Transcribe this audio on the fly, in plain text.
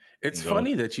It's You know?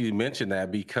 funny that you mentioned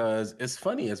that because it's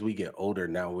funny as we get older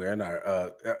now.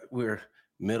 We're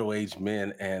middle-aged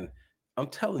men, and I'm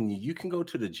telling you, you can go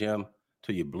to the gym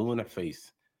till you're blue in the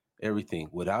face, everything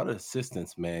without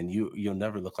assistance, man. You'll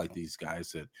never look like these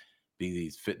guys that be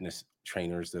these fitness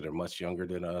trainers that are much younger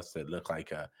than us that look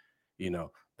like you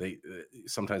know, they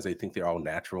sometimes they think they're all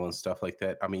natural and stuff like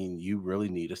that. I mean, you really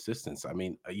need assistance. I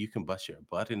mean, you can bust your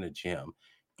butt in the gym,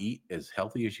 eat as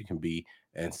healthy as you can be,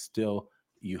 and still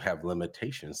you have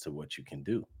limitations to what you can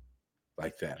do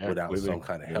like that Yeah, without completely, some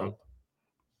kind of you know? help.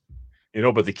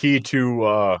 But the key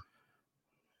to,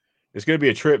 it's gonna be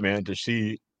a trip, man, to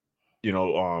see, you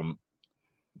know,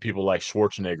 people like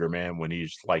Schwarzenegger, man, when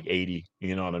he's, like, 80,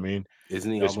 you know what I mean?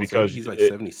 Isn't he It's almost 80? because He's like it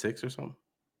 76 or something.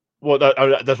 well,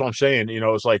 that's what I'm saying,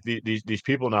 it's like these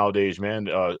people nowadays, man,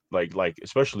 like,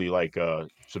 especially, like,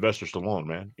 Sylvester Stallone,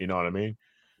 man, you know what I mean?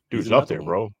 He's Dude's up another there, one.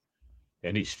 bro,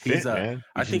 and he's He's fit, man.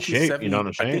 I He's in think he's shape, you know what 70.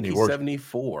 I'm I saying? think He he's works.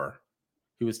 74.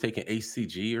 He was taking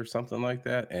ACG or something like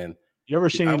that. And You ever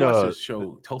I seen, watched this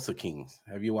show, Tulsa Kings.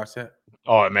 Have you watched that?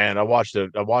 oh, man, I watched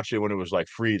it when it was, like,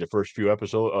 free, the first few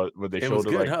episodes, when they It was showed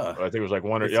it, good, like, huh? I think it was, like,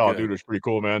 1 or It's yeah, oh, dude, good. it was pretty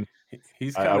cool, man.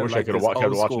 He's I kind of wish I like coulda this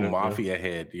kept old watching school it, yeah. mafia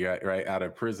head, yeah, right out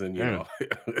of prison, you Yeah, know.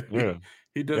 yeah.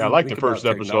 He Yeah, I doesn't like the think first about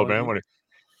episode, man, technology.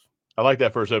 I like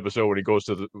that first episode when he goes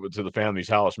to the family's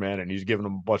house, man, and he's giving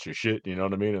them a bunch of shit, you know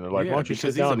what I mean? And they're like, "Why Yeah, don't you because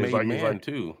sit he's a down?" made He's like man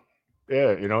too.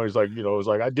 yeah, he's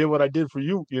like, "I did what I did for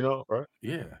you," right?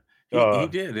 Yeah, he Uh,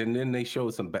 did, and then they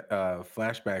showed some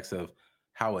flashbacks of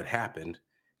how it happened,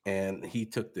 and he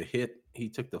took the hit. He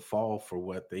took the fall for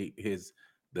what the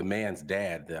man's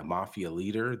dad, the mafia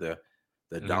leader,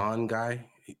 the mhm. Don guy.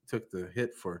 He took the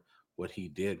hit for what he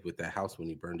did with that house when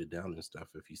he burned it down and stuff.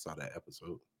 If you saw that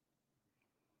episode,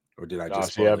 or did I just See,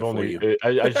 spoil I've it for only you?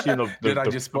 I just seen Did I the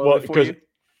just spoil well, it for because you?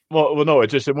 no,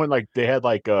 it went like they had,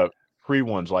 like, free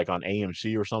ones, like, on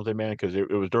AMC or something, man, 'cause it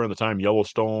was during the time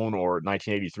Yellowstone or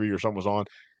 1983 or something was on,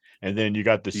 and then you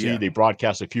got to see Yeah. they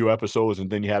broadcast a few episodes,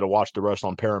 and then you had to watch the rest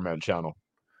on Paramount Channel.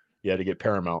 You had to get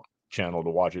Paramount Channel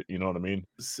to watch it, you know what I mean?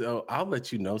 So I'll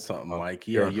let you know something, Mike.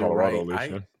 Yeah, Here in you're Colorado, right. at least,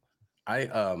 yeah. I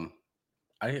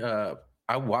I uh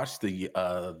I watched the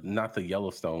not the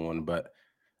Yellowstone one, but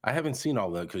I haven't seen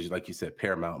all that because like you said,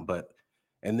 Paramount, but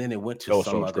and then it went to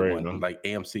some Yellowstone's other great, one man. like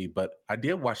AMC, but I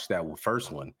did watch that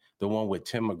first one, the one with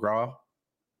Tim McGraw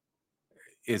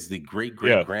is the great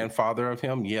great Yeah, grandfather of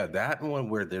him. Yeah, that one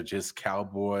where they're just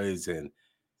cowboys and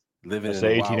living that's in the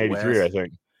the Wild 1883, I West.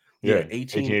 think. Yeah, Yeah,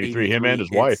 1883, him and 1883.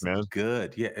 his wife, It's man.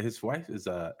 good. Yeah, his wife is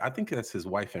I think that's his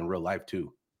wife in real life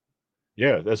too.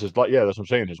 Yeah, that's what I'm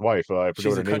saying, his wife, I forget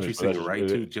what She's a her name is, country but singer, right,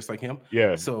 too, just like him?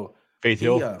 yeah, So,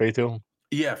 he, Faith Hill?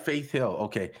 yeah, Faith Hill,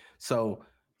 okay. So,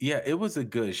 yeah, it was a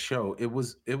good show. It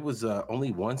was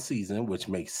only 1 season, which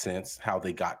makes sense how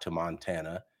they got to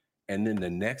Montana, and then the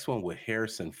next one with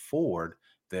Harrison Ford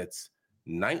that's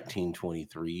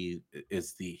 1923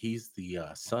 is he's the,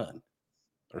 son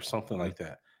or something Mhm. like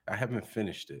that. I haven't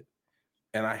finished it,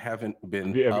 and I haven't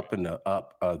Have been you have you up in the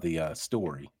up of the,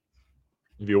 story.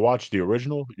 have you watched the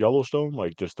original Yellowstone,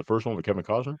 like, just the first one with Kevin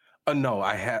Costner? No,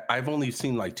 I've only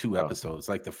seen, like, 2 Oh. episodes,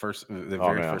 like, the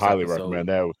Oh, very man, I first highly episode. recommend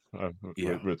that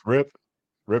Yeah. with Rip.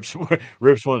 Rip's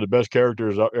Rip's one of the best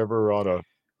characters ever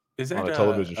Is on that, a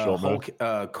television show, man.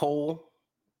 Cole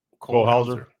Cole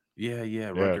Hauser? Hauser? Yeah, yeah,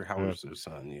 Yeah, Rutger yeah. Hauser's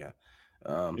son, yeah.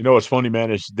 Um, You know what's funny,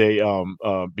 man, is they,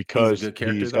 he's a because good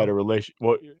character, he's got though? a relation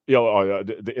well, oh, yeah,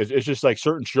 it's just like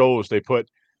certain shows they put,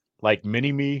 like,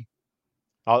 Mini-Me.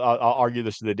 I'll argue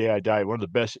this to the day I die. One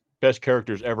of the best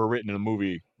characters ever written in a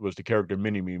movie was the character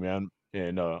Mini-Me, man,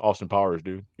 in, Austin Powers,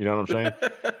 dude. You know what I'm saying?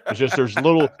 It's just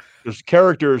there's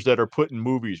characters that are put in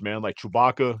movies, man, like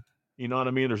Chewbacca, you know what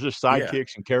I mean? There's just Yeah.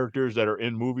 sidekicks and characters that are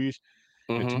in movies,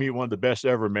 and to Mhm. me, one of the best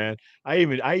ever, man. I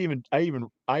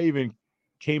even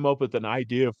came up with an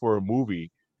idea for a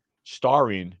movie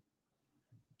starring,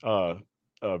 uh,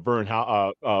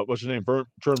 what's his name? Vern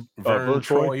Vern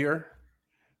Troy? Troyer?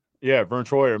 Yeah, Vern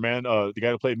Troyer, man, the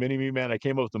guy who played Mini-Me, man, I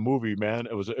came up with the movie, man.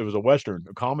 It was a Western,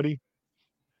 a comedy.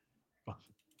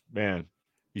 Man,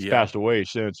 he's Yeah. passed away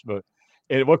since, but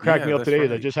and what cracked Yeah, me up that's today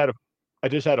is right. I just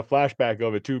had a flashback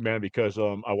of it too, man, because,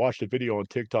 I watched a video on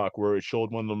TikTok where it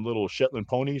showed one of them little Shetland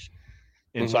ponies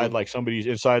Mhm. inside, like,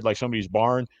 somebody's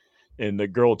barn, and the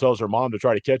girl tells her mom to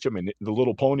try to catch him, and the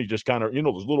little pony just kinda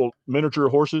those little miniature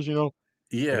horses, and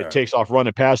it Yeah. takes off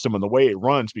running past him, and the way it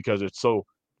runs because it's so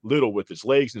little with its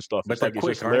legs and stuff, But they're it's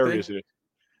just quick, aren't they? hilarious, and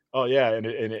oh, yeah,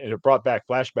 it brought back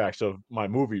flashbacks of my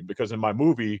movie because in my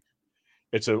movie,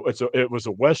 it was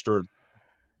a Western,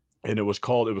 and it was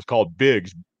called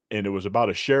Biggs, and it was about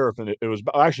a sheriff, and it was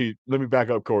actually, let me back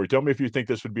up, Corey. Tell me if you think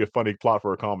this would be a funny plot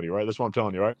for a comedy, right? That's what I'm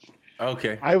telling you, right?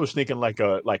 Okay. I was thinking like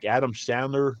a like Adam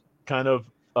Sandler kind of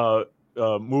uh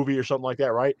movie or something like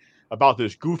that, right? About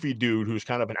this goofy dude who's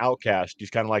kind of an outcast. He's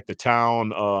kind of like the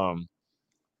town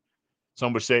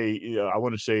some would say, I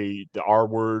want to say the R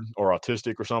word or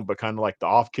autistic or something, but kind of like the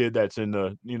off kid that's in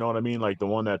the, you know what I mean? Like the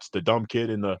one that's the dumb kid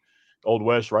in the Old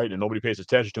West, right? And nobody pays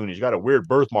attention to him. He's got a weird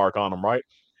birthmark on him, right?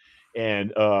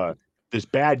 And this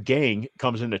bad gang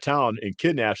comes into town and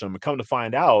kidnaps him, and come to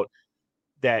find out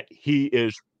that he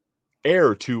is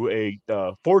heir to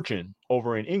a fortune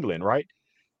over in England, right?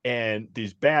 And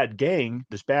this bad gang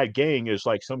is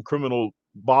like some criminal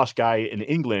boss guy in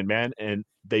England, man, and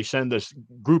they send this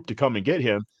group to come and get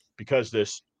him because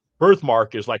this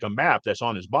birthmark is like a map that's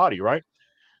on his body, right?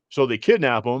 So they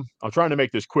kidnap him. I'm trying to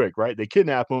make this quick, right? They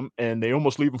kidnap him and they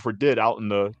almost leave him for dead out in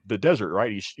the desert,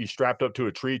 right? He's strapped up to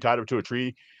a tree, tied up to a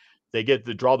tree. They get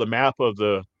to draw the map of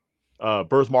the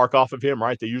birthmark off of him,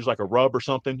 right? They use like a rub or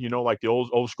something, you know, like the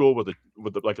old school with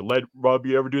the, like a lead rub.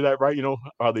 You ever do that, right? You know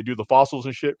how they do the fossils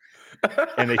and shit,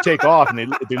 and they take off and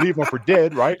they leave him for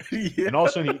dead, right? And all of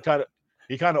a Yeah. sudden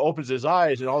he kind of opens his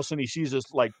eyes, and all of a sudden he sees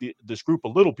this like this group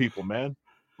of little people, man,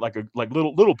 like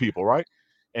little people, right?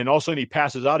 And all of a sudden he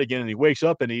passes out again, and he wakes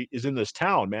up, and he is in this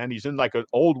town, man. He's in like an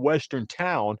old western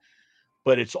town,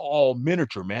 but it's all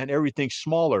miniature, man. Everything's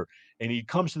smaller. And he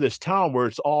comes to this town where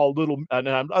it's all little, and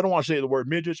I don't want to say the word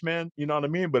midgets, man. You know what I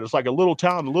mean? But it's like a little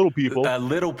town of little people,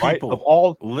 Little right? Of people.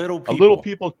 all Little a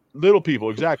people. little people,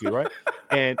 exactly, right?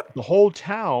 And the whole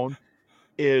town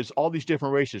is all these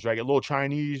different races, right? A little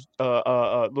Chinese,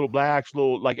 little blacks,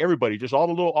 little like everybody, just all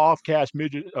the little off-cast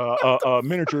midget,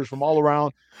 miniatures from all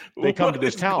around. They come to What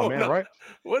this is town, going man, on? right?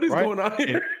 What is Right? going on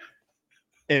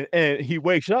And here? he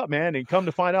wakes up, man, and come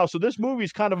to find out. So this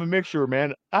movie's kind of a mixture,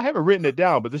 man. I haven't written it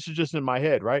down, but this is just in my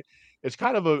head, right? It's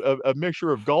kind of a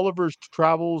mixture of Gulliver's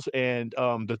Travels and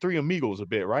the Three Amigos a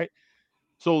bit, right?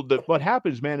 So what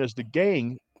happens, man, is the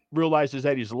gang realizes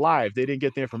that he's alive. They didn't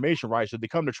get the information right, so they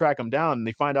come to track him down, and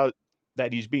they find out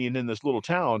that he's being in this little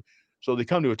town. So they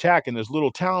come to attack in this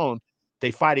little town.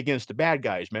 They fight against the bad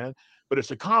guys, man. But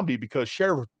it's a comedy because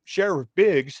Sheriff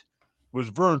Biggs was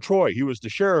Vern Troy. He was the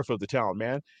sheriff of the town,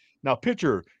 man. Now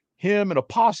picture him and a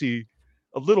posse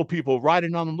of little people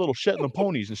riding on them little Shetland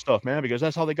ponies and stuff, man, because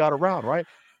that's how they got around, right?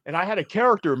 And I had a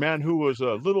character, man, who was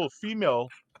a little female,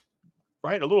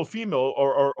 right? A little female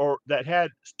or that had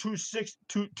two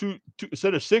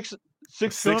instead of six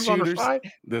Six guns on her shooters. side.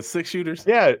 The six shooters.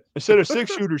 Yeah, instead of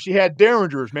six shooters, she had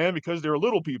derringers, man, because they were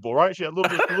little people, right? She had little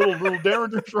just little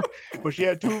derringers, right? But she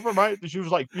had two of them, right? She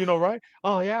was like, you know, right?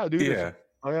 Oh yeah, dude. It's Yeah.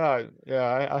 oh yeah,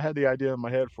 yeah. I had the idea in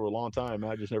my head for a long time.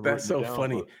 I just never That's written it so down.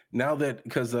 funny. But Now that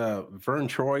because Vern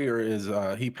Troyer is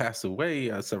he passed away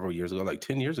several years ago, like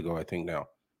 10 years ago, I think now,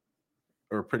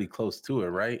 or pretty close to it,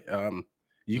 right?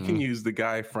 You can mhm. use the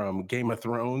guy from Game of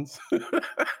Thrones.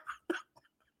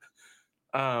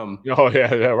 um Oh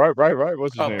yeah, yeah, right.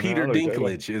 What's his name, man? Peter I know.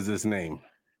 Dinklage is his name.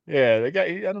 Yeah, that guy.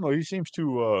 I don't know. He seems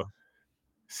too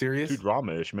Serious?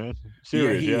 drama-ish, man.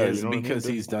 Yeah, Serious, he yeah. You is know what I mean? because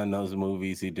he's done those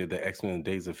movies. He did the X-Men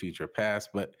Days of Future Past,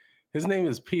 but his name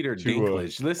is Peter Too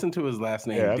Dinklage. Listen to his last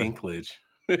name, yeah. Dinklage.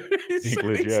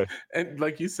 Dinklage, yeah. And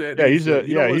like you said, Yeah, he's a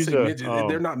you don't yeah, want to he's say a, midget.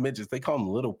 They're not midgets. They call them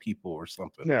little people or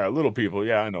something. yeah, little people.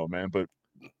 Yeah, I know, man, but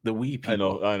The wee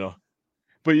people. I know.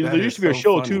 But That there used is to be a so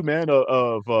show too, funny. man,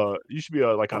 used to be,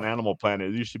 like, on Animal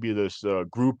Planet. There used to be this,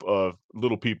 group of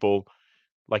little people,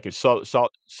 like, in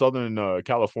Southern,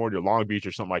 California, Long Beach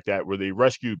or something like that, where they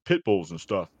rescued pit bulls and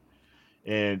stuff.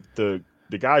 And the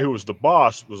guy who was the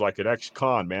boss was, like, an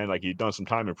ex-con, man, like, he'd done some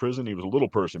time in prison. He was a little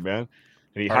person, man,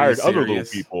 and he Are you hired other little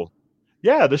serious? people.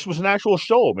 Yeah, this was an actual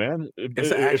show, man. It's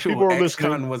an If people actual are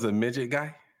listening. ex-con was a midget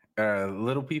guy.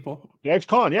 Little people. The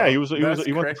ex-con, yeah, Oh, that's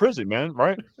he went to crazy. prison, man,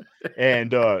 right?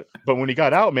 And, but when he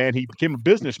got out, man, he became a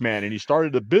businessman, and he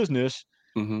started a business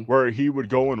hmm where he would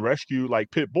go and rescue, like,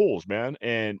 pit bulls, man,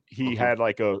 and he hmm had,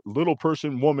 like, a little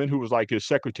person woman who was, like, his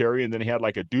secretary, and then he had,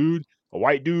 like, a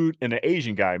white dude, and an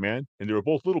Asian guy, man, and they were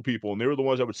both little people, and they were the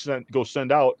ones that would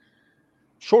send out.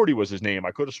 Shorty was his name.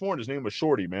 I could have sworn his name was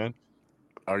Shorty, man.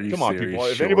 Are you Come on, serious, people.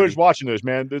 If anybody's Shorty? watching this,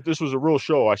 man, this was a real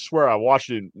show. I swear I watched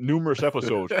it in numerous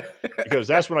episodes because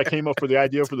that's when I came up for the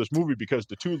idea for this movie because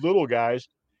the two little guys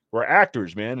were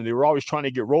actors, man, and they were always trying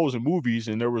to get roles in movies.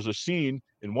 And there was a scene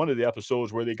in one of the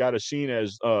episodes where they got a scene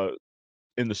as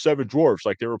in the Seven Dwarfs,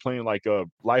 like they were playing like a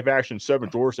live action Seven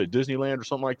Dwarfs at Disneyland or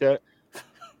something like that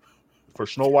for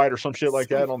Snow White or some shit That's like so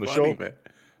that on the funny, show. man.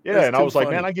 Yeah, That's and I too was like,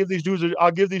 "Man, funny. I'll give these dudes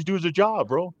a job,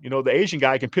 bro." You know, the Asian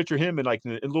guy, I can picture him in, like,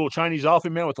 in a little Chinese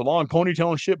outfit, man, with the long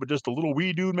ponytail and shit, but just a little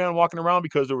wee dude, man, walking around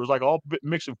because there was, like,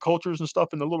 mix of cultures and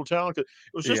stuff in the little town. 'Cause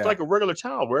it was just Yeah. like a regular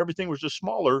town where everything was just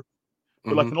smaller,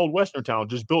 but like an Hmm. old western town,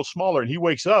 just built smaller. And he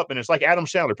wakes up, and it's like Adam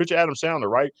Sandler. Picture Adam Sandler,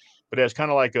 right? But as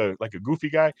kind of like a goofy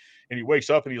guy, and he wakes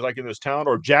up and he's like in this town.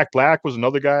 Or Jack Black was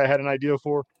another guy I had an idea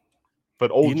for,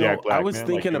 but old Jack I Black, was man,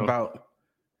 like thinking about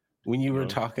when you you were know,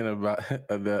 talking about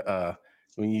the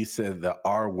when you said the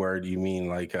R word, you mean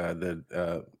like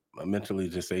the mentally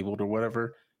disabled or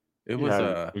whatever. It was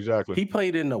yeah, exactly. he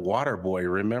played in the Water Boy.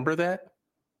 Remember that?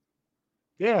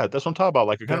 Yeah, that's what I'm talking about.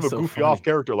 Like a kind of That's a so goofy off funny.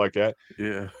 character like that.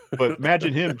 Yeah. But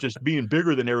imagine him just being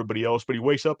bigger than everybody else. But he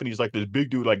wakes up and he's like this big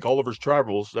dude, like Gulliver's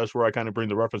Travels. That's where I kind of bring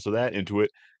the reference of that into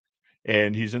it.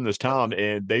 And he's in this town,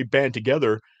 and they band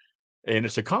together, and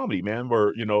it's a comedy, man,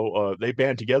 where they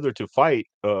band together to fight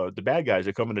the bad guys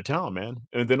that come into town, man.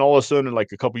 And then all of a sudden,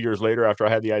 like a couple years later, after I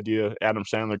had the idea, Adam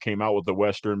Sandler came out with the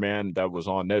Western, man, that was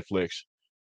on Netflix.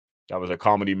 That was a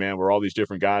comedy, man, where all these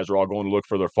different guys are all going to look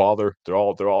for their father. They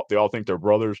all think they're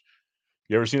brothers.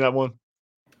 You ever seen that one?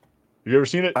 Have you ever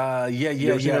seen it? Yeah, You yeah,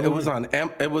 ever seen yeah. that movie?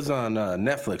 It was on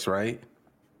Netflix, right?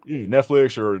 Yeah,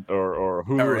 Netflix or Hulu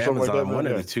Or or something like that, Amazon, man. one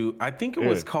of Yeah, the two. I think it yeah,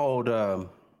 was called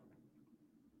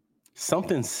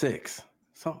something six.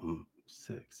 Something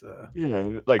six.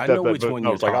 yeah, like I that. know But which but one I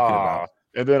you're was like, talking about.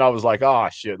 and then I was like,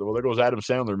 shit. Well, there goes Adam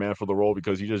Sandler, man, for the role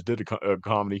because he just did a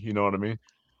comedy. You know what I mean?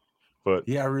 But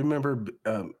Yeah, I remember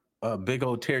big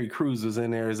old Terry Crews was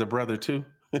in there as a brother too.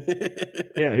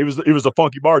 yeah, he was a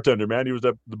funky bartender, man. He was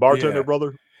the bartender Yeah.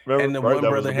 brother. Remember, And the right? one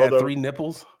That was brother the had brother. three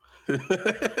nipples.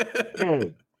 Yeah.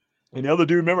 And the other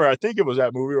dude, remember? I think it was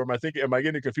that movie, or am I thinking? Am I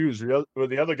getting confused?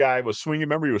 The other guy was swinging.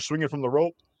 Remember, he was swinging from the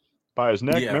rope by his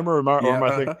neck. Yeah. Remember, or am I, or Yeah. am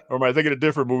I think, or am I thinking a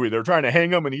different movie? They're trying to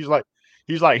hang him, and he's like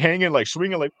hanging, like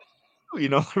swinging, like you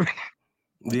know.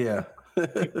 Yeah.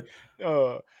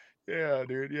 uh, yeah,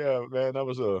 dude. Yeah, man. That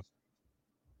was a.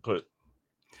 But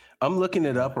I'm looking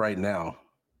it yeah, up right now.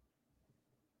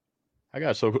 I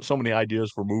got so many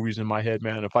ideas for movies in my head,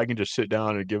 man. If I can just sit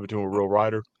down and give it to a real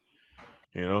writer,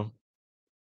 you know.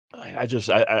 I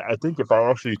think if I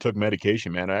actually took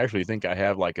medication, man, I actually think I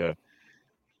have like a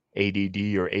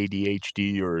ADD or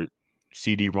ADHD or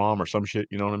CD-ROM or some shit.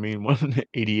 You know what I mean? One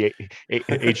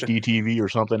HDTV or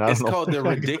something. I don't It's know. called The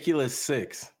Ridiculous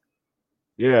Six.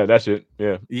 Yeah, that's it.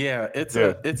 Yeah, Yeah,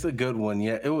 yeah, it's a good one.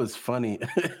 Yeah, it was funny.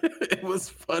 It was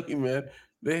funny, man.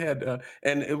 They had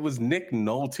and it was Nick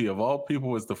Nolte of all people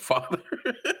was the father.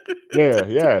 yeah,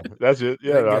 yeah. That's it.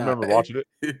 Yeah, That I guy, remember watching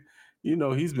it.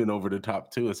 he's been over the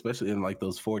top too, especially in like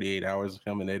those 48 hours of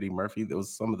him and Eddie Murphy.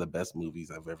 Those some of the best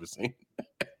movies I've ever seen.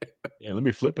 Yeah, let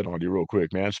me flip it on you real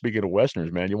quick, man. Speaking of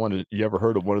westerns, man, you ever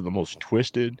heard of one of the most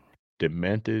twisted,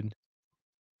 demented,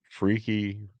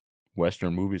 freaky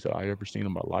western movies that I ever seen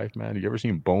in my life, man? You ever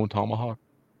seen Bone Tomahawk?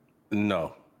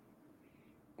 No,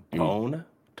 Dude, Bone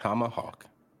Tomahawk.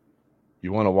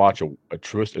 you want to watch a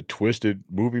twisted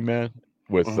movie, man,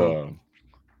 with Hmm.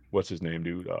 what's his name,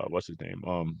 dude? What's his name?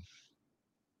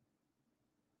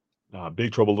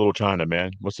 Big Trouble in Little China,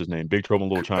 man. What's his name? Big Trouble in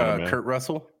Little China, man. Kurt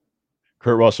Russell.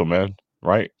 Kurt Russell, man.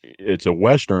 Right? It's a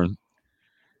western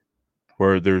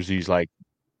where there's these like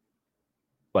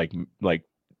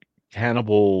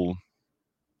cannibal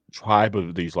tribe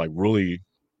of these like really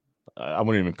I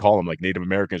wouldn't even call them like Native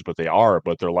Americans, but they are.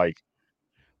 But they're like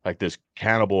this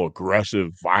cannibal,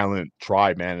 aggressive, violent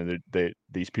tribe, man. And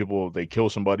these people they kill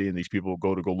somebody, and these people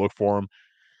go look for them.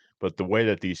 But the way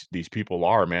that these people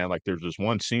are, man, like there's this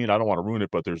one scene. I don't want to ruin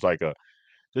it, but there's like a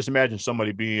just imagine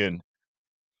somebody being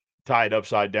tied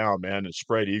upside down, man, and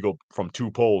spread eagle from two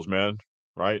poles, man,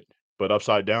 right? But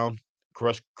upside down,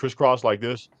 crisscross like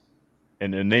this.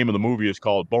 And the name of the movie is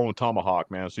called Bone Tomahawk,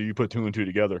 man. So you put two and two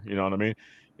together, you know what I mean?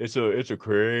 It's a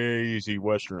crazy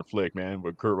western flick, man,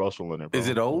 with Kurt Russell in it, Is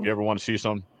bro. it If old? you ever want to see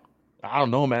some, I don't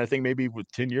know, man. I think maybe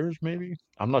with 10 years, maybe.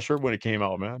 I'm not sure when it came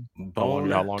out, man. How Bone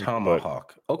long,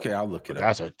 Tomahawk. Okay, I'll look but it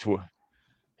up.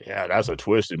 that's a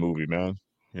twisted movie, man.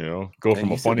 Go And from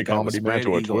you a said the funny guy was comedy, man, spread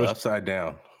to a eagle twist. upside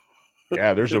down.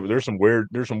 Yeah, there's some weird,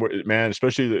 man,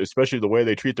 especially the way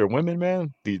they treat their women,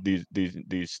 man.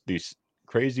 These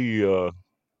crazy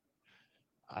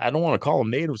I don't want to call them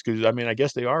natives because I mean I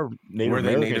guess they are Native Were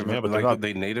they Americans, native? man, but they're Like not.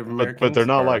 they Native But they're Americans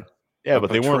not like or yeah, a but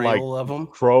they weren't like portrayal of them?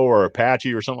 Crow or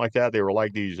Apache or something like that. They were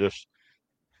like these just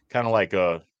kind of like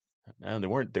man, they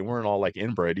weren't all like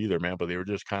inbred either, man. But they were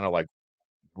just kind of like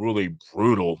really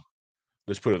brutal.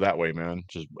 Let's put it that way, man.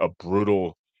 Just a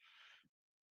brutal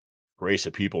race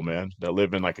of people, man, that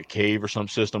live in like a cave or some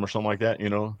system or something like that.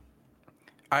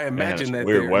 I Man, imagine it's a that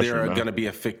weird there western, are man. going to be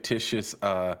a fictitious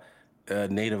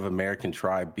Native American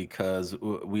tribe because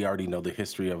we already know the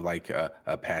history of like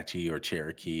Apache or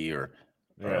Cherokee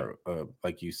Yeah. or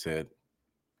like you said.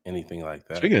 anything like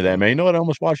that. Speaking of that, And man, you know what I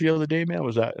almost watched the other day, man?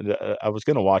 Was that I was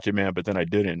gonna watch it, man, but then I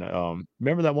didn't.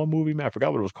 Remember that one movie, man? I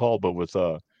forgot what it was called, but with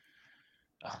it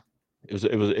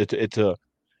was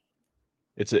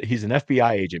it's a he's an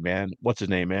FBI agent, man. What's his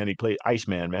name, man? He played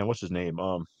Iceman, man. What's his name?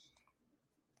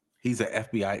 he's an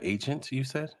FBI agent, you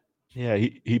said? Yeah,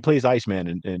 he plays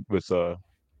Iceman in with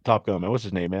Top Gun, man. What's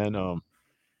his name, man? For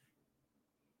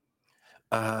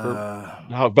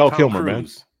Uh, Val Tom Kilmer, man.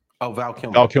 Cruise. Oh, Val Val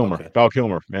Kilmer. Kilmer. Okay. Val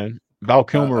Kilmer, man. Val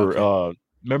Kilmer, Okay.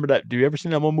 remember that do you ever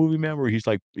seen that one movie, man, where he's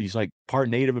like part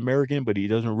Native American, but he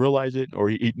doesn't realize it,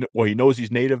 or well, he knows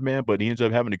he's Native, man, but he ends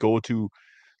up having to go to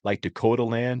like Dakota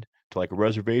land to like a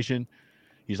reservation.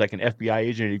 He's like an FBI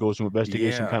agent. And he goes to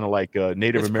investigate some Yeah. kind of like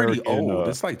Native It's pretty American. old.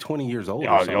 It's like 20 years old or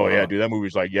Yeah, something, oh yeah, huh? dude, that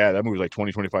movie's like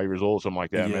 20, 25 years old, something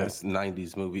like that, man. Yes,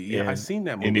 90s movie. Yeah, I And seen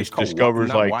that and movie. he It's called discovers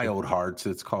not like, Wild Hearts.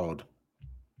 It's called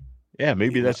yeah,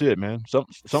 maybe no, that's it, man. Something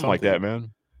like something that,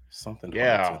 man. something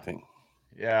Hearts, I Yeah, think.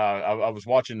 yeah. I was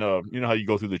watching. You know how you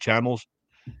go through the channels,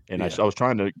 and Yeah. I was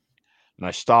trying to, and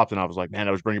I stopped, and I was like, man,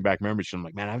 I was bringing back memories. I'm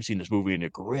like, man, I haven't seen this movie in a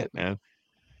grip, man.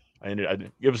 I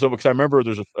give us because I remember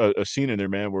there's a scene in there,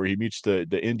 man, where he meets the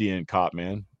Indian cop,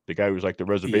 man, the guy who was like the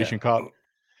Yeah. reservation cop,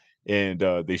 and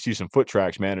they see some foot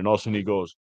tracks, man, and all of a sudden he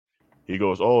goes,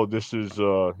 oh, this is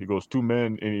he goes two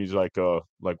men, and he's like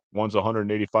one's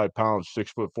 185 pounds,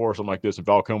 6'4", something like this, and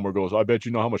Val Kilmer goes, I bet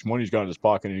you know how much money he's got in his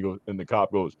pocket, and he goes, and the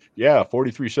cop goes, yeah,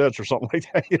 43 cents or something like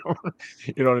that, you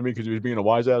know what I mean? Because he was being a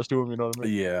wise ass to him, you know what I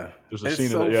mean? Yeah. There's a It's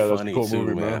scene in that, so yeah, that's a funny cool too,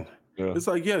 movie, man. man. Yeah, It's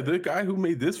like, yeah, the guy who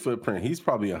made this footprint, he's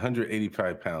probably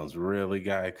 185 pounds. Really,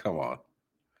 guy? Come on.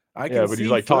 I can yeah, but he's see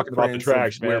like talking about the footprints of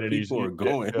tracks, where man, and people are yeah, yeah,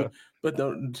 going, but to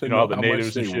you know how know the how much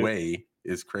natives and they shit. weigh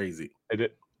is crazy. And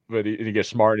it, but he gets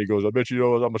smart and he goes, I bet you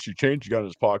know how much he change he got in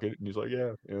his pocket. And he's like,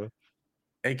 yeah, yeah.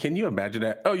 And can you imagine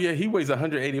that? Oh yeah, he weighs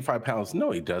 185 pounds.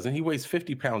 No, he doesn't. He weighs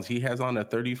 50 pounds. He has on a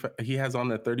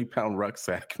 30-pound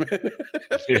rucksack, man.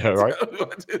 Yeah, right. Tell me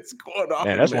what is going Man,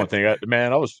 on, that's man. one thing.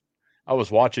 Man, I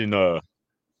was watching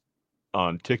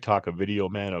on TikTok a video,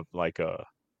 man, of like a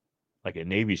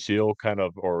Navy SEAL kind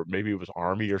of, or maybe it was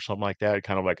Army or something like that,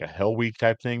 kind of like a Hell Week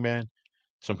type thing, man.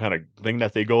 Some kind of thing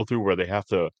that they go through where they have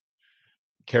to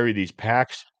carry these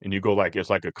packs and you go like it's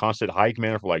like a constant hike,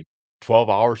 man, for like 12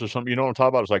 hours or something. You know what I'm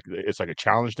talking about? It's like a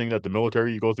challenge thing that the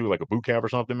military you go through, like a boot camp or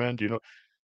something, man. Do you know?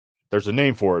 There's a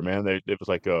name for it, man. It was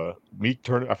like a meat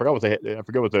turn. I forget what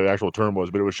the actual term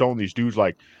was, but it was showing these dudes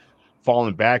like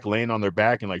falling back, laying on their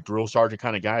back, and like drill sergeant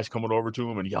kind of guys coming over to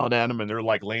them and yelling at them, and they're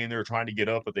like laying there trying to get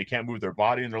up, but they can't move their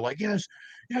body, and they're like, "Yes,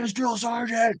 yes, drill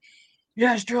sergeant,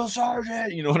 yes, drill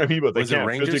sergeant." You know what I mean? But they Was it can't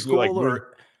Ranger physically like School move.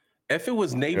 or if it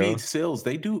was Navy Yeah, SEALs,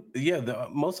 they do. Yeah,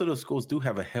 most of those schools do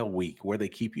have a hell week where they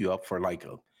keep you up for like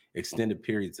extended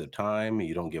periods of time. And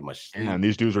you don't get much and sleep.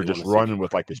 these dudes are They want just to see if running you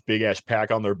with crack. like this big ass pack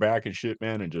on their back and shit,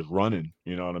 man, and just running.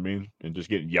 You know what I mean? And just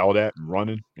getting yelled at and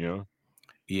running. You know?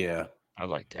 Yeah, I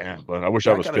was like, damn, but I wish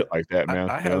I yeah. was fit like that, man.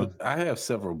 Yeah. I have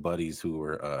several buddies who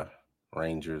were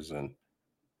Rangers and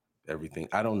everything.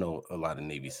 I don't know a lot of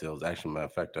Navy SEALs. Actually, matter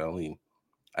of fact,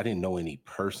 I didn't know any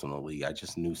personally. I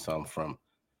just knew some from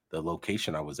the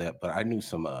location I was at. But I knew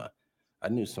some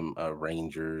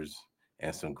Rangers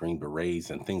and some Green Berets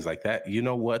and things like that. You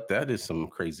know what? That is some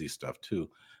crazy stuff too.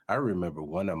 I remember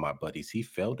one of my buddies. He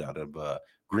failed out of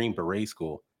Green Beret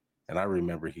school, and I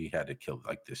remember he had to kill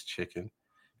like this chicken.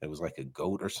 It was like a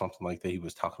goat or something like that. He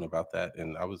was talking about that,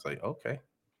 and I was like, okay.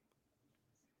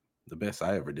 The best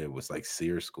I ever did was like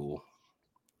SEER school.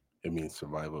 It means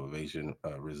survival, evasion,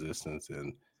 resistance,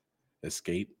 and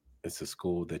escape. It's a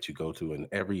school that you go to, and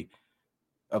every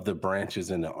of the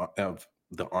branches in of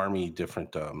the army,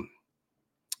 different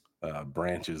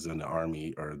branches in the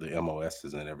army or the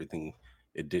MOSs and everything.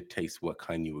 It dictates what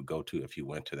kind you would go to if you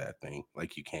went to that thing.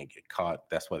 Like you can't get caught.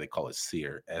 That's why they call it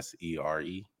SEER,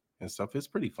 SERE, and stuff. It's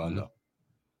pretty fun Mhm. though.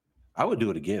 I would do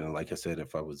it again. And like I said,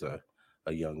 if I was a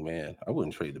young man, I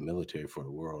wouldn't trade the military for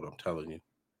the world. I'm telling you,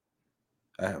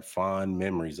 I have fond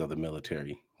memories of the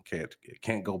military.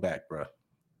 Can't go back, bro.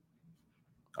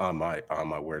 On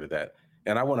my word of that.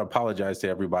 And I want to apologize to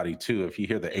everybody too. If you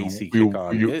hear the AC kick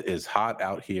on, it is hot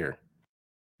out here.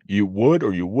 You would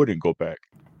or you wouldn't go back?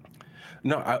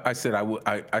 No, I said I would.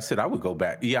 I said I would go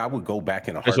back. Yeah, I would go back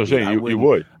in a That's what I'm heartbeat. saying. I You wouldn't.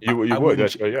 would. You I would. wouldn't.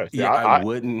 That's yeah. See, Yeah, I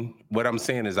wouldn't. What I'm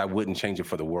saying is, I wouldn't change it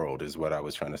for the world. Is what I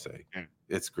was trying to say. Mm.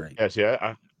 It's great. Yeah, see,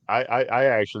 I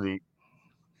actually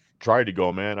tried to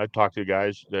go, man. I talked to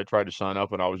guys that tried to sign up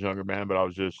when I was younger, man, but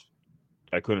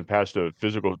I couldn't pass the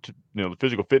the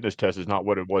physical fitness test is not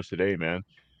what it was today, man.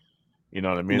 You know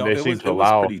what I mean? No, They seem to it was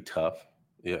allow, pretty tough.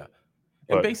 Yeah.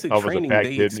 In but basic I was a training, fat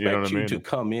they kid, you know what I expect you mean? to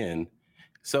come in.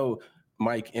 So,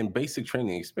 Mike, in basic training,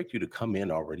 they expect you to come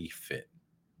in already fit.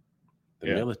 The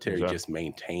Yeah, military exactly. just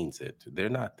maintains it. They're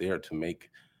not there to make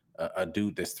a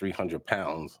dude that's 300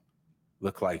 pounds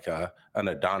look like an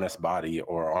Adonis body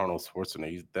or Arnold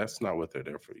Schwarzenegger. That's not what they're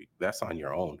there for. You. That's on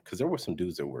your own. Because there were some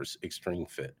dudes that were extreme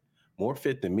fit, more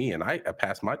fit than me, and I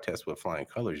passed my test with flying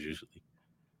colors usually.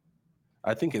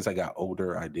 I think as I got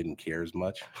older, I didn't care as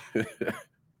much.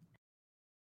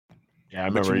 Yeah, I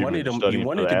But remember even you studying for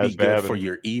wanted the to be good ASVAB for and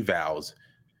your evals.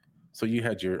 So you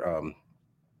had your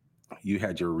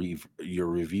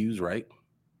reviews, right?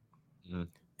 mhm.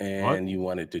 What? And you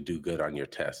wanted to do good on your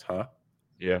test, huh?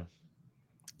 Yeah,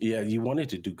 Yeah, you wanted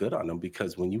to do good on them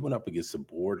because when you went up against the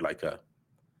board, like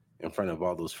in front of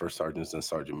all those first sergeants and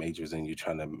sergeant majors, and you're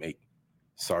trying to make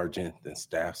sergeant and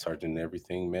staff sergeant and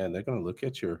everything, man, they're gonna look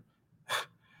at your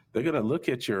they're gonna look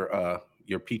at your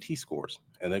PT scores,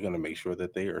 and they're gonna make sure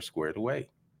that they are squared away.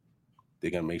 They're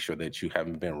gonna make sure that you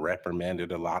haven't been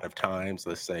reprimanded a lot of times.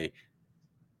 Let's say,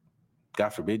 God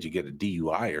forbid, you get a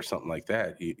DUI or something like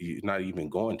that. You're not even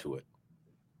going to it.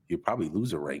 You probably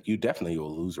lose a rank. You definitely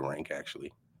will lose a rank.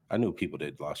 Actually, I knew people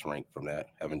that lost rank from that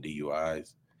having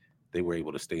DUIs. They were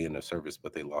able to stay in the service,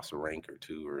 but they lost a rank or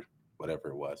two or whatever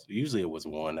it was. Usually, it was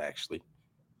one actually.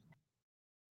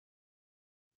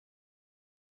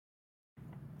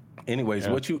 Anyways,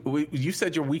 yeah. you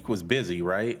said your week was busy,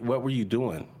 right? What were you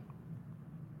doing?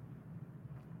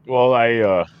 Well,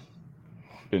 I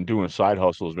been doing side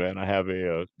hustles, man. I have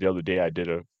a the other day I did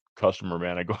a customer,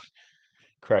 man. I go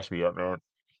cracks me up, man.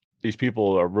 These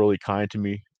people are really kind to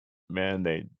me, man.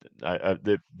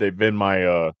 They've been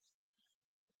my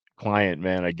client,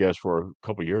 man. I guess for a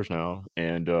couple years now,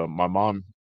 and my mom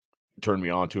turned me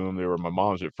on to them. They were my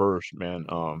mom's at first, man.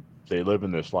 They live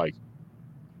in this like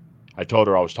I told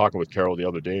her I was talking with Carol the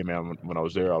other day, man. When I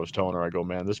was there, I was telling her, I go,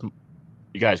 man,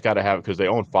 you guys got to have it because they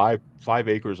own five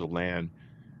acres of land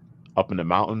up in the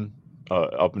mountain,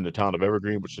 up in the town of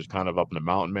Evergreen, which is kind of up in the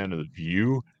mountain, man. And the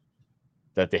view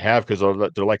that they have because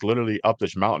they're like literally up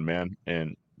this mountain, man,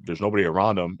 and there's nobody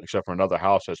around them except for another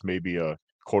house that's maybe a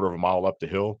quarter of a mile up the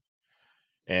hill,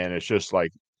 and it's just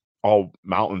like all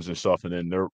mountains and stuff, and then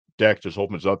their deck just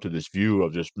opens up to this view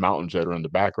of just mountains that are in the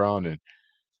background, and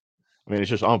I mean it's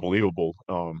just unbelievable.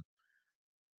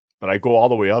 But I go all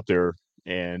the way up there,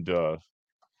 and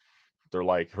they're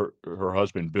like her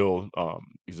husband Bill,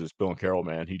 he's this Bill and Carol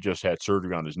man. He just had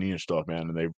surgery on his knee and stuff, man,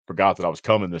 and they forgot that I was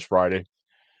coming this Friday.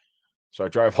 So I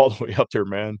drive all the way up there,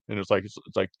 man, and it's like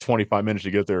 25 minutes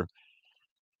to get there.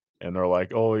 And they're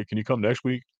like, "Oh, can you come next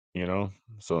week?" You know?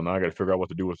 So now I gotta figure out what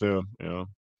to do with them, you know?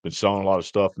 Been selling a lot of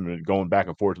stuff and been going back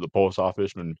and forth to the post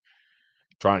office, been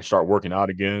trying to start working out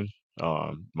again.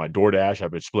 My DoorDash,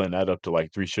 I've been splitting that up to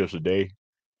like 3 shifts a day.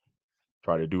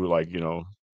 Try to do like,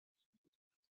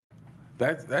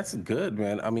 That's good,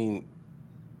 man. I mean,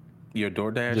 your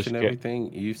DoorDash just and get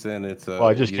everything. You saying it's well,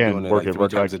 I just you're doing can't it work like it three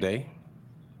right times like a day.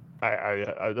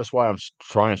 I that's why I'm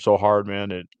trying so hard,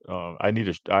 man. I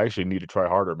actually need to try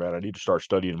harder, man. I need to start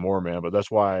studying more, man. But that's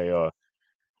why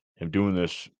am doing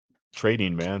this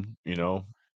trading, man,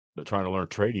 trying to learn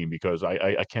trading because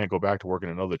I can't go back to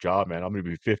working another job, man. I'm gonna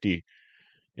be 50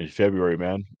 in February,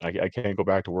 man. I can't go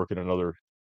back to working another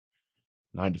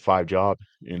 9 to 5 job,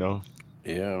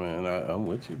 Yeah, man, I'm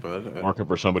with you, bud. working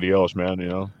for somebody else,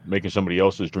 man, making somebody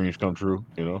else's dreams come true.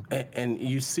 And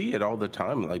you see it all the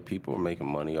time. Like people are making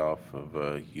money off of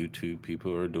YouTube.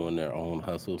 People are doing their own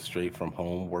hustle straight from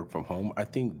home, work from home. I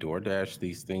think DoorDash,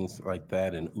 these things like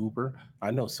that, and Uber. I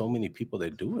know so many people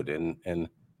that do it, and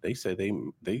they say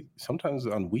they sometimes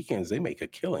on weekends they make a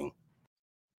killing.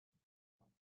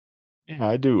 Yeah,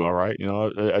 I do. All right.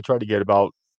 I try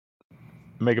to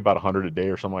make about 100 a day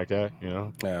or something like that. I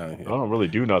Yeah, don't really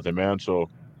do nothing, man. So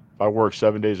if I work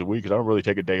 7 days a week, 'cause I don't really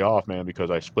take a day off, man, because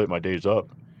I split my days up.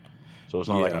 So it's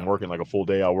not like yeah. I'm working like a full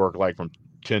day. I work like from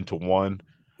 10 to 1,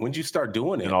 When'd you start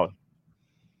doing and then it? I'll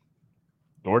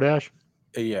DoorDash.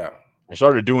 Yeah. I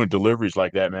started doing deliveries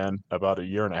like that, man, about a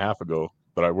year and a half ago.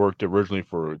 But I worked originally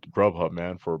for Grubhub,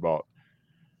 man, for about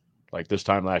like this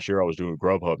time last year. I was doing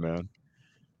Grubhub, man,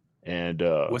 and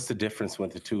What's the difference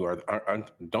with the two?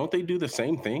 Don't they do the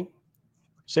same thing?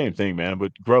 same thing, man.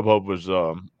 But Grubhub was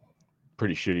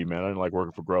pretty shitty, man. I didn't like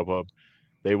working for Grubhub.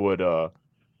 They would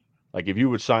like if you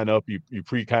would sign up, you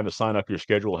pre kind of sign up your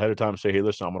schedule ahead of time. Say, hey,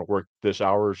 listen, I'm going to work this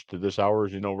hours to this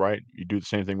hours, right? You do the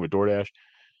same thing with DoorDash.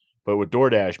 But with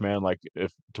DoorDash, man, like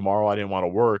if tomorrow I didn't want to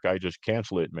work, I just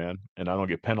cancel it, man, and I don't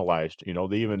get penalized. They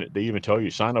even tell you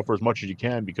sign up for as much as you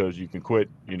can because you can quit,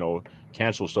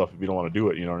 cancel stuff if you don't want to do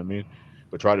it. You know what I mean?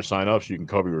 But try to sign up so you can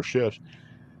cover your shifts.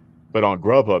 But on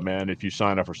Grubhub, man, if you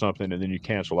sign up for something and then you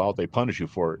cancel out, they punish you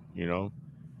for it.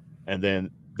 And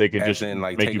then they can As just in,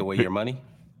 like, make take you away pick. your money?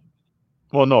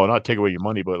 Well, no, not take away your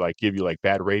money, but, like, give you, like,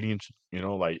 bad ratings,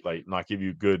 like, not give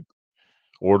you good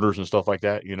orders and stuff like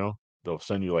that, you know? They'll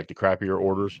send you, like, the crappier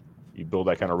orders. You build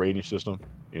that kinda rating system,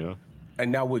 you know?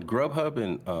 And now with Grubhub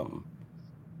and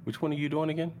which one are you doing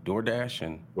again? DoorDash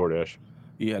and DoorDash.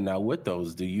 yeah. Now with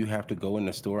those, do you have to go in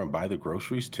the store and buy the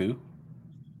groceries too?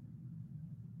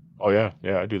 Oh, yeah,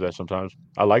 yeah, I do that sometimes.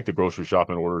 I like the grocery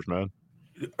shopping orders, man.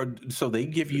 So they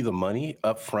give you the money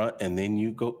up front and then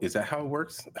you go. Is that how it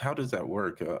works? How does that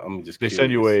work? I'm just They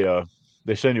send you curious.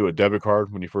 they send you a debit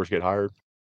card when you first get hired.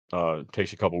 It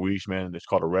takes a couple weeks, man. It's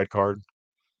called a red card,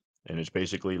 and it's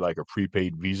basically like a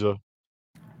prepaid Visa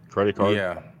credit card.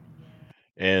 Yeah.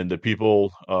 And the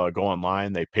people, go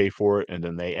online, they pay for it, and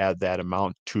then they add that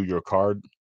amount to your card,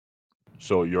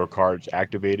 so your card's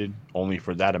activated only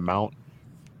for that amount,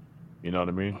 you know what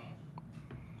I mean?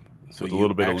 So With a little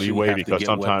you bit of actually leeway have to because get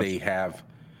what sometimes they have.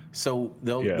 So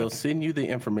yeah, they'll send you the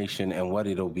information and what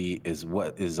it'll be is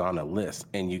what is on a list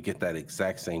and you get that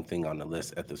exact same thing on the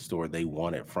list at the store they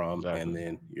want it from and exactly.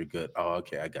 then you're good. Oh,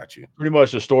 okay, I got you. Pretty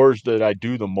much the stores that I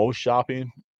do the most shopping,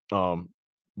 um,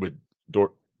 with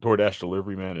DoorDash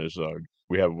delivery, man, is,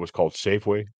 we have what's called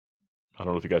Safeway. I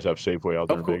don't know if you guys have Safeway out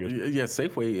there Of in course, Vegas. yeah.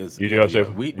 Safeway is You do yeah, have yeah.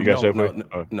 Safeway? We You got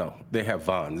Safeway? no. They have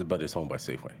Vons, but it's owned by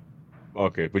Safeway.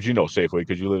 Okay, but you know Safeway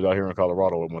because you lived out here in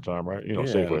Colorado at one time, right? You know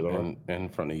Yeah, Safeway though, right?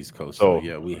 and from the East Coast. So So,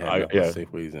 yeah, we had I nothing but yeah,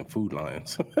 Safeways and Food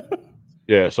Lions.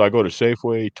 yeah, so I go to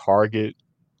Safeway, Target,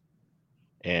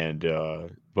 and,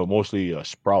 but mostly,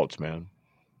 Sprouts, man.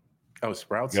 Oh, You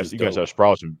Sprouts guys is you guys have dope.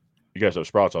 Sprouts and you guys have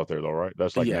Sprouts out there though, right?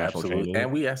 That's like Yeah, national chain, absolutely. isn't it?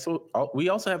 And we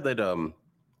also have that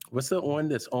what's the one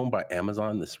that's owned by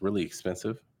Amazon that's really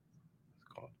expensive? It's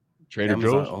called Trader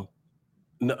Amazon. Joe's?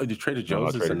 No, the Trader No, Joe's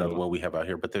not is Trader another Joe's. one we have out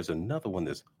here, but there's another one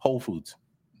that's Whole Foods.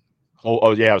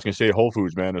 Oh, yeah, I was gonna say Whole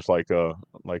Foods, man. It's like, Pretty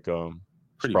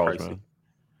Sprouts, pricey. man.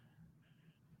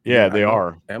 Yeah, Yeah, I they know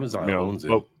are, Amazon you know, owns it,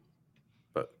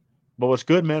 but but what's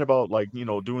good, man, about, like,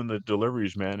 doing the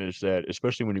deliveries, man, is that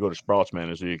especially when you go to Sprouts,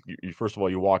 man, is you first of all,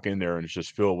 you walk in there and it's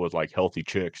just filled with, like, healthy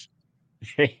chicks.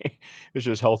 It's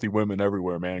just healthy women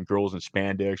everywhere, man. Girls in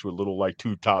spandex with little, like,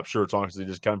 2 top shirts on because they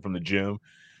just come from the gym.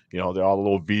 They're all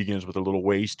little vegans with a little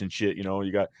waist and shit,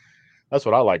 you got that's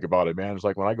what I like about it, man. It's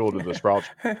like when I go to the Sprouts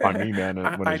by me, man,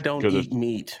 and when I it's don't because eat it's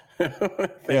meat.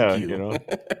 Thank yeah, you.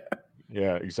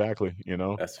 yeah, exactly,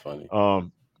 That's funny.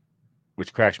 um,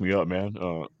 which cracks me up, man,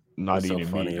 not It's so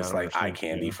eating meat. funny. I It's don't like eye understand,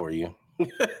 candy for you.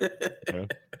 yeah.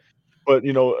 But,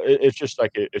 it's just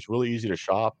like it's really easy to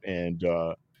shop and,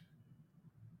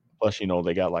 plus,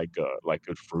 they got, like,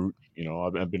 good fruit,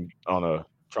 I've been on a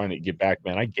trying to get back,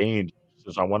 man. I gained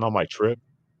since I went on my trip,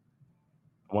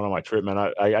 man.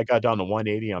 I got down to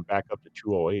 180, I'm back up to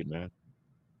 208, man.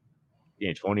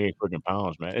 Gained 28 freaking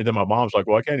pounds, man. And then my mom's like,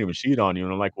 "Well, I can't even see it on you."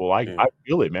 And I'm like, "Well, I Yeah.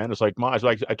 feel it, man." It's like, "Ma," it's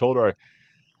like I told her,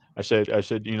 I said,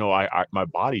 My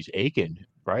body's aching,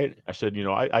 right?" I said,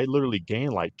 I literally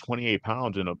gained like 28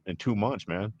 pounds in 2 months,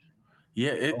 man.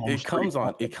 Yeah, Almost 30 pounds,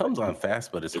 it like, comes on dude,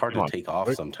 fast, but it's it hard came to on take off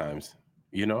quick. sometimes,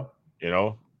 you know? You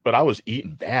know? But I was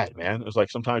eating bad, man. It's like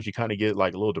sometimes you kinda get,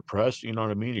 like, a little depressed, you know what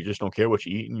I mean? You just don't care what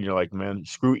you're eating. You're like, "Man,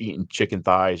 screw eating chicken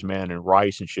thighs, man, and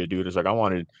rice and shit, dude." It's like, I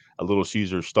wanted a Little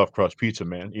Caesar stuffed crust pizza,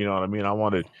 man, you know what I mean? I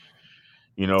wanted,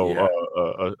 Yeah.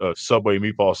 a Subway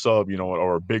meatball sub,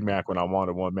 or a Big Mac when I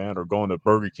wanted one, man, or going to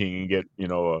Burger King and get,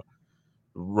 a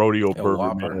rodeo A burger,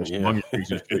 man, Whopper, and some yeah. onion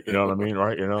rings and shit, you know what I mean?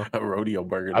 Right, A rodeo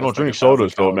burger, I don't that's like drink 1,000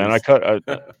 sodas though, man. calories.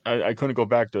 I couldn't go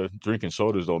back to drinking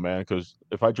sodas though, man. Because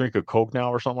if I drink a Coke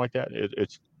now or something like that,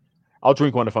 it's I'll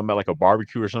drink one if I'm at, like, a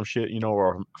barbecue or some shit,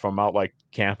 or if I'm out, like,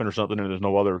 camping or something and there's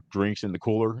no other drinks in the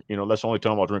cooler, that's the only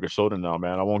time I'll drink a soda now,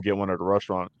 man. I won't get one at a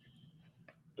restaurant.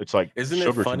 It's like Isn't it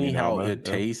sugar to me funny now, how man. it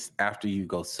Yeah. tastes after you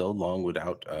go so long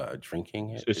without,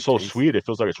 drinking it? It's It so tastes sweet, it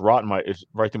feels like it's right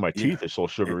through my yeah. teeth, it's so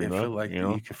sugary, It feel man, like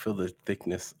you can feel the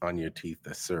thickness on your teeth,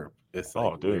 the syrup. It's, like,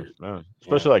 Oh, dude, weird. man. Yeah.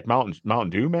 Especially, like, Mountain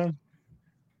Dew, man,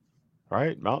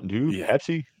 right? Mountain Dew, Yeah.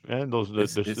 Pepsi, man, those the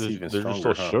It's even they're just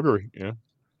so stronger, huh? sugary,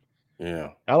 Yeah.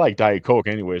 I like Diet Coke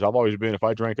anyways. I've always been if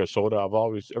I drank a soda, I've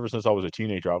always ever since I was a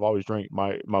teenager, I've always drank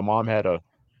my mom had a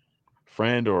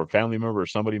friend or a family member or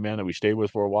somebody, man, that we stayed with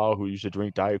for a while who used to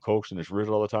drink Diet Cokes and it's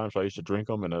Rizzo all the time, so I used to drink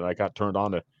them, and then I got turned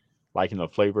on to liking the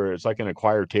flavor. It's like an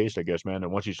acquired taste, I guess, man,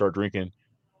 and once you start drinking,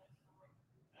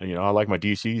 I like my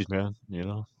DCs, man.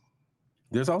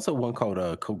 There's also one called,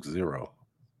 Coke Zero.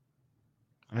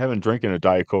 I haven't drinking a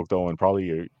Diet Coke, though, in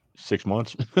probably, 6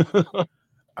 months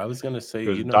I was gonna say,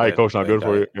 because Diet Coke's not that good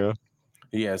for you, diet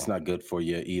yeah. yeah, it's not good for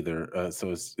you either.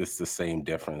 So it's the same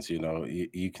difference, you know.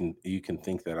 You can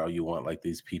think that all you want, like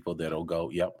these people that'll go,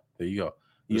 "Yep, there you go.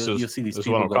 This You'll is see these this is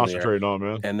what people I'm go there concentrating on,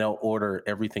 man. and they'll order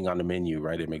everything on the menu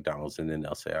right at McDonald's, and then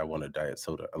they'll say, "I want a diet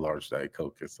soda, a large diet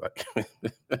coke." It's like,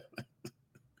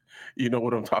 you know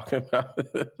what I'm talking about?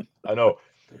 I know.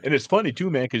 And it's funny too,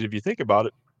 man, because if you think about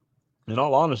it, in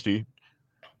all honesty,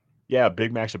 yeah,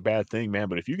 Big Mac's a bad thing, man,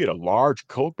 but if you get a large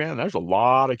Coke, man, there's a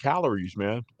lot of calories,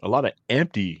 man. A lot of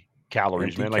empty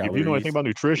calories, Empty man. Like, if you know anything calories, about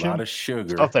a lot nutrition, of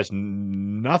stuff sugar. that's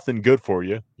nothing good for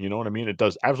you know what I mean? It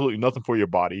does absolutely nothing for your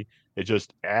body. It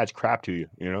just adds crap to you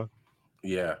know?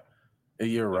 Yeah,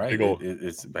 you're A right. big old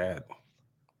It's bad.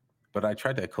 But I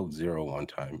tried that Coke Zero one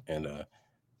time, and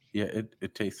yeah,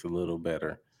 it tastes a little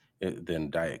better than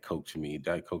Diet Coke to me.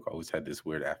 Diet Coke always had this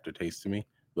weird aftertaste to me,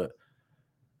 but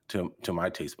to my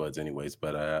taste buds, anyways.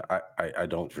 But I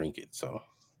don't drink it, so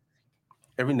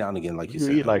every now and again, like what you do you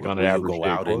said, eat like on an where you'll average go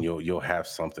day, out and Core? you'll have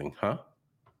something, huh?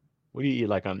 What do you eat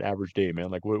like on an average day,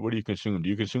 man? Like, what do you consume? Do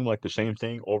you consume, like, the same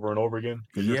thing over and over again?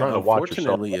 Because 'Cause you're Yeah, trying to watch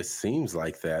yourself. unfortunately, it seems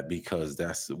like that because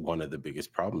that's one of the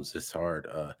biggest problems. It's hard.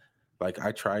 Like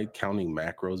I tried counting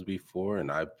macros before,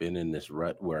 and I've been in this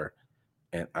rut where,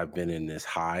 and I've been in this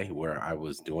high where I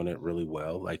was doing it really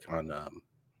well. Like on,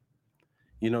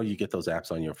 you get those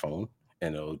apps on your phone,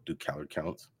 and it'll do calorie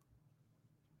counts.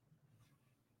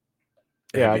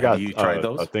 Yeah, I Have got, you tried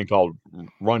a those? thing called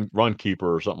Run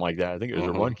Keeper or something like that. I think is it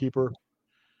Hmm. Run Keeper?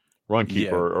 Run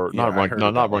Yeah, Keeper or yeah, I heard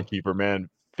of that not Run one. Keeper, man.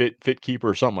 Fit Keeper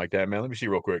or something like that, man. Let me see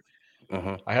real quick.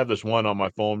 Hmm. I have this one on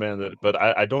my phone, man, but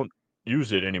I don't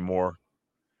use it anymore.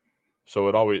 So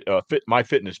it always Fit My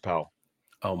Fitness Pal.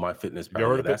 Oh, my Fitness Have you Pal.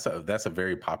 heard Yeah, of it? that's a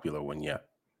very popular one. Yeah,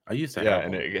 I used to Yeah, have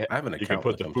and them. I have an you can account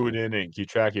put with the them food too. in and keep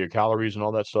track of your calories and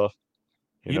all that stuff,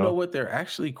 you You know know? what? They're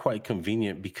actually quite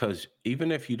convenient because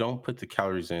even if you don't put the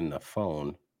calories in the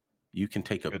phone, you can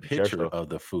take a Good to share picture stuff. of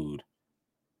the food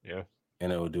Yeah.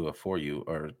 and it will do it for you,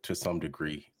 or to some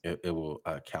degree, it will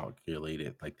calculate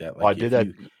it like that. Well, I Like did if that.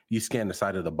 you scan the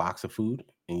side of the box of food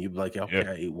and you'd be like, Yeah. okay,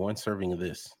 I ate one serving of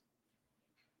this.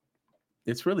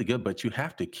 It's really good, but you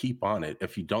have to keep on it.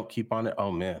 If you don't keep on it,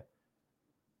 oh man,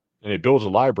 And it builds a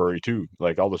library too,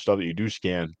 like all the stuff that you do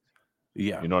scan,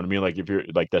 yeah, you know what I mean? Like if you're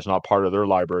like that's not part of their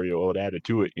library, it would add it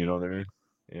to it, you know what I mean?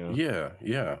 Yeah. yeah,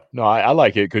 yeah. No, I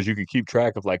like it because you can keep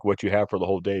track of like what you have for the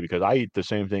whole day because I eat the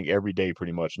same thing every day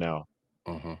pretty much now,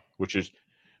 Hmm. which is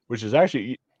which is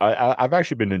actually I've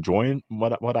actually been enjoying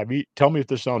what I've eat. Tell me if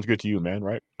this sounds good to you, man.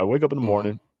 Right? I wake up in the Hmm.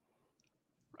 morning.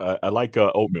 I like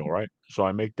oatmeal, right? So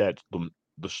I make the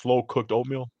slow cooked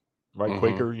oatmeal, right? Hmm.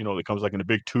 Quaker, that comes like in a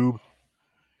big tube,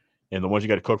 and the ones you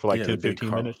got to cook for like Yeah, the 10, big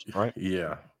 15 carb. minutes, right?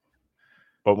 Yeah,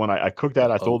 But when I cook that,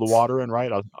 the I throw the oats. water in,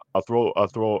 right? I'll throw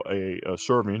a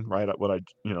serving, right? What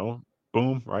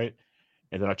boom, right?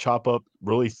 And then I chop up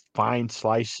really fine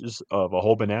slices of a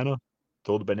whole banana,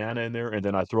 throw the banana in there, and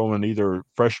then I throw in either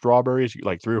fresh strawberries,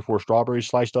 like 3 or 4 strawberries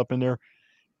sliced up in there.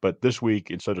 But this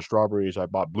week, instead of strawberries, I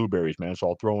bought blueberries, man. So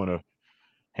I'll throw in a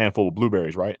handful of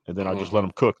blueberries, right? And then I just let Hmm.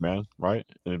 them cook, man, right?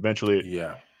 And eventually it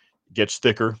Yeah. gets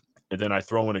thicker. And then I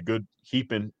throw in a good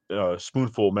heaping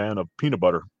spoonful, man, of peanut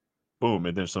butter. Boom.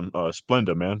 And then some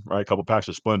Splenda, man, right? A couple packs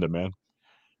of Splenda, man.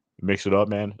 Mix it up,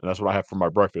 man. And that's what I have for my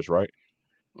breakfast, right?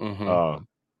 Hmm. Uh,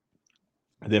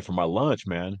 And then for my lunch,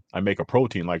 man, I make a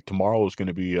protein. Like tomorrow is going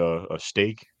to be a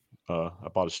steak. I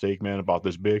bought a steak, man, about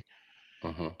this big.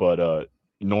 Hmm. But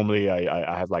normally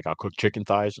I have like I'll cook chicken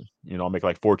thighs. I'll make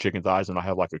like 4 chicken thighs, and I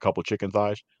have like a couple chicken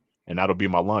thighs, and that'll be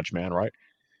my lunch, man, right?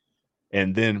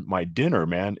 And then my dinner,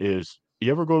 man, is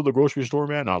you ever go to the grocery store,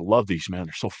 man? I love these, man.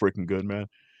 They're so freaking good, man.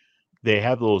 They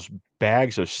have those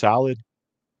bags of salad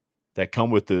that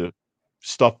come with the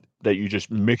stuff that you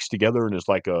just mix together and it's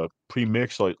like a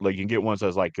pre-mix. Like you can get ones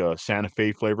that's like a Santa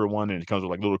Fe flavor one, and it comes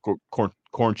with like little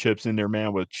corn chips in there,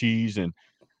 man, with cheese and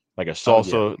like a Oh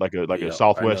yeah, salsa, like a yeah.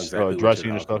 I know Southwest exactly what you're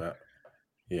dressing and talking stuff, about.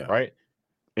 Yeah. right?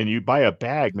 And you buy a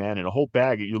bag, man, and a whole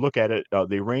bag. You look at it,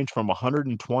 they range from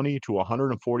 120 to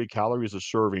 140 calories a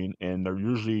serving, and they're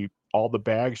usually all the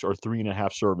bags are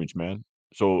 3.5 servings, man.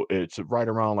 So it's right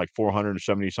around like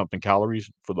 470 something calories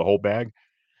for the whole bag,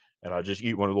 and I just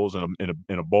eat one of those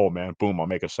in a bowl, man. Boom, I'll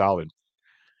make a salad,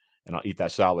 and I'll eat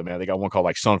that salad, man. They got one called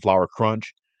like Sunflower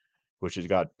Crunch, which has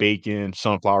got bacon,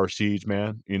 sunflower seeds,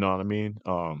 man. You know what I mean?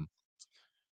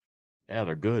 Yeah,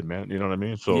 they're good, man. You know what I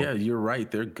mean? So Yeah, you're right.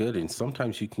 They're good, and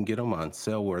sometimes you can get them on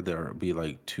sale where there'll be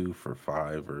like two for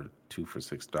 $5 or two for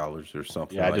 $6 or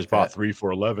yeah, something I like just bought that. 3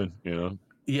 for 11. You know?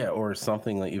 Yeah, or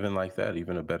something even like that,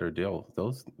 even a better deal.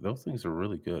 Those things are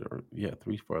really good. Or yeah,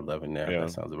 3 for 11. Yeah, that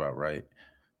Yeah, sounds about right.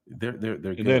 They're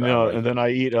and good. then I uh, like. and then I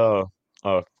eat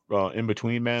in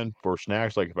between, man, for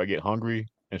snacks. Like if I get hungry,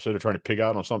 instead of trying to pig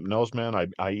out on something else, man,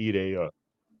 I eat a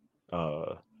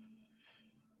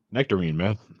nectarine,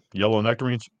 man, yellow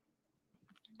nectarines.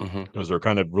 Hmm. because they're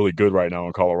kind of really good right now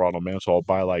in Colorado, man. So I'll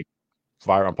buy like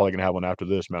five. I'm probably gonna have one after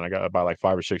this, man. I got to buy like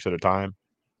 5 or 6 at a time.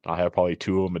 I'll have probably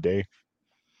 2 of them a day.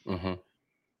 Hmm.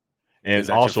 And Is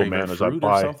that your also, favorite man, as I fruit or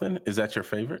buy, something? Is that your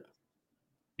favorite?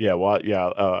 yeah, well, yeah,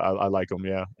 I like them,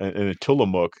 yeah. And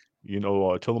Tillamook,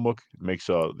 Tillamook makes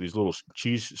these little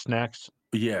cheese snacks,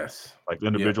 Yes. like Yep.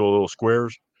 individual little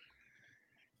squares.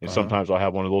 And Uh-huh. sometimes I'll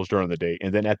have one of those during the day.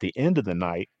 And then at the end of the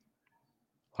night,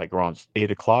 like around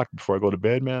 8 o'clock before I go to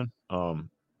bed, man,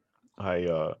 I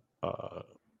uh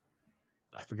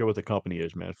I forget what the company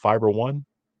is, man. Fiber One.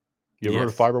 You ever heard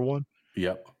of Yes. Fiber One?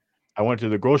 Yep. I went to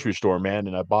the grocery store, man,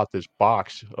 and I bought this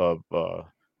box of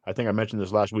I think I mentioned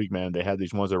this last week, man. They had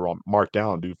these ones that were all marked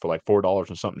down, dude, for like $4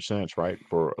 and something cents, right?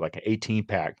 For like an 18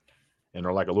 pack. And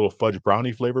they're like a little fudge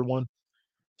brownie flavored one,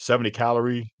 70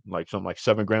 calorie, like something like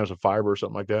 7 grams of fiber or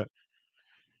something like that.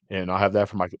 And I'll have that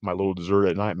for my little dessert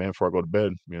at night, man, before I go to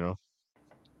bed,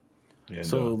 And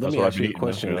So let that's me what I've ask been you a eating,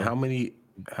 man. question.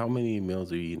 How many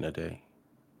meals are you eating a day?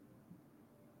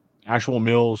 Actual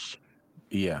meals,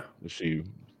 Yeah. let's see,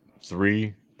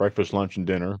 3 breakfast, lunch, and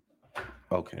dinner.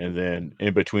 Okay. And then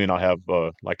in between, I'll have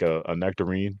like a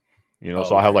nectarine. Oh,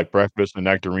 So I have okay. like breakfast, a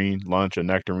nectarine, lunch, a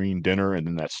nectarine, dinner, and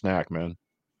then that snack, man.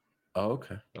 Oh,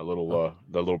 okay. A Okay.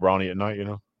 the little brownie at night.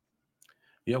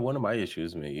 Yeah, one of my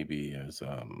issues maybe is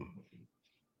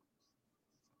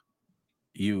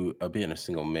you being a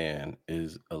single man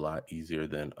is a lot easier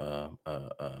than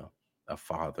a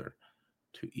father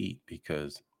to eat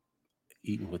because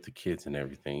eating with the kids and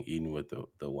everything, eating with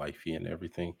the wifey and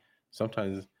everything,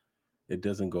 sometimes it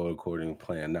doesn't go according to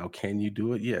plan. Now, can you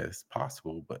do it? Yeah, it's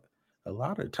possible, but a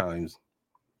lot of times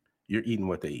you're eating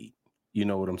what they eat. You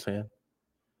know what I'm saying?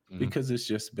 Mhm. Because it's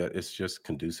just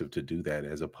conducive to do that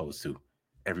as opposed to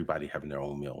everybody having their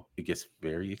own meal. It gets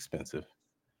very expensive.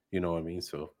 You know what I mean?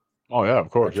 So Oh yeah, of I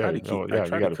course, try yeah. to keep Oh I yeah, you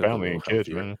try to got a cook a family little and kids,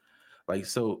 healthier. man. Like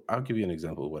so, I'll give you an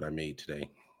example of what I made today.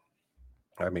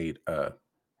 I made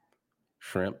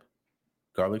shrimp,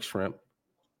 garlic shrimp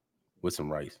with some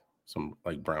rice, some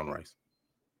like brown rice.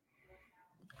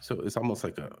 So it's almost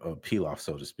like a pilaf,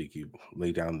 so to speak. You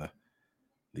lay down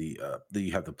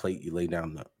you have the plate. You lay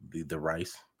down the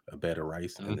rice, a bed of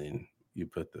rice, Mhm. and then you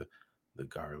put the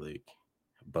garlic,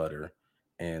 butter,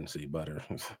 and see butter.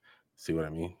 See what I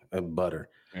mean? Butter.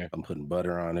 Yeah. I'm putting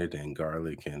butter on it and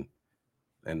garlic and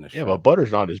the Yeah, but shrimp,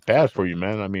 butter's not as bad fresh for shrimp. you,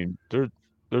 man. I mean,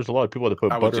 there's a lot of people that I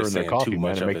put was butter just in their saying too coffee, man,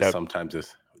 much and of it.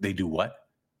 Sometimes they do what?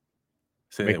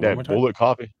 Say make that one more that time. bullet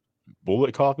coffee.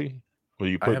 Bullet coffee, where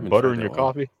you I put haven't butter tried in that your one.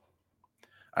 coffee.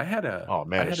 I had a Oh I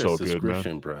man, it's had a so good, man.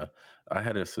 subscription, bruh. I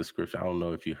had a subscription. I don't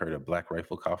know if you heard of Black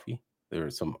Rifle Coffee.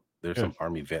 There's Yeah, some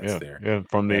Army vets yeah, there, yeah.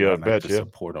 From and the I like vets, to yeah.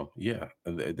 support them. Yeah,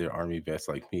 and they're Army vets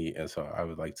like me, and so I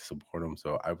would like to support them.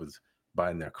 So I was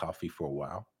buying their coffee for a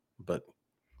while, but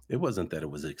it wasn't that it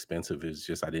was expensive. It's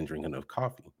just I didn't drink enough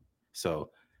coffee.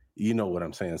 So you know what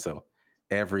I'm saying. So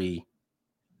every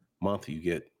month you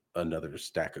get another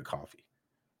stack of coffee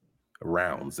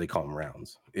rounds. They call them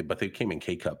rounds, but they came in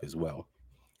K cup as well.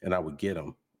 And I would get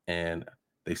them, and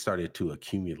they started to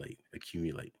accumulate.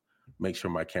 Make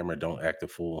sure my camera don't act a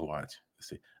fool and watch. Let's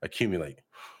see, accumulate.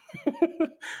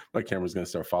 My camera's gonna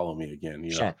start following me again.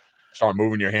 Start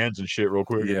moving your hands and shit real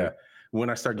quick. Yeah, Yeah. When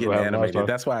I start that's what getting happened last animated, time.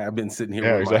 that's why I've been sitting here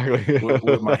Yeah, with my exactly.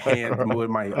 with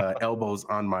my elbows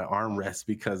on my armrest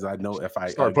because I know if I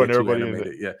Start putting get too everybody in the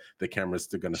animated, yeah, the camera's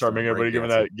still gonna start start making everybody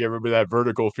breakdancing. give everybody that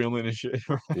vertical feeling and shit.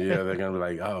 Yeah, they're gonna be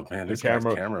like, "Oh man, The this guy's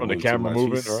camera camera from the moved too camera much. He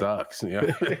movement, right? sucks." Yeah.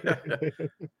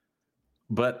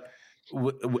 But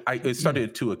it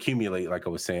started to accumulate, like I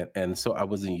was saying, and so I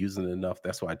wasn't using it enough.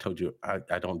 That's why I told you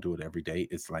I don't do it every day.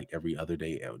 It's like every other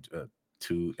day,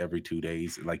 every 2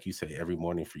 days. Like you say, every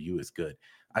morning for you is good.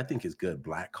 I think it's good.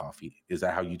 Black coffee. Is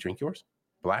that how you drink yours?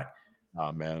 Black?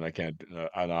 Oh man, I can't.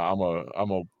 I'm a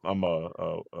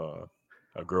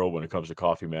girl when it comes to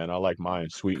coffee, man. I like mine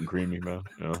sweet and creamy, man.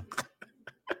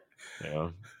 Yeah.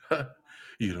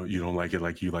 You don't like it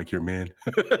like you like your man.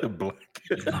 Black.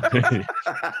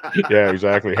 Yeah,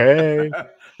 exactly. Hey,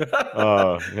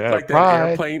 yeah, Like that pride.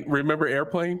 airplane. Remember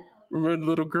airplane? Remember the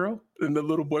little girl and the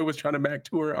little boy was trying to mac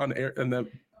to her on air in the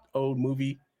old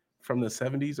movie from the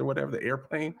 70s or whatever. The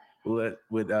airplane with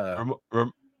Rem,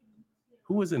 rem,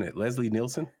 who was in it? Leslie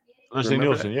Nielsen. Leslie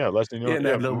Remember Nielsen, that? yeah, Leslie Yeah, Nielsen,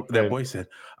 and yeah, that and boy said,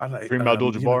 "I like Kareem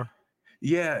Abdul-Jabbar.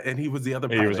 yeah," and he was the other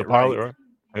He was a pilot, pilot, right? right?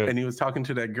 Yeah. And he was talking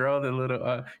to that girl. The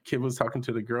little kid was talking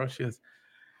to the girl. She goes,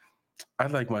 "I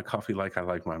like my coffee like I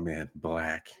like my man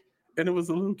black." And it was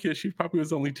a little kid. She probably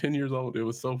was only 10 years old. It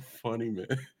was so funny, man.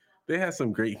 They had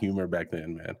some great humor back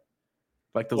then, man.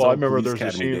 Like those Well, I old remember Police there's a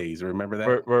Academy scene days. Remember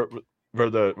where that? where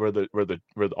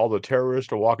where all the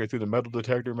terrorists are walking through the metal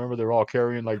detector. Remember, they're all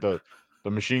carrying like the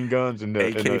the machine guns and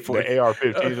AK-40. the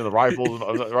AR-15s and the rifles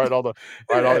and right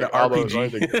It had an all the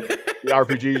right RPG. the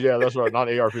RPGs, yeah, that's right, not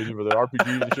AR-15s, but the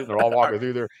RPGs and shit, and they're all walking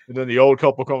through there, and then the old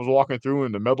couple comes walking through,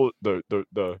 and the metal the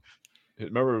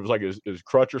remember it was like his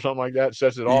crutch or something like that,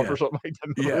 sets it off Yeah. or something like that,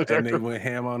 metal Yeah, and they detector. went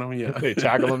ham on him, yeah. They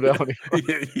tackle him down.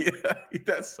 Yeah, yeah,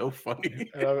 that's so funny.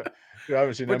 And I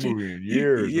haven't seen that But movie in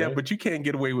years, yeah, man. but you can't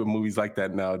get away with movies like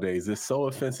that nowadays. It's so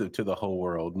offensive to the whole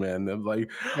world, man. They're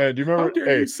like, Man, do you "How remember dare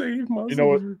hey, you save my you know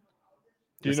what soldier?"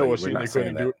 do you It's know like, what "We're scene not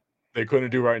saying that." they couldn't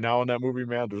do right now in that movie,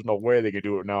 man? There's no way they could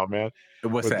do it now, man.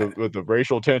 What's that? With the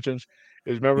racial tensions.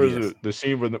 Is remember Yes. the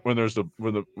scene when there's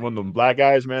when the black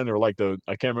guys, man, they're like I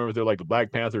can't remember if they're like the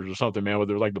Black Panthers or something, man, but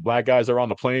they're like the black guys that are on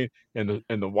the plane and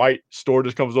the white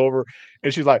stewardess comes over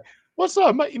and she's like, "What's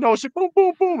up, man?" You know, she boom,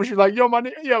 boom, boom. And she's like, "Yo,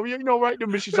 yeah, you know, right?"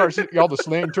 And she starts all the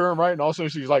slang term, right? And also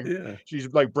Yeah.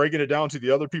 she's like breaking it down to the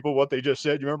other people what they just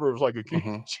said. You remember it was like a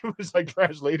Mhm. she was like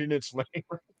translating in slang.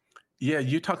 Yeah,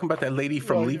 you're talking about that lady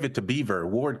from Like, Leave It to Beaver,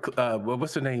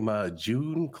 what's her name?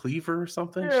 June Cleaver or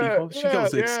something? yeah, She yeah,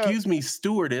 goes, yeah. "Excuse me,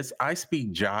 stewardess, I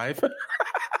speak jive."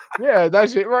 Yeah,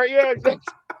 that's it, right? Yeah,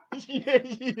 yeah,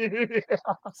 yeah,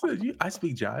 Said, "I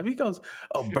speak jive." He goes,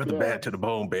 "Oh, brother, yeah, bad to the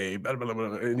bone, babe." Blah, blah, blah,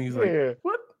 blah. And he's like, yeah.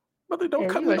 "What? Brother, don't Yeah,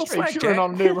 cut he's me like no straight slack, shooting Jack."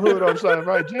 on the neighborhood on Sunday,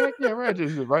 right, Jack? Yeah, right,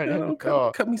 just right. Yeah,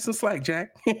 don't cut me some slack,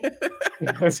 Jack.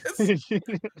 Just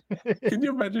can you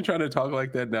imagine trying to talk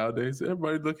like that nowadays?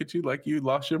 Everybody look at you like you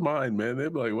lost your mind, man. They're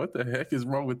like, "What the heck is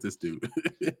wrong with this dude?"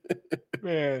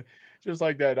 Man, just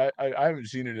like that. I haven't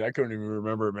seen it. I couldn't even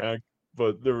remember, man.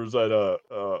 But there was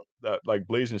that like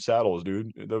Blazing Saddles,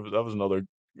 dude. That was another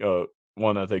uh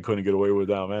one that they couldn't get away with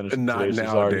now, man. In Not today's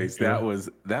society, nowadays. you know.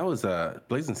 That was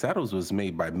Blazing Saddles was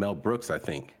made by Mel Brooks, I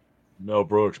think. Mel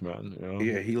Brooks, man. You know.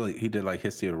 Yeah, he did like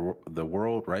History of the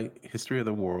World, right? History of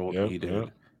the World. Yeah, He yeah.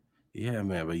 did. Yeah,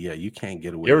 man. But yeah, you can't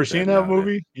get away You ever with seen that that nowadays.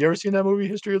 movie? You ever seen that movie,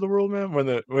 History of the World, man? When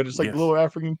it's like the Yes. little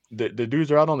African the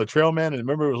dudes are out on the trail, man, and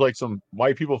remember it was like some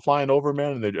white people flying over,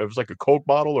 man, and it was like a Coke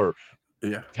bottle or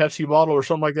Yeah. Pepsi bottle or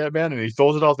something like that, man, and he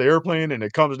throws it off the airplane and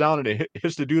it comes down and it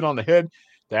hits the dude on the head,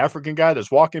 the African guy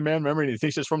that's walking, man, remember, and he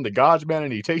thinks it's from the gods, man,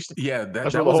 and he tastes it. Yeah, That's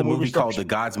where that the was whole a movie movie called starts. The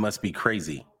Gods Must Be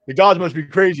Crazy. The gods must be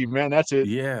crazy, man. That's it.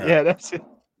 Yeah. Yeah, that's it.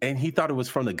 And he thought it was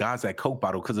from the gods that Coke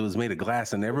bottle because it was made of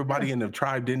glass, and Yeah, everybody in the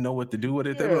tribe didn't know what to do with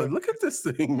it. They were yeah, like, "Look at this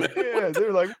thing, man! yeah.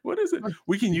 They're like, What is it?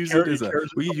 We can use it he as a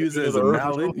carries it into the earth or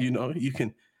mallet.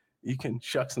 something. You can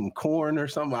shuck some corn or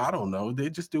something. I don't know. They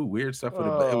just do weird stuff with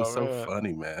it, but it was Oh so man.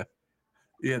 funny, man.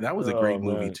 Yeah, that was a Oh great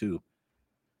movie man. too.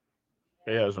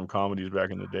 They had some comedies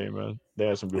back in the day, man. They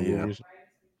had some good Yeah. movies.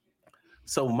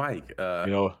 So, Mike,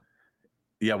 You know,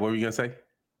 yeah, what were you gonna say?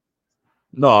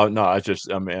 no, no,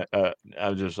 I mean,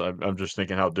 I'm just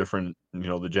thinking how different, you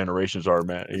know, the generations are,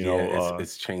 man. You Yeah, know,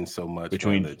 it's changed so much,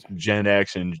 man. between Gen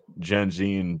X and Gen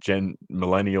Z and Gen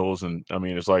Millennials, and I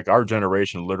mean, it's like our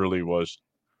generation literally was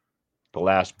the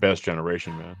last best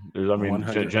generation, man. I mean,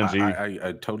 100. Gen Z,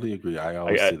 I totally agree. I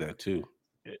always I, say that too.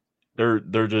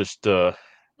 they're just, man,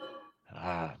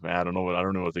 I don't know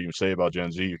what to even say about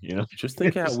Gen Z. You know, Just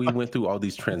think how it's we like went through all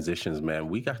these transitions, man.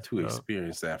 We got to uh,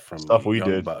 experience that from stuff we young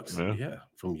did. bucks. Yeah, Yeah,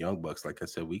 from young bucks. Like I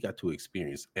said, we got to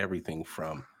experience everything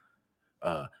from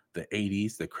the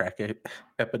 80s, the crack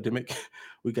epidemic.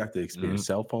 We got to mhm. experience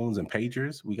cell phones and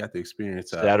pagers. We got to experience,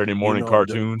 Saturday morning the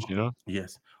cartoons. You know,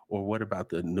 yes. Or what about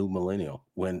the new millennial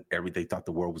when everybody thought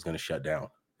the world was going to shut down?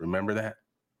 Remember that?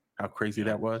 How crazy yeah.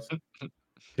 that was?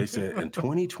 They said in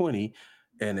 2020,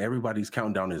 and everybody's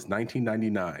countdown is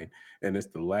 1999, and it's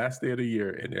the last day of the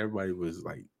year, and everybody was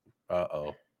like, "Uh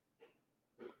oh,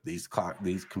 these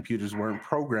computers weren't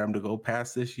programmed to go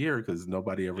past this year because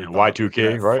nobody ever thought Y2K,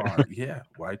 that right? far." Yeah,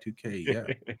 Y2K.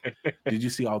 Yeah. Did you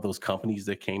see all those companies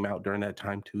that came out during that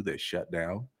time too that shut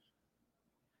down?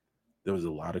 There was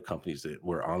a lot of companies that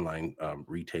were online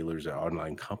retailers or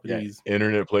online Yeah, companies.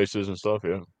 internet places and stuff.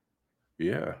 Yeah.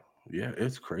 Yeah, yeah,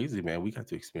 it's crazy, man. We got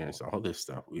to experience all this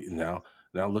stuff.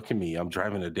 Now look at me. I'm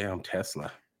driving a damn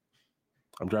Tesla.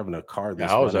 I'm driving a car Yeah,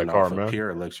 that's how was running that car, off of man? pure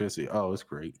electricity. Oh, it's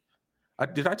great.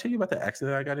 Did I tell you about the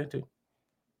accident I got into?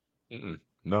 Mm-mm.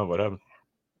 No, what happened?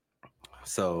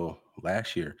 So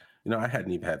last year, I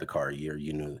hadn't even had the car a year.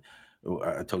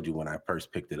 I told you when I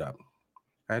first picked it up,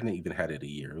 I hadn't even had it a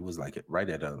year. It was like right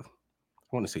at I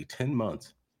want to say 10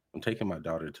 months. I'm taking my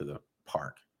daughter to the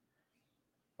park.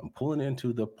 I'm pulling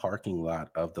into the parking lot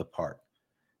of the park,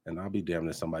 and I'll be damned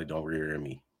if somebody don't rear end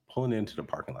me. Pulling into the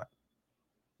parking lot.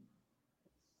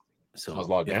 Caused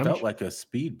a So lot of it felt damage. like a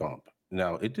speed bump.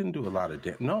 Now it didn't do a lot of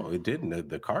damage. No, it didn't.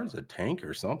 The car's a tank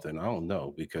or something. I don't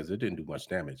know because it didn't do much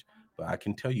damage. But I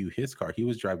can tell you, his car. He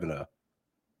was driving a.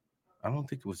 I don't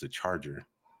think it was a Charger.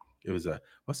 It was a.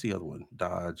 What's the other one?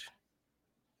 Dodge.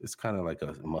 It's kind of like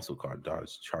a muscle car,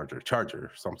 Dodge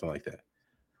Charger, something like that.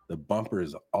 The bumper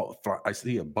is I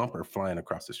see a bumper flying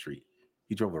across the street.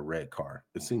 He drove a red car.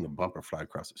 I seen the bumper fly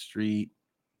across the street.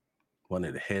 One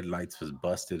of the headlights was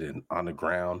busted and on the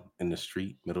ground in the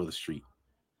street, middle of the street.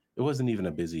 It wasn't even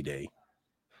a busy day.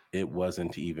 It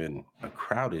wasn't even a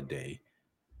crowded day.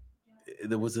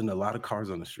 There wasn't a lot of cars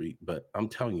on the street, but I'm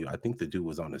telling you, I think the dude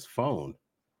was on his phone.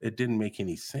 It didn't make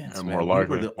any Yeah, sense, more man. We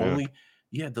were likely. the Yeah. only,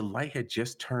 yeah, the light had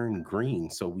just turned green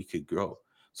so we could go.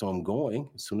 So I'm going,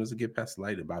 as soon as I get past the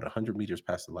light, about 100 meters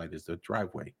past the light is the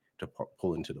driveway to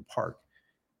pull into the park.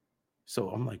 So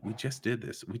I'm like, we just did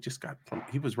this. We just got from,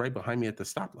 he was right behind me at the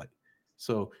stoplight.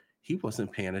 So he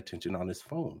wasn't paying attention on his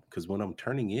phone because when I'm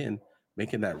turning in,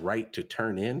 making that right to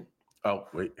turn in, oh,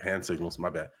 wait, hand signals, my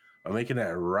bad. I'm making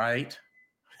that right.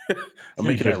 I'm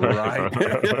making that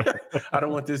right. I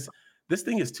don't want this. This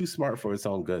thing is too smart for its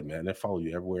own good, man. It follow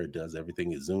you everywhere it does.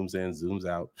 Everything it zooms in, zooms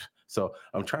out. So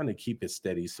I'm trying to keep it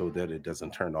steady so that it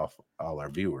doesn't turn off all our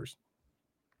viewers.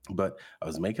 But I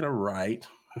was making a right,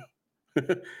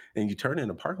 and you turn in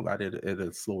a parking lot at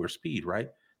a slower speed, right?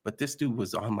 But this dude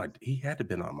was on my. He had to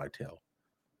been on my tail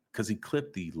because he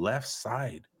clipped the left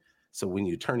side. So when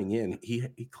you're turning in, he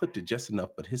clipped it just enough,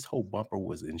 but his whole bumper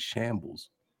was in shambles.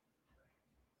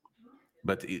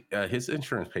 But his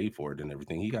insurance paid for it and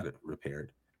everything. He got it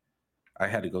repaired. I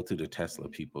had to go through the Tesla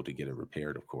people to get it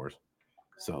repaired, of course.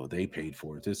 So they paid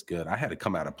for it. It's good. I had to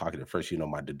come out of pocket at first,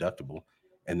 my deductible,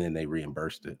 and then they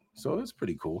reimbursed it. So it's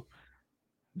pretty cool.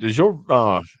 Does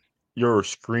your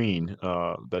screen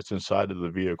that's inside of the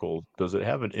vehicle, does it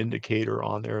have an indicator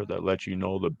on there that lets you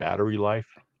know the battery life?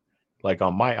 Like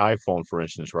on my iPhone, for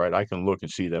instance, right? I can look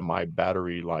and see that my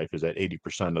battery life is at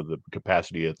 80% of the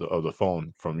capacity of the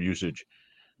phone from usage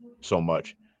so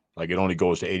much. Like it only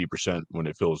goes to 80% when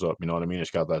it fills up. You know what I mean? It's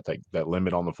got that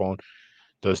limit on the phone.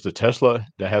 Does the Tesla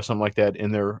that have something like that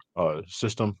in their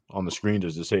system on the screen,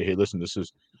 does it say, hey, listen,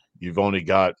 you've only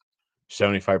got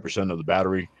 75% of the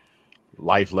battery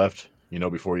life left,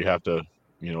 before you have to,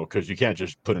 because you can't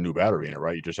just put a new battery in it,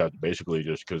 right? You just have to basically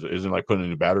just, because it isn't like putting a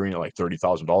new battery in it like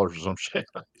 $30,000 or some shit.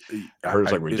 I heard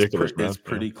it's like ridiculous, man. It's Yeah.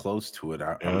 pretty close to it.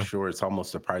 I'm Yeah. sure it's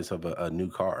almost the price of a new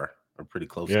car, or pretty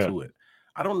close Yeah. to it.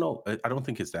 I don't know. I don't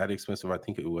think it's that expensive. I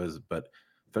think it was, but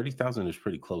 30,000 is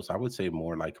pretty close. I would say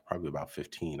more like probably about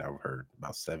 15. I've heard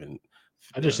about seven,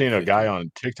 I just seen a guy 15.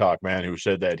 on TikTok, man, who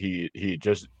said that he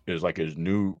just is like his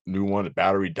new one, the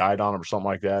battery died on him or something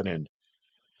like that, and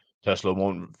Tesla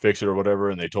won't fix it or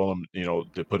whatever, and they told him,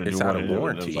 to put a It's new out one of in it,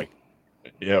 and it was warranty. like,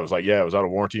 yeah, it was out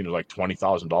of warranty, and it was like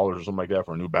 $20,000 or something like that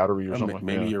for a new battery or something like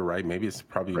Maybe that. you're right. Maybe it's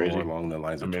probably more Crazy. along the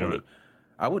lines I of mean, 20.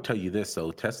 I would tell you this.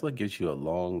 So Tesla gives you a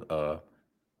long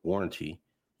warranty.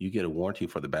 You get a warranty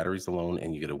for the batteries alone,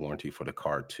 and you get a warranty for the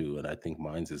car too. And I think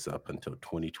mine's is up until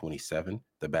 2027,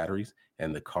 the batteries,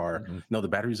 and the car. mhm. No, the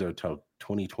batteries are until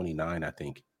 2029, I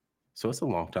think. So it's a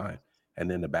long time. And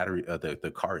then the battery,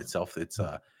 the car itself, it's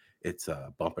a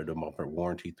bumper to bumper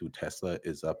warranty through Tesla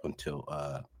is up until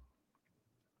I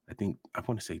think I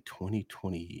want to say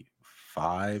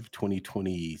 2025,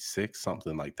 2026,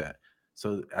 something like that.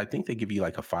 So I think they give you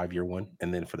like a 5 year one.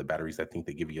 And then for the batteries, I think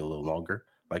they give you a little longer,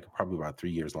 like probably about 3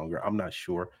 years longer. I'm not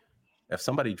sure. If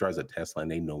somebody drives a Tesla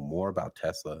and they know more about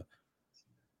Tesla,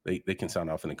 they can sound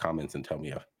off in the comments and tell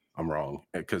me if I'm wrong.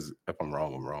 Because if I'm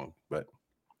wrong, I'm wrong. But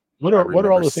What I are all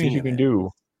remember the things you seeing can it. do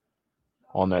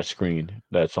on that screen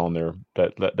that's on there?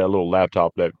 That little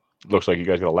laptop that looks like you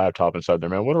guys got a laptop inside there,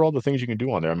 man. What are all the things you can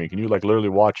do on there? I mean, can you like literally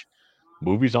watch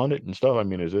movies on it and stuff? I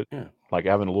mean, is it Yeah. like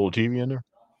having a little TV in there?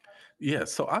 Yeah.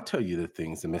 So I'll tell you the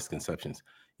things, the misconceptions.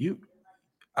 You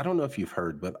I don't know if you've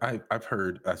heard, but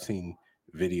I've seen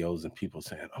videos and people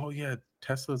saying, "Oh yeah,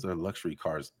 Teslas are luxury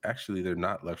cars." Actually, they're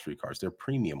not luxury cars. They're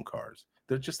premium cars.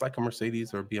 They're just like a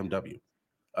Mercedes or BMW.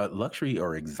 A luxury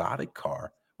or exotic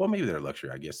car. Well, maybe they're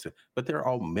luxury, I guess, but they're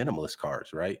all minimalist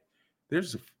cars, right?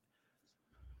 There's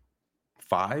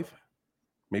five,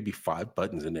 maybe five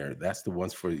buttons in there. That's the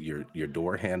ones for your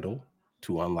door handle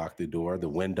to unlock the door, the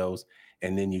windows,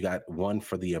 and then you got one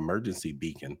for the emergency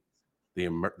beacon,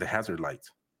 the hazard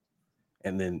lights.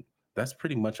 And then that's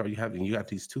pretty much all you have. And you got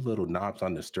these two little knobs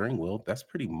on the steering wheel. That's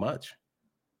pretty much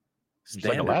It's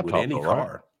like a standard with laptop any though, right?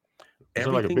 car. Is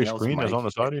there like a Everything big else, screen that's on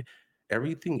Mike, the side of you?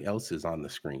 everything else is on the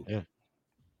screen. Yeah.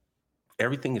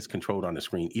 Everything is controlled on the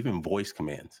screen, even voice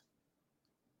commands.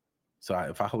 So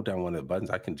if I hold down one of the buttons,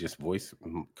 I can just voice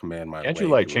command my Can't you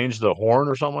way like through it. change the horn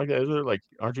or something like that? Is there like,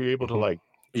 aren't you able to Mhm. like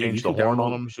Yeah, change the horn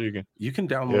on them so you can? you can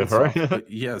Yeah, download soft. right.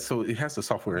 Yeah, so it has the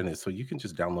software in it, so you can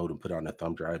just download and put it on a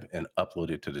thumb drive and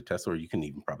upload it to the Tesla, or you can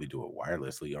even probably do it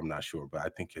wirelessly. I'm not sure, but I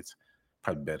think it's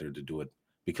probably better to do it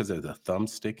because of the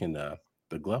thumbstick and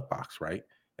the glove box, right?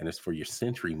 And it's for your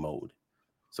Sentry mode.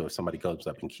 So if somebody goes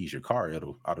up and keys your car,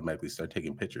 it'll automatically start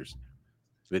taking pictures,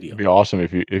 It'd video. be awesome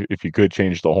if if you could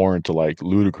change the horn to like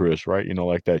ludicrous, right? You know,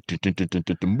 like that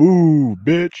move,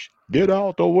 bitch, get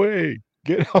out the way,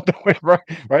 get out the way, right?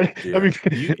 Right? I Yeah, mean,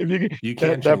 if you get you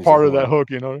can that change the part of that horn. hook,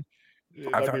 you know,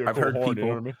 that'd be a I've cool heard horn. You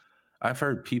know what I people mean? I've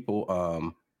heard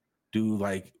people do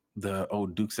like the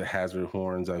old Dukes of Hazard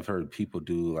horns. I've heard people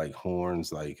do like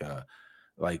horns like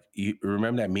you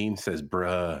remember that meme says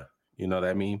bruh. You know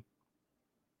that meme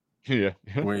Yeah.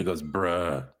 where he goes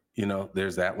bruh. You know,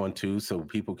 there's that one too. So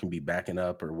people can be backing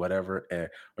up or whatever,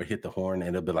 or hit the horn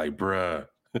and it'll be like bruh.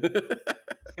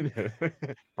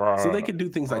 So they Bruh, can do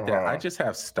things like that. I bruh. just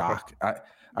have stock.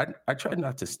 I try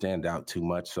not to stand out too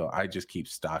much, so I just keep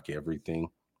stock everything.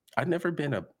 I've never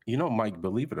been a, you know, Mike,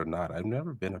 believe it or not, I've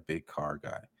never been a big car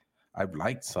guy. I've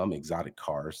liked some exotic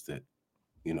cars that,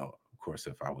 you know, of course,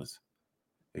 if I was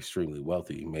extremely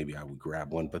wealthy, maybe I would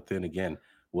grab one. But then again,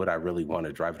 would I really want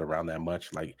to drive it around that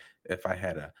much? Like if I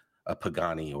had a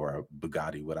Pagani or a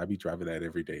Bugatti, would I be driving that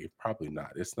every day? Probably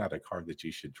not. It's not a car that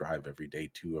you should drive every day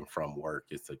to and from work.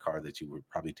 It's a car that you would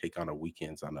probably take on a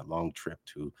weekends on a long trip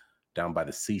to down by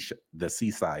the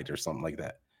seaside or something like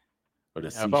that, or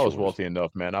the Yeah, if I was seashores. wealthy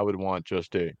enough, man, I would want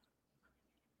just a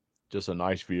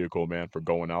nice vehicle, man, for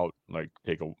going out, like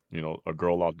take a a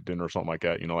girl out to dinner or something like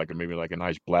that. You know, like maybe like a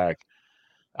nice black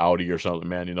Audi or something,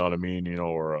 man. You know what I mean? You know,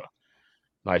 or a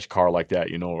nice car like that.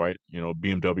 You know, right? You know,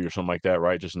 BMW or something like that,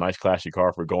 right? Just a nice classy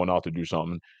car for going out to do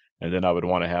something. And then I would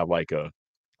want to have like a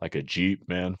Jeep,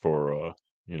 man, for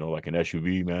like an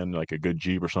SUV, man, like a good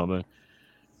Jeep or something.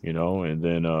 You know, and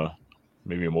then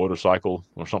maybe a motorcycle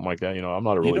or something like that. You know, I'm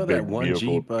not a You really know that big one vehicle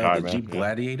Jeep, guy, the man. Jeep Yeah.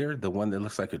 Gladiator, the one that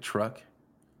looks like a truck?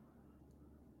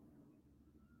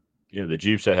 Yeah, the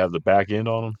Jeeps that have the back end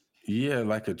on them. Yeah,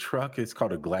 like a truck. It's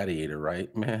called a Gladiator,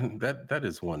 right? Man, that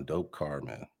is one dope car,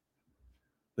 man.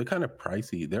 They're kind of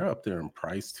pricey. They're up there in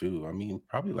price too. I mean,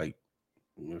 probably like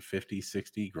 50,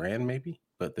 60 grand maybe,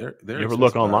 but they're You ever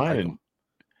look expensive, but I online like and them.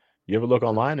 You ever look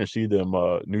online and see them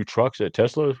new trucks that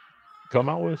Tesla come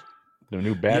out with? The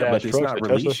new Yeah, badass but it's trucks not that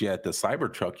Tesla. released yet. The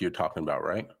Cybertruck you're talking about,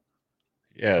 right?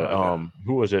 Yeah, Yeah,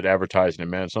 who was it advertising it,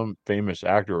 man? Some famous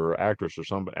actor or actress or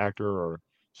some actor or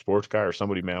sports guy or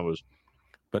somebody, man, was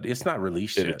but it's not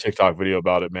released did a yet. TikTok video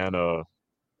about it, man.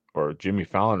 Or Jimmy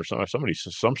Fallon or some celebrity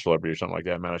or something like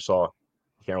that, man. I saw.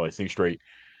 I can't really think straight.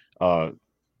 Uh,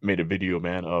 Made a video,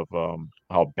 man, of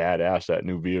how badass that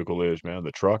new vehicle is, man.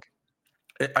 The truck.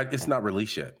 It's not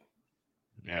released yet.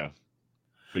 Yeah,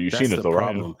 but you've seen That's it the though,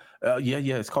 right? problem. Yeah,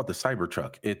 yeah. It's called the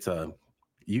Cybertruck. It's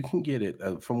you can get it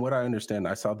from what I understand.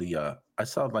 I saw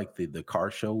like the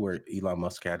car show where Elon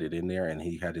Musk had it in there, and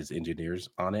he had his engineers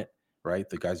on it, right?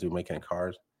 The guys who are making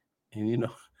cars, and you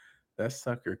know that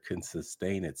sucker can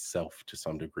sustain itself to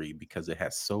some degree because it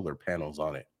has solar panels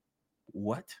on it.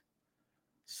 What?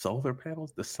 Solar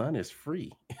panels? The sun is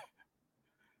free.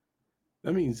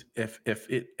 That means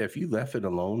if you left it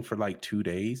alone for like 2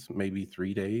 days, maybe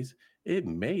 3 days, it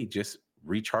may just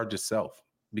recharge itself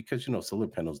because you know solar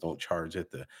panels don't charge at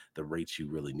the rates you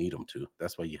really need them to.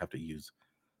 That's why you have to use.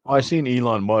 Well, I Um, seen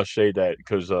Elon Musk say that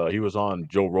because he was on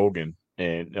Joe Rogan,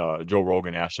 and Joe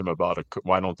Rogan asked him about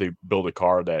why don't they build a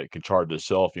car that can charge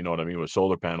itself, you know what I mean, with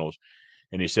solar panels,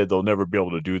 and he said they'll never be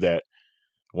able to do that.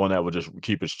 One that would just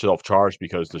keep itself charged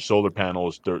because the solar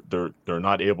panels they're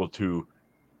not able to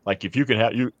like if you can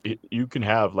have you can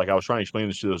have like I was trying to explain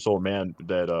this to this old man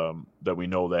that we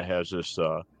know that has this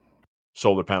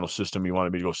solar panel system. He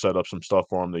wanted me to go set up some stuff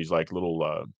for him. These like little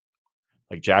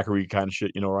like Jackery kind of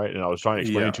shit, you know, right? And I was trying to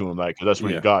explain yeah, to him like, 'cause that's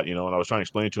what he's yeah, got, you know, and I was trying to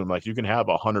explain to him like, you can have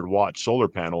a 100-watt solar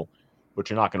panel, but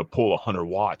you're not going to pull 100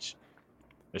 watts.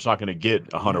 It's not going to get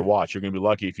 100 yeah, watts. You're going to be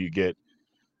lucky if you get,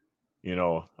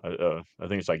 I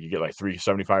think it's like you get like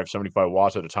 75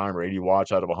 watts at a time or 80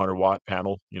 watts out of a 100-watt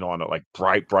panel, you know, on a like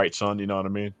bright sun, you know what I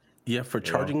mean? yeah. For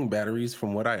You know, charging batteries,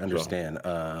 from what I so understand,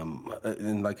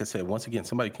 and like I said, once again,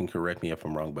 somebody can correct me if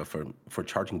I'm wrong, but for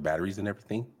charging batteries and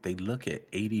everything, they look at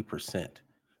 80%.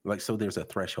 Like so, there's a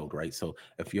threshold, right? So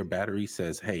if your battery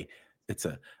says, "Hey, it's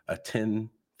a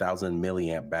 10,000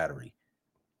 milliamp battery,"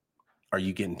 are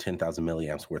you getting 10,000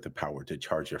 milliamps worth of power to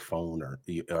charge your phone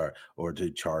or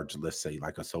to charge, let's say,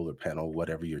 like a solar panel,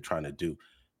 whatever you're trying to do?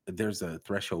 There's a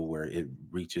threshold where it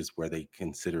reaches where they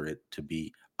consider it to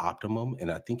be optimum. And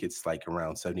I think it's like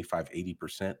around 75,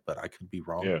 80%, but I could be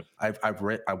wrong. yeah.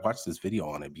 I watched this video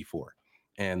on it before.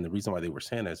 And the reason why they were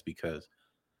saying that is because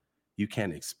you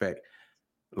can't expect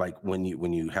like when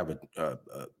you have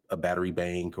a battery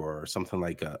bank or something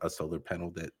like a solar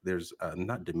panel that there's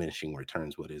not diminishing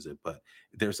returns, what is it, but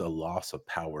there's a loss of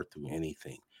power through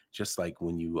anything, just like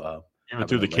when you even have an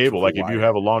through the cable, electrical like, if you have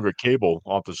wire. a longer cable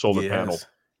off the solar panel Yes,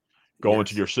 go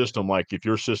into yes. your system, like, if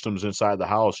your system's inside the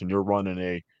house and you're running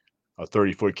a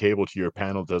 30-foot cable to your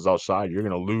panel that's outside, you're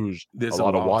gonna lose a There's a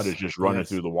lot of loss. wattage just running Yes,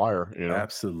 through the wire, you know?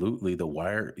 absolutely. The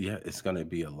wire, yeah, it's going to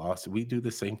be a loss. We do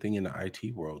the same thing in the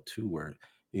IT world too, where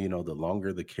the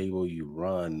longer the cable you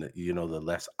run, the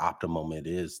less optimum it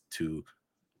is to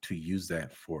use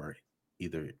that for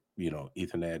either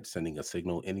Ethernet, sending a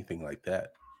signal, anything like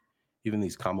that. Even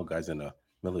these commo guys in the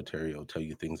military will tell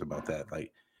you things about that.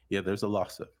 Like, yeah, there's a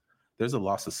loss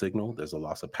of signal, there's a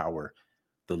loss of power.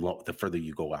 The further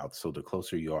you go out, so the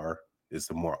closer you are, is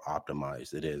the more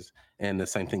optimized it is. And the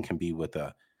same thing can be with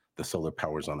the solar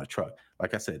powers on a truck.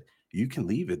 Like I said, you can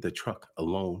leave the truck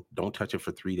alone. Don't touch it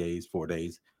for 3 days, 4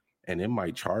 days, and it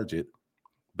might charge it,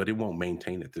 but it won't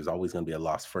maintain it. There's always going to be a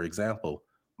loss. For example,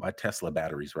 my Tesla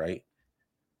batteries, right?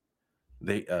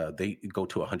 They go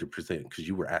to 100% because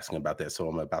you were asking about that. So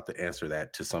I'm about to answer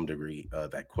that to some degree,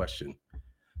 that question.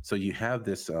 So you have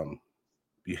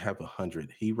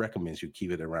 100. He recommends you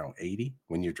keep it around 80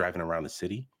 when you're driving around the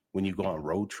city. When you go on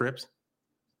road trips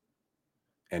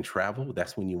and travel,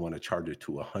 that's when you want to charge it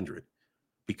to 100,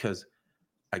 because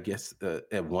I guess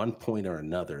at one point or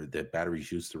another, the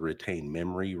batteries used to retain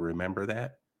memory. Remember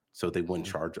that? So they wouldn't Mhm.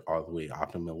 charge all the way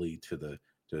optimally to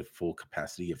full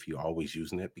capacity if you're always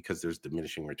using it, because there's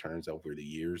diminishing returns over the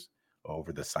years,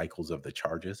 over the cycles of the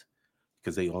charges,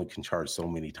 because they only can charge so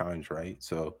many times, right?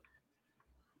 So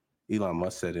Elon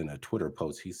Musk said in a Twitter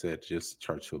post, he said just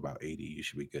charge to about 80, you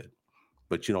should be good.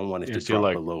 But you don't want it Yeah, to see, drop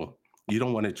like below. You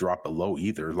don't want to drop below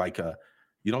either. Like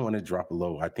you don't want to drop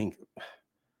below. I think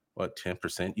what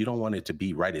 10%. You don't want it to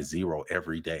be right at zero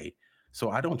every day. So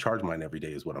I don't charge mine every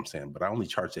day, is what I'm saying. But I only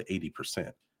charge at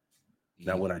 80%.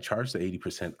 Now, Mhm. when I charge the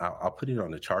 80%, I'll put it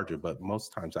on the charger. But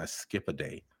most times I skip a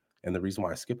day. And the reason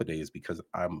why I skip a day is because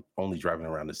I'm only driving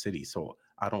around the city. So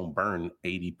I don't burn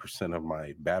 80% of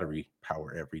my battery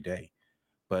power every day.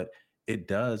 But it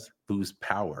does lose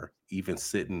power even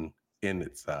sitting in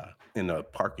the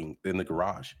parking in the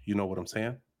garage. You know what I'm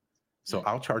saying? So Mm.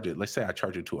 I'll charge it. Let's say I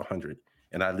charge it to 100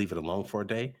 and I leave it alone for a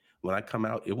day. When I come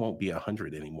out, it won't be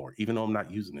 100 anymore, even though I'm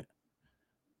not using it.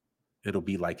 It'll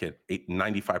be like at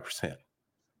 95%.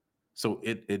 So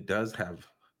it does have,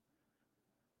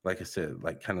 like I said,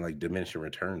 like kind of like diminishing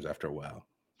returns after a while.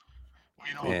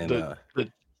 Well, And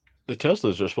the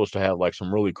Teslas are supposed to have, like,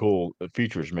 some really cool,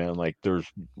 features, man, like, there's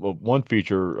one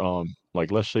feature,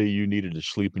 like, let's say you needed to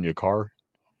sleep in your car,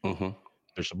 mhm,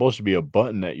 there's supposed to be a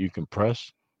button that you can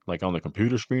press, like, on the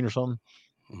computer screen or something,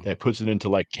 mhm. that puts it into,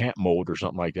 like, camp mode or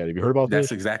something like that. Have you heard about That's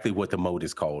this? exactly what the mode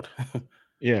is called.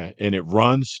 Yeah, and it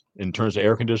runs and turns the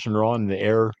air conditioner on in the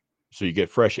air, so you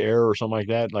get fresh air or something like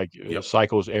that, like, Yep.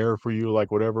 cycles air for you,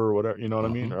 like, whatever, you know what I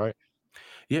mean, Hmm. right?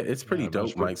 Yeah, it's pretty Yeah, man, it's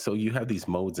dope, pretty Mike. So you have these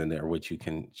modes in there which you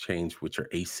can change with your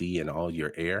AC and all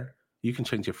your air. You can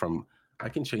change it from. I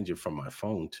can change it from my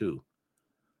phone too.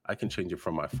 I can change it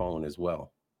from my phone as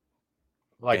well.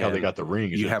 I like how they And got the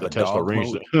rings, you have the a Tesla dog rings.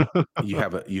 mode. You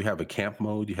have a camp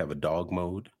mode. You have a dog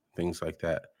mode. Things like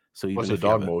that. So What's even the if you have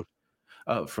dog a mode?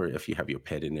 for if you have your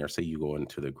pet in there, say you go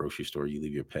into the grocery store, you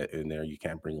leave your pet in there, you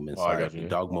can't bring them Oh, I inside. got you, The yeah.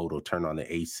 dog mode will turn on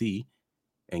the AC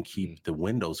and Mm, keep the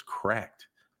windows cracked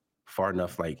far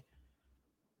enough, like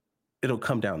it'll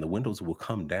come down. The windows will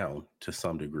come down to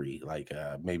some degree, like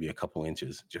maybe a couple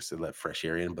inches, just to let fresh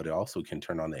air in. But it also can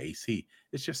turn on the AC.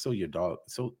 It's just so your dog,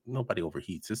 so nobody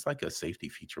overheats. It's like a safety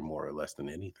feature more or less than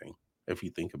anything, if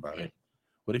you think about yeah. it.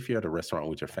 What if you're at a restaurant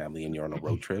with your family and you're on a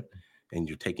road trip and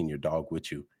you're taking your dog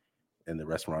with you, and the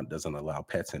restaurant doesn't allow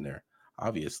pets in there?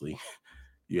 Obviously,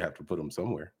 you have to put them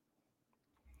somewhere.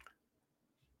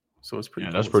 So it's pretty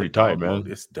Yeah, that's cool. It's a pretty tight, dog mode. man.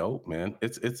 It's dope, man.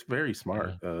 It's very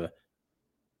Yeah. smart.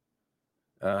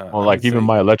 Well, I like, would even say,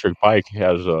 my electric bike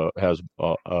has a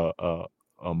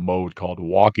mode called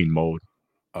walking mode,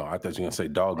 oh, I thought you were gonna say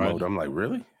dog right? mode. I'm like,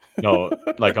 really? No,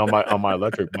 like, on my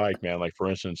electric bike, man, like, for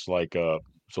instance, like,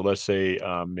 so let's say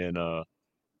I'm in a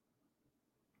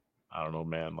I don't know,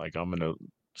 man, like, I'm in a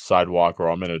sidewalk or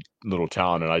I'm in a little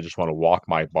town and I just wanna walk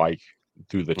my bike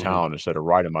through the Hmm. town instead of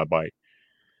riding my bike.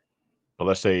 But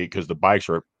let's say because the bikes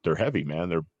they're heavy, man,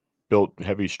 they're built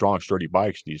heavy, strong, sturdy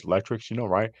bikes, these electrics,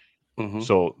 right? Hmm.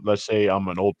 So, let's say I'm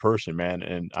an old person, man,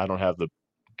 and I don't have the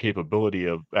capability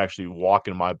of actually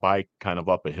walking my bike kind of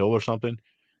up a hill or something.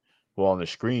 Well, on the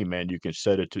screen, man, you can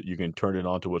turn it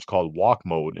on to what's called walk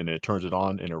mode, and it turns it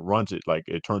on and it runs it, like,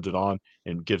 it turns it on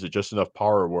and gives it just enough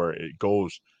power where it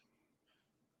goes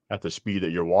at the speed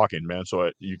that you're walking, man,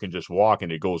 so you can just walk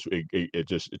and it goes it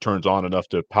just it turns on enough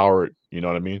to power it, you know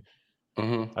what I mean?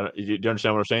 Hmm. You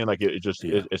understand what I'm saying? Like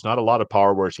Yeah. it's not a lot of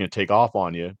power where it's going to take off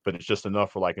on you, but it's just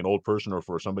enough for like an old person or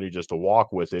for somebody just to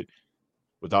walk with it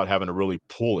without having to really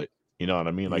pull it. You know what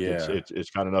I mean? Like Yeah.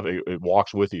 it's got enough. It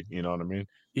walks with you. You know what I mean?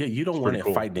 Yeah. You It's don't want pretty it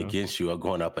cool. fighting You know? against you or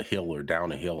going up a hill or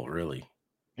down a hill, really.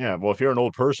 Yeah. Well, if you're an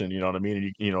old person, you know what I mean.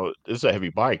 And you know, this is a heavy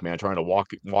bike, man. Trying to walk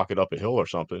it up a hill or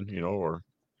something, you know, or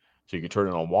so you can turn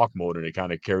it on walk mode and it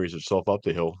kind of carries itself up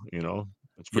the hill. You know,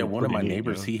 it's Yeah. One of pretty my neat.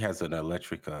 You neighbors, know. he has an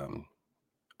electric, the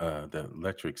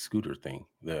electric scooter thing,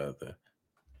 the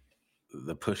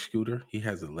push scooter. He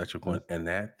has an electric Uh, one, and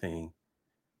that thing,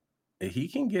 he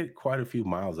can get quite a few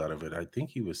miles out of it. I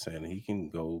think he was saying he can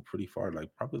go pretty far,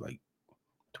 like probably like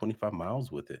 25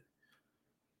 miles with it.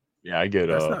 Yeah, I get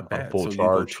That's not on bad. full So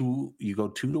charge. you go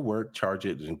two to work, charge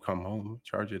it, and come home,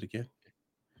 charge it again.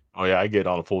 Oh yeah, I get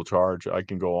on a full charge. I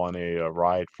can go on a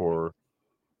ride for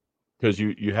because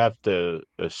you have to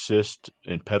assist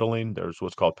in pedaling. There's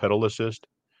what's called pedal assist,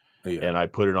 Yeah. and I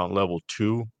put it on level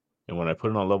 2, and when I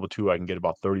put it on level 2, I can get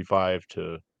about 35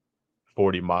 to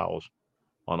 40 miles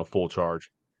on a full charge,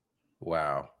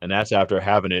 Wow. and that's after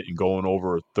having it and going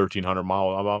over 1,300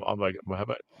 miles. I'm like, how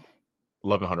about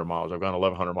 1,100 miles? I've gone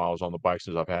 1,100 miles on the bike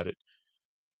since I've had it.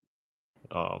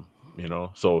 You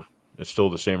know, so it's still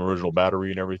the same original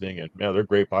battery and everything, and yeah, they're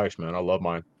great bikes, man. I love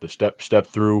mine. The step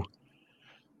through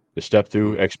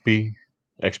Mm.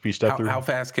 XP step How through.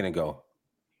 fast can it go?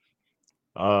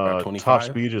 About Top 25?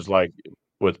 speed is like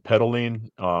with pedaling,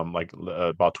 like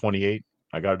about 28.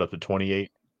 I got it up to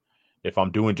 28. If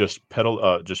I'm doing just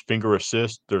finger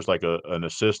assist, there's like an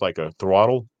assist, like a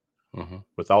throttle. Hmm.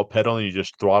 Without pedaling, you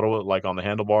just throttle it like on the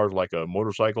handlebars, like a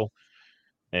motorcycle,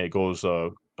 and it goes.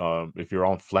 If you're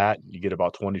on flat, you get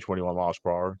about 21 miles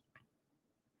per hour.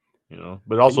 You know,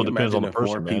 but it Can also you depends on imagine the if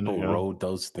more person, man. people You know, rode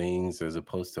those things as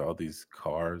opposed to all these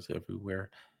cars everywhere?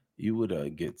 You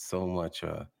would get so much.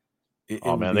 It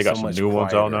oh would man, be they got so some much new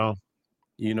ones out quieter. now.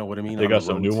 You know what I mean They on the got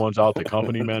some new roads. ones out. The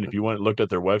company, man. If you went and looked at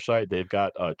their website, they've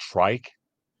got a trike.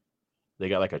 They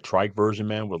got like a trike version,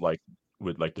 man, with like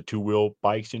the two-wheel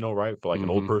bikes, you know, right? For like an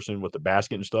old Hmm. person with the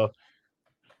basket and stuff.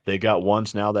 They got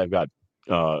ones now that have got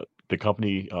the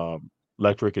company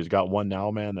electric has got one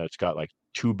now, man, that's got like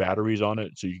two batteries on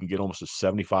it. So you can get almost a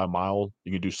 75-mile,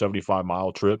 you can do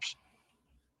 75-mile trips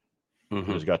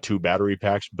because it's Hmm. got two battery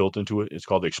packs built into it. It's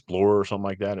called the Explorer or something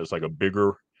like that. It's like a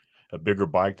bigger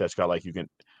bike that's got like you can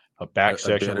a back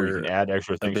A section where you can better, add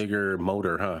extra a things. bigger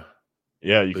motor, huh?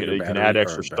 Yeah, Bigger you can add battery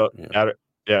extra or stuff. yeah. Add it,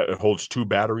 yeah, it holds two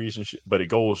batteries and shit, but it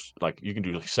goes like you can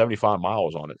do like 75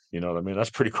 miles on it. You know what I mean? That's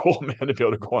pretty cool, man, to be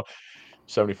able to go on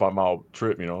 75-mile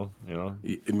trip. You know.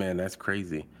 Man, that's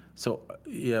crazy. So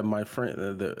yeah, my friend,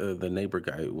 the neighbor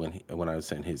guy, when I was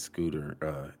saying his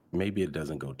scooter, maybe it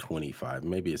doesn't go 25,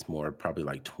 maybe it's more, probably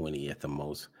like 20 at the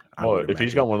most. I Well, would if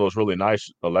he's imagine. got one of those really nice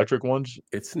electric ones,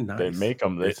 It's they nice. make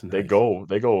them. It's nice.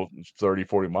 They go 30,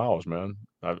 40 miles, man.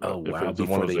 Oh If wow! it's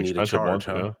one Before of those they need a expensive charge, ones,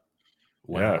 huh? yeah,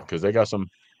 yeah, Wow, because they got some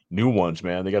new ones,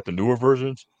 man. They got the newer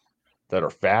versions that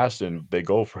are fast and they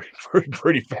go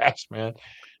pretty fast, man.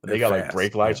 And they're they got like fast.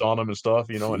 brake lights on them and stuff,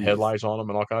 you know, and Jeez. headlights on them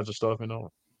and all kinds of stuff, you know.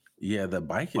 Yeah, the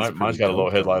bike is Mine's pretty got a little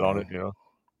dope though, headlight on it, man. you know.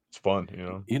 It's fun, you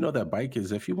know. You know that bike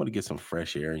is, if you want to get some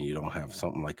fresh air and you don't have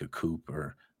something like a coupe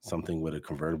or something with a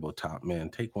convertible top, man,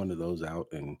 take one of those out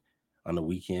and on the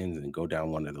weekends and go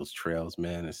down one of those trails,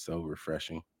 man. It's so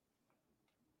refreshing,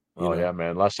 you Oh know? yeah,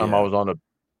 man. Last time I Yeah. was on a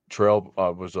trail, I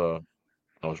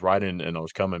was riding and I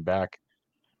was coming back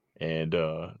and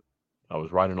I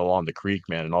was riding along the creek,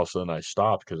 man, and all of a sudden I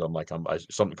stopped because I'm like,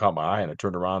 something caught my eye and I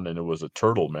turned around and it was a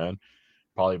turtle, man,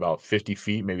 probably about 50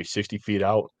 feet, maybe 60 feet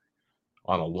out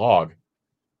on a log.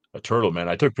 A turtle, man.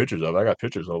 I took pictures of it. I got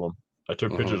pictures of him. I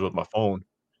took pictures Hmm. with my phone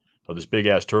of this big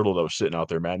ass turtle that was sitting out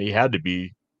there, man. He had to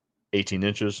be 18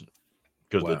 inches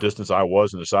because the Wow. distance I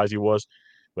was and the size he was.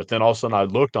 But then all of a sudden I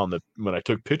looked on the when I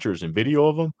took pictures and video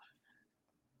of him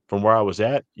from where I was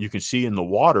at, you can see in the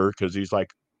water because he's like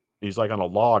on a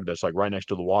log that's like right next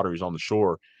to the water. He's on the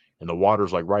shore and the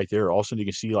water's like right there. All of a sudden you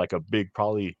can see like a big,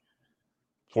 probably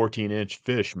 14-inch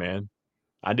fish, man.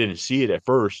 I didn't see it at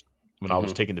first when I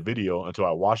was Hmm. taking the video until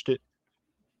I watched it.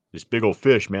 This big old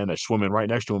fish, man, that's swimming right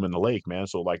next to him in the lake, man.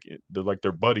 So like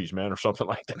they're buddies, man, or something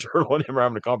like the turtle and him are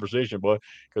having a conversation, but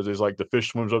because it's like the fish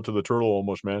swims up to the turtle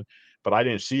almost, man. But I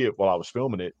didn't see it while I was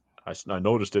filming it. I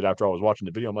noticed it after I was watching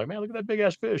the video. I'm like, man, look at that big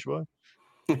ass fish, bud.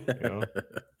 You know?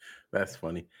 That's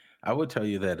funny. I would tell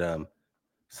you that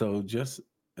so just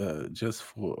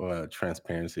for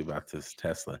transparency about this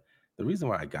Tesla, the reason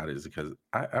why I got it is because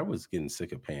I was getting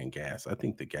sick of paying gas. I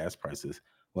think the gas prices,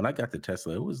 when I got the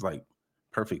Tesla, it was like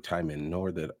perfect timing,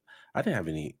 nor that I didn't have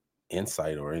any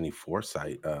insight or any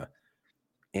foresight.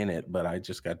 in it, but I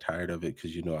just got tired of it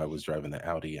because I was driving the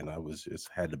Audi and I was just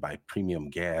had to buy premium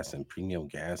gas, and premium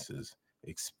gas is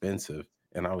expensive.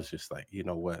 And I was just like, you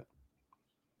know what?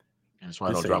 That's why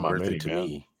I don't This drive ain't my worth it Mini, to man.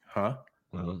 me, huh?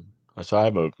 Well, so I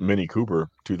have a Mini Cooper,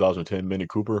 2010 Mini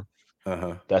Cooper. Uh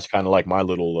huh. That's kind of like my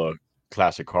little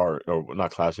classic car, or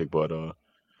not classic, but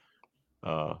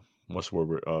uh, what's the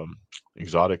word?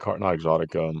 Exotic car, not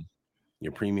exotic.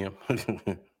 Your premium.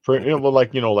 Well,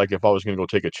 like like if I was gonna go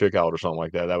take a chick out or something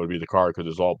like that, that would be the car because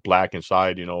it's all black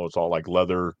inside. It's all like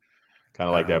leather, kind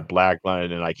of Uh like huh. that black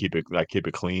line, and I keep it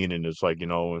clean, and it's like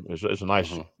it's a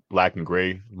nice Hmm. black and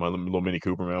gray, my little Mini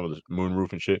Cooper, man, with a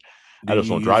moonroof and shit. Do I just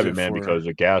you don't use drive it, it man, for because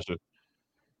the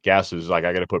gas is like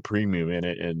I got to put premium in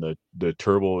it, and the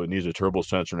turbo, it needs a turbo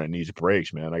sensor and it needs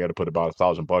brakes, man. I got to put about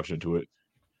 $1,000 into it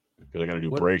because I got to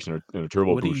do what? brakes and a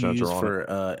turbo What do boost you sensor use on it. for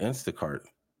Instacart?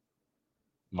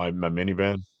 My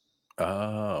minivan.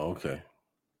 Oh, okay.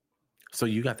 So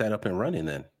you got that up and running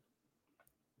then?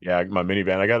 Yeah, my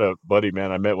minivan. I got a buddy,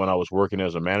 man, I met when I was working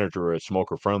as a manager at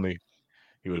Smoker Friendly.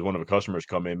 He was one of the customers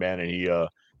come in, man, and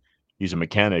he's a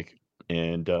mechanic,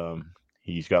 and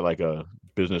he's got like a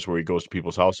business where he goes to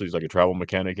people's houses. He's like a travel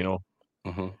mechanic.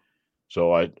 Hmm.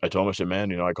 So I told him, I said,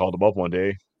 man, I called him up one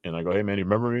day and I go, hey man, you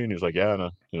remember me? And he's like, yeah,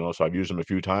 so I've used him a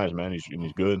few times, man.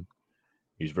 He's good.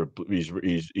 He's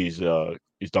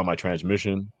done my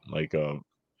transmission, like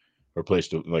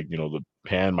replaced the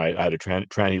pan. I had a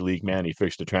tranny leak, man. He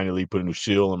fixed the tranny leak, put a new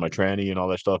seal in my tranny and all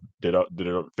that stuff.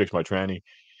 Fix my tranny.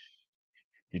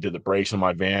 He did the brakes on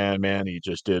my van, man. He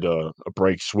just did a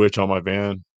brake switch on my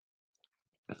van.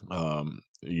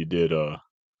 He did uh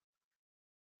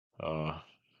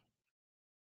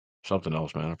something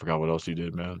else, man. I forgot what else he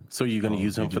did, man. So you're going to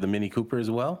use He them for did. the Mini Cooper as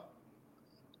well?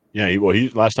 Yeah, he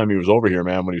last time he was over here,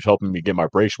 man, when he was helping me get my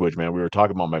brake switch, man, we were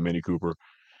talking about my Mini Cooper.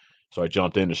 So I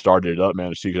jumped in and started it up, man,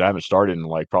 to see because I haven't started in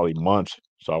like probably months.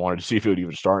 So I wanted to see if it would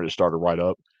even start. It started right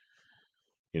up,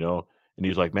 you know. And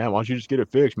he's like, man, why don't you just get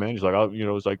it fixed, man? He's like,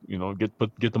 it's like,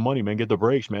 get the money, man, get the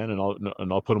brakes, man, and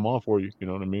I'll put them on for you. You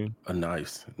know what I mean?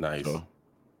 Nice, nice. So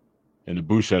and the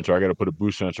boost sensor, I got to put a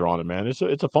boost sensor on it, man. It's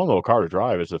a fun little car to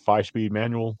drive. It's a 5-speed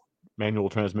manual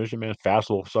transmission, man. Fast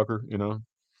little sucker, you know.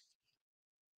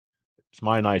 It's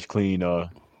my nice, clean,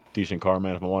 decent car,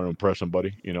 man. If I want to impress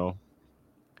somebody.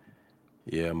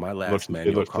 Yeah, my It looks last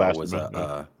it manual looks car classy, was man.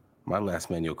 Yeah, my last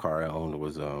manual car I owned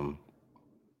was a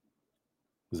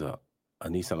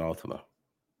Nissan Altima.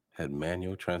 Had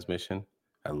manual transmission.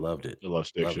 I loved it. I love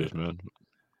stick Loved shifts, it. man.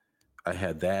 I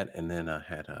had that, and then I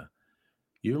had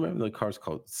you remember the cars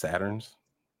called Saturns?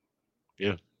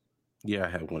 Yeah, Yeah, I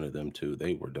had one of them too.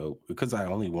 They were dope because I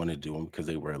only wanted to do them because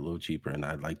they were a little cheaper, and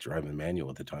I liked driving manual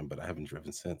at the time, but I haven't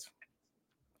driven since.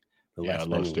 The yeah, I last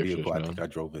love manual stick vehicle shifts, I think man. I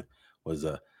drove it was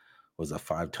a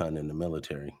 5 ton in the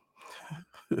military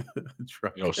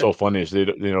truck. It's so funny is they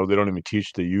don't even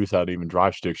teach the youth how to even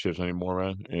drive stick shifts anymore,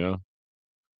 man.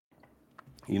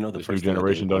 The This new first thing I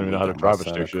did generation don't when even know we how to got my drive a son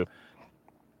stick a shift.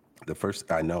 the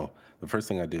first I know the first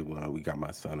thing I did when we got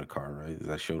my son a car, right, is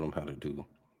I showed him how to do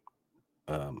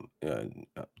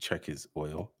check his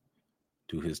oil,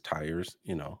 do his tires,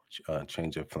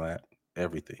 change a flat,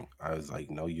 everything. I was like,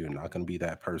 no, you're not going to be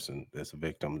that person that's a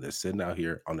victim that's sitting out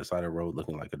here on the side of the road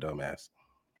looking like a dumbass.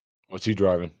 What's he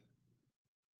driving?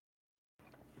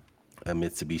 A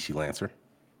Mitsubishi Lancer.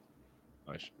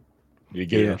 Nice. Did he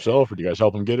get it Yeah, himself, or do you guys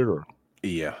help him get it, or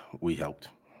yeah, we helped.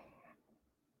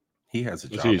 He has a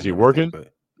is he job is and he everything, working?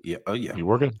 but yeah, oh yeah, He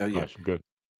working? oh yeah. Nice, good.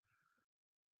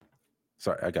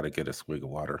 Sorry, I got to get a swig of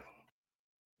water.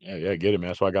 Yeah, yeah, get it, man.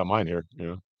 That's why I got mine here.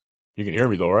 You can hear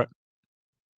me though, right?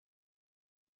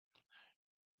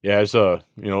 Yeah, it's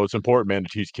important, man, to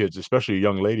teach kids, especially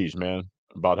young ladies, man,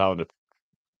 about how to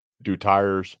do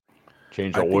tires,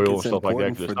 change the I think oil and it's stuff like that.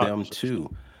 important Because for it's not, them too.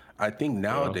 I think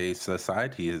you know, nowadays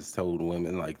society has told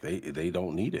women like they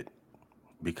don't need it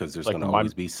because there's like going to my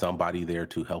always be somebody there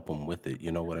to help them with it.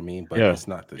 You know what I mean? But yeah, it's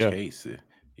not the yeah. case.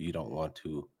 You don't want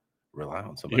to rely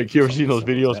on You somebody for you ever seen something as those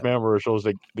simple as videos, that. man, where it shows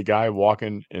the guy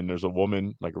walking and there's a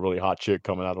woman, like a really hot chick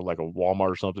coming out of like a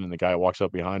Walmart or something, and the guy walks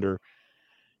up behind her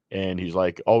and he's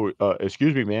like, "Oh,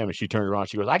 excuse me, ma'am," and she turns around,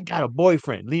 she goes, "I got a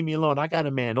boyfriend, leave me alone. I got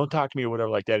a man, don't talk to me," or whatever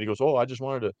like that. He goes, "Oh, I just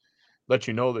wanted to let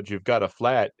you know that you've got a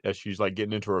flat," as she's like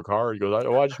getting into her car. He goes,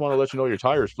 "Oh, I just want to let you know your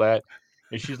tire's flat,"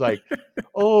 and she's like,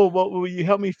 "Oh, well, will you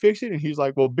help me fix it?" And he's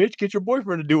like, "Well, bitch, get your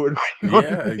boyfriend to do it." You know what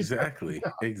I Yeah, mean? exactly,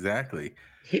 exactly.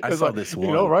 I It's saw like, this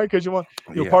one. right? Because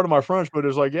Yeah, part of my French, but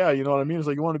it's like, yeah, you know what I mean? It's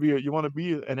like you wanna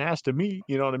be an ass to me,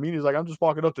 you know what I mean? He's like, "I'm just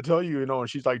walking up to tell you," and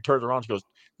she's like turns around, she goes,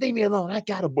 "Leave me alone. I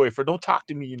got a boyfriend. Don't talk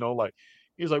to me," like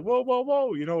he's like, "Whoa, whoa,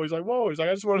 whoa," he's like, "Whoa." He's like,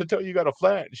 "I just wanted to tell you you got a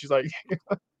flat." And she's like,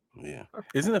 Yeah.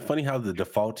 Isn't it funny how the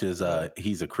default is Uh,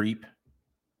 he's a creep?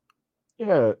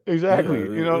 yeah, Yeah, exactly.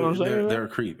 You know what I'm saying, they're man? a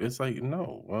creep. It's like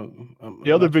no, well,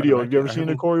 The I'm other not trying to video, back have you it. ever I seen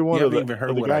the haven't. Corey You one haven't even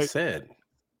of heard the what I guy said.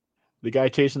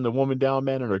 chasing the woman down,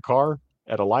 man, in her car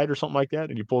at a light or something like that,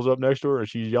 and he pulls up next to her and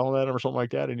she's yelling at him or something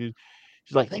like that, and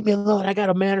she's like, "Leave me alone, I got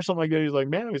a man," or something like that. He's like,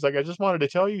 "Man," he's like, "I just wanted to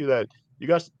tell you that you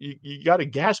got a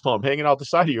gas pump hanging out the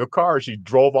side of your car." She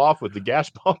drove off with the gas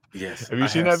pump. Yes, Have you I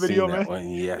seen have that seen video, that man? one.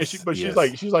 And Yes, like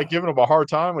yes. she's like giving him a hard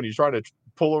time when he's trying to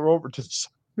pull her over to the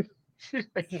side. She's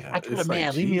like, Yeah, "I got a it's like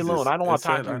man, leave me alone. Jesus. I don't It want to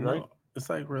talk said, to I you," right? know. It's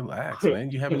like relax,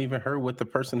 man. You haven't even heard what the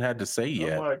person had to say Oh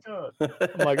yet. my god.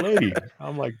 I'm like, "Lady,"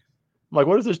 I'm like,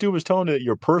 "What if this dude was telling you that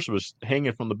your purse was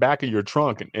hanging from the back of your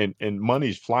trunk and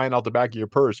money's flying out the back of your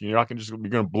purse, and you're not gonna just you're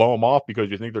gonna blow them off because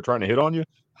you think they're trying to hit on you?"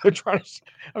 They're trying to s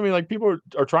I mean, like, people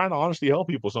are trying to honestly help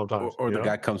people sometimes, Or you the know?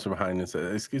 guy comes from behind and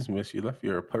says, "Excuse me, miss, you left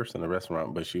your purse in the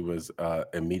restaurant," but she was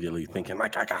immediately thinking,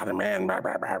 like, "I got it, man." Blah,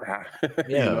 blah, blah, blah.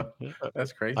 You Yeah, know, yeah,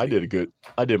 that's I crazy. did a good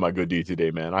I did my good deed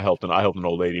today, man. I helped an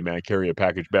old lady, man, carry a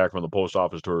package back from the post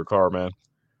office to her car, man,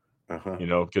 Uh huh. you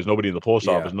know, because nobody in the post Yeah.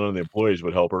 office, none of the employees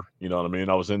would help her, you know what I mean?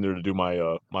 I was in there to do my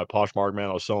Poshmark, man.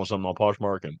 I was selling something on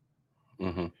Poshmark, and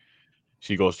Hmm.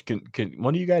 she goes, "Can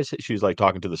one of you guys," she's, like,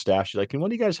 talking to the staff, she's like, "Can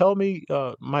one of you guys help me?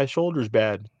 My shoulder's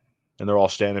bad." And they're all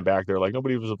standing back there like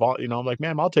nobody was you know, I'm like,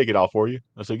 "Ma'am, I'll take it out for you."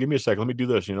 I said, "Give me a second, let me do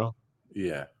this," you know?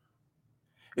 Yeah.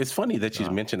 It's funny that you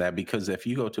Uh, mentioned that because if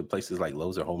you go to places like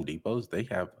Lowe's or Home Depots, they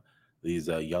have these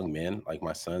young men, like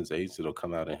my son's age, that'll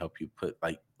come out and help you put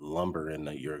like lumber in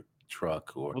your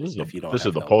truck, or well, if you don't this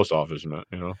is have the help. post office, man,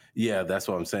 you know? Yeah, that's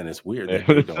what I'm saying. It's weird Yeah. that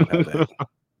they don't have that.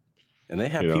 And they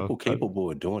have You know? people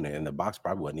capable of doing it, and the box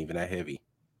probably wasn't even that heavy.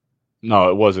 No,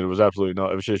 it wasn't, it was absolutely no,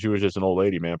 it was just she was just an old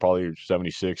lady, man, probably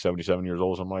 76, 77 years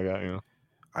old, something like that, you know?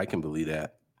 I can believe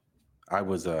that. I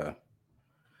was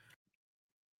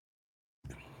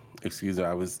excuse me,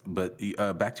 I was but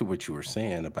back to what you were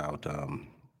saying about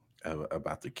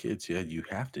the kids. Yeah, you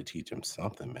have to teach them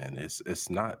something, man. It's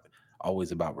not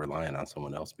always about relying on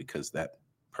someone else because that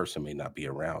person may not be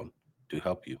around to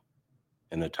help you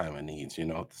in the time of needs, you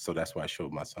know. So that's why I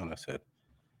showed my son. I said,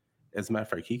 as a matter of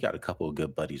fact, he got a couple of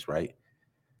good buddies, right?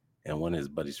 And one of his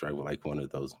buddies, right, with like one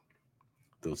of those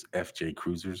FJ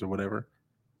cruisers or whatever.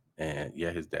 And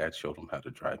yeah, his dad showed him how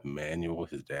to drive manual.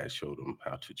 His dad showed him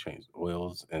how to change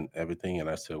oils and everything. And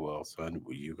I said, "Well, son,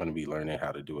 you're going to be learning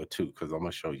how to do it too, because I'm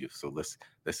going to show you. So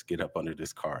let's get up under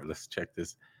this car. Let's check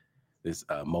this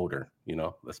motor. You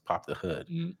know, let's pop the hood.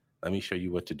 Mm, Let me show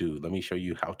you what to do. Let me show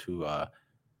you how to."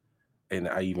 And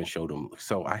I even showed him.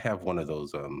 So I have one of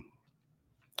those.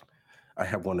 I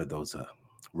have one of those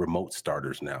remote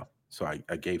starters now. So I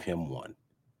gave him one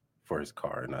for his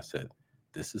car. And I said,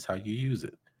 "This is how you use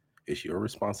it. It's your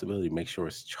responsibility. Make sure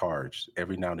it's charged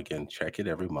every now and again. Check it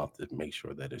every month to make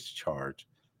sure that it's charged."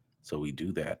 So we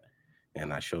do that.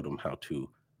 And I showed him how to,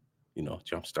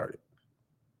 jumpstart it.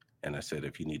 And I said,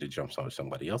 if you need to jumpstart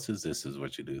somebody else's, this is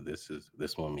what you do.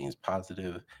 This one means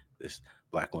positive. This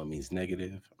black one means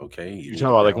negative. Okay. You you need talking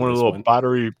to about, like, ground one of the this little one.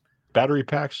 battery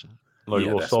packs? Like, a Yeah,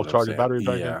 little that's what I'm self-charging saying. battery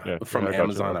pack thing? Yeah. Yeah, From yeah, I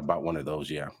got you, Amazon, man. I bought one of those.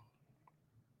 Yeah.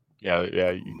 Yeah, yeah,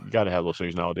 you gotta have those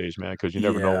things nowadays, man, because you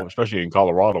never Yeah. know, especially in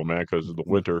Colorado, man, because of the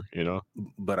winter, you know?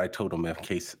 But I told him, in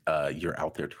case you're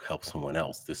out there to help someone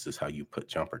else, this is how you put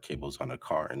jumper cables on a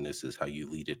car, and this is how you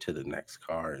lead it to the next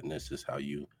car, and this is how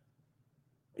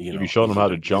Have you shown him these are how the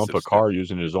to jump a steps. car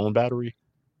using his own battery?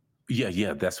 Yeah,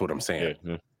 yeah, that's what I'm saying. Yeah,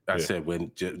 yeah, I yeah, said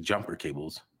when jumper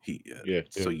cables. yeah,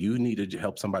 So yeah. you needed to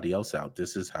help somebody else out.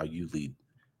 This is how you lead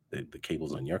the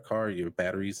cables on your car, your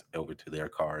batteries over to their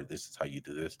car. This is how you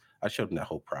do this. I showed him that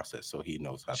whole process, so he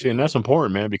knows how to See, and do that's it.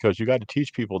 important, man, because you gotta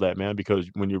teach people that, man, because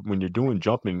when you're doing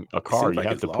jumping a It car, seems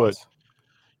like it's lost.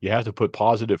 you have to put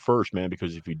positive first, man,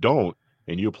 because if you don't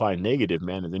and you apply negative,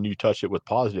 man, and then you touch it with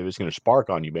positive, it's gonna spark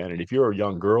on you, man, and if you're a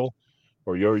young girl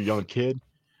or you're a young kid,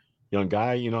 young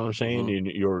guy, you know what I'm saying, Hmm. and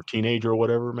you're a teenager or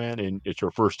whatever, man, and it's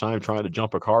your first time trying to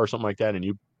jump a car or something like that, and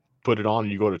you put it on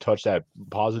and you go to touch that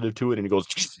positive to it and it goes,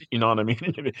 you know what I mean?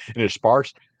 And it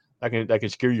sparks, that can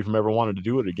scare you from ever wanting to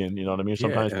do it again, you know what I mean?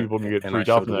 Yeah, Sometimes people can get and I freaked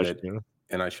out showed from him that that, you know?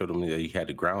 he had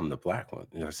to ground the black one.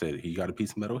 And I said, you got a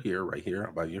piece of metal here, right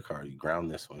here, by your car. You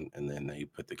ground this one, and then you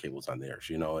put the cables on theirs.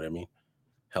 You know what I mean?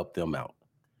 Help them out,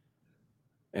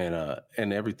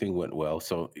 and everything went well.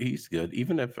 So he's good.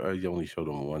 Even if you only showed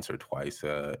him once or twice,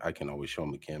 I can always show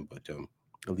him again. But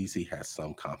at least he has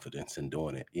some confidence in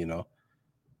doing it.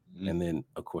 Mhm, And then,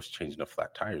 of course, changing the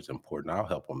flat tire is important. I'll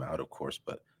help him out, of course,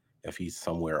 but if he's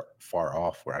somewhere far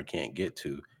off where I can't get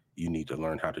to, you need to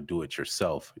learn how to do it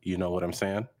yourself. You know what I'm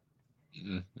saying?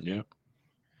 yeah.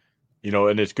 You know,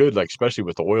 and it's good, like, especially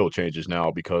with the oil changes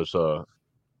now because,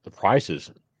 the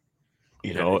prices.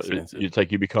 Very expensive. It's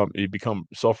like you become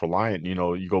self-reliant.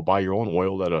 You go buy your own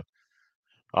oil at a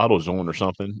AutoZone or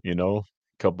something.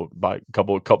 Couple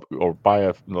or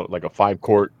buy like a 5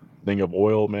 quart thing of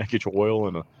oil, man. Get your oil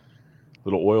and a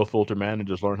little oil filter, man, and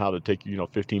just learn how to take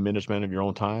 15 minutes, man, of your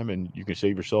own time, and you can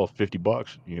save yourself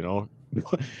 $50.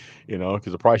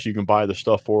 Because the price you can buy the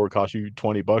stuff for costs you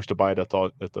 $20 to buy it at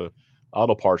the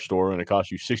auto parts store, and it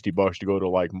costs you $60 to go to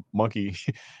like Monkey,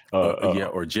 Yeah, uh,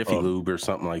 or Jiffy uh, Lube or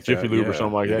something like Jiffy that. Lube or Yeah,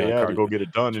 something like that. yeah. I Yeah, to go get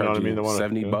it done. You know what charge I mean? you They want to,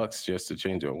 $70 just to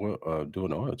change a oil, do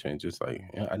an oil change. It's like,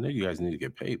 yeah, I know you guys need to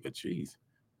get paid, but geez,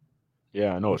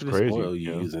 yeah, I know look it's at this crazy. oil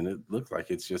you're using. It looks like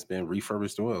it's just been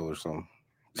refurbished oil or something.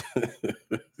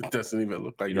 It doesn't even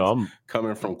look like it's I'm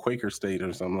coming from Quaker State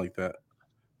or something like that.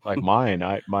 like mine.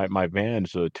 My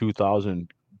van's a 2000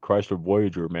 Chrysler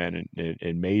Voyager, man,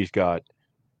 and May's got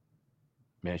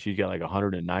man, she's got like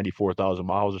 194,000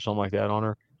 miles or something like that on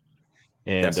her.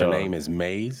 And That's her name is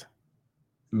Maze.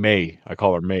 May, I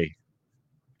call her May,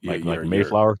 You're like you're you're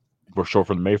Mayflower. We're short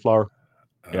for the Mayflower.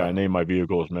 Yeah, I uh, name my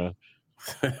vehicles, man.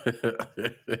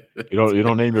 You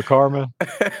don't name your car, man.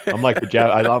 I'm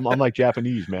like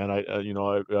Japanese, man.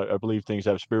 I believe things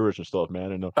have spirits and stuff,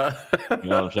 man. And you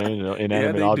know what I'm saying? Yeah,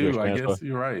 Inanimate they objects, do. I man. So guess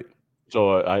you're right.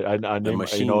 so I The name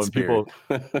machine and spirit. people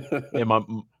and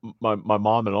my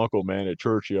mom and uncle, man, at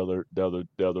church the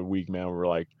other week, man, were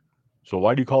like, so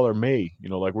why do you call her May?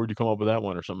 Like where'd you come up with that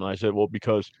one or something? And I said, well,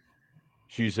 because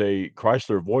she's a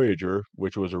Chrysler Voyager,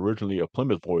 which was originally a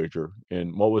Plymouth Voyager.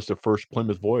 And what was the first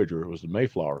Plymouth Voyager? It was the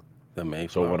Mayflower. The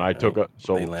So when Mayflower. I took Hey, a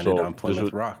they so landed so on this was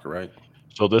Plymouth Rock, right?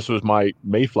 this was my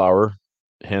Mayflower,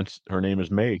 hence her name is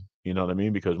May. You know what I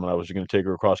mean? Because when I was going to take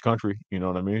her across country, you know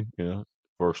what I mean?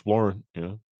 For exploring.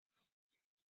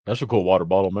 That's a cool water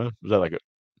bottle, man. Was that like a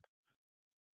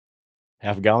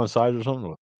half a gallon size or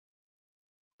something?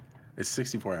 It's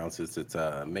 64 ounces. It's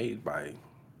made by.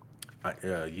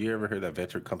 You ever heard that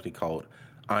veteran company called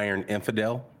Iron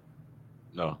Infidel?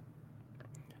 No,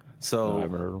 no, I So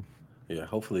haven't heard of 'em. yeah,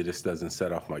 hopefully this doesn't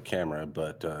set off my camera,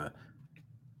 but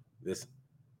this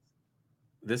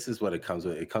this is what it comes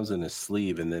with. It comes in a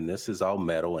sleeve, and then this is all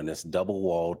metal and it's double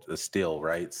walled steel,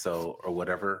 right? So or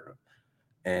whatever.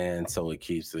 And so it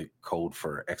keeps it cold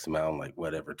for X amount, like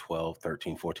whatever, 12,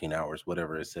 13, 14 hours,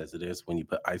 whatever it says it is. When you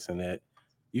put ice in it,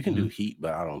 you can do Mhm. heat,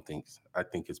 but I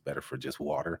think it's better for just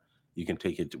water. You can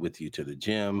take it with you to the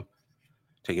gym,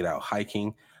 take it out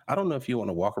hiking. I don't know if you want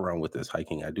to walk around with this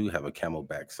hiking. I do have a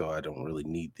camelback, so I don't really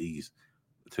need these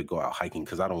to go out hiking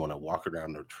because I don't want to walk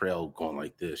around the trail going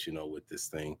like this, with this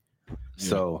thing. Yeah,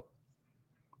 So,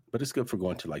 but it's good for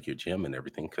going to like your gym and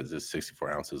everything because it's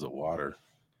 64 ounces of water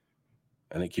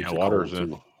and it yeah. keeps it cold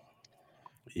too.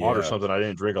 Water's Yeah. something I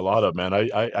didn't drink a lot of, man.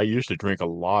 I used to drink a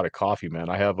lot of coffee, man.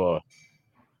 I have a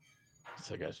it's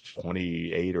like a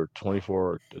 28 or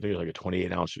 24. I think it's like a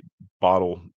 28-ounce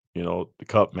bottle, the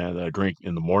cup, man, that I drink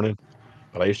in the morning.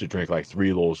 But I used to drink like 3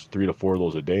 to 4 of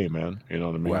those a day, man. You know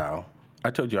what I mean? Wow.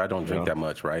 I told you I don't drink Yeah, that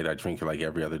much, right? I drink it like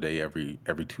every other day, every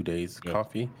 2 days yeah,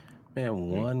 coffee. Man,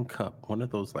 yeah. one cup, one of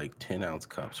those like 10-ounce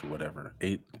cups or whatever,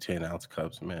 8, 10-ounce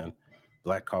cups, man.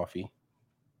 Black coffee.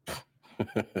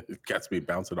 It gets me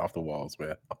bouncing off the walls,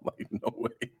 man. I'm like, no way.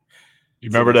 You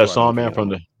So remember that's that why I don't song, drink man, it no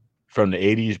more. from the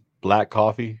 '80s? Black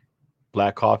coffee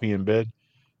in bed.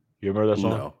 You remember that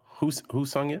song? No. Who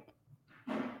sung it?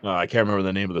 I can't remember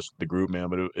the name of the group, man,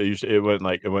 but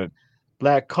it went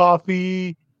black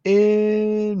coffee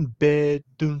in bed,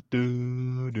 doo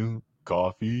doo doo,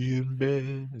 coffee in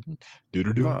bed, doo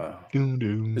doo doo No.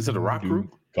 doo Is it a doo rock doo,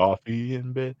 group? coffee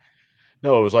in bed.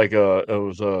 No, it was like about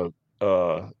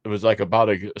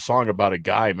a song about a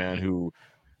guy, man, who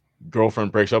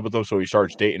girlfriend breaks up with him, so he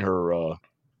starts dating her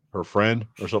friend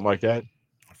or something like that.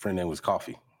 My friend name was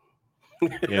Coffee.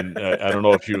 And I don't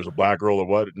know if she was a black girl or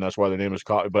what, and that's why the name is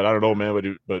coffee. But I don't know,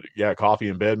 man. But yeah, coffee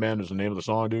in bed, man, is the name of the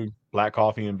song, dude. Black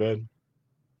coffee in bed.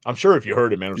 I'm sure if you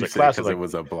heard it, man, it was You a said classic. because it Like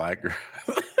was a black girl.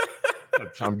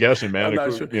 I'm guessing, man. I'm It not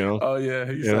could, sure. Oh yeah,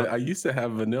 he you know, said I used to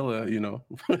have vanilla.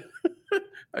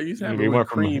 I used to have it he with went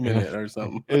from cream in it or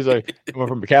something. it's like he went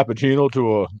from a cappuccino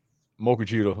to a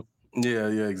mochaccino. Yeah,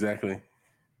 yeah, exactly.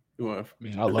 He went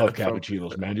Man, I love from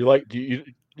cappuccinos, man.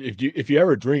 If you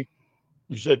ever drink,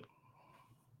 you said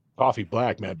coffee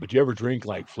black, man, but you ever drink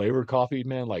like flavored coffee,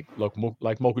 man, like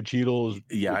mochaccino's,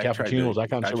 yeah. cappuccinos, that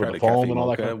kind of I shit with tried the a foam cafe and all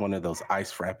that kind mocha, one of those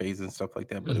ice frappes and stuff like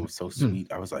that, but it of. was so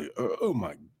sweet. I was like, oh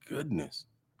my goodness,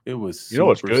 it was You know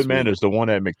what's super good, man, sweet. is the one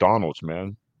at McDonald's,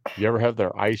 man. You ever have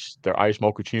their ice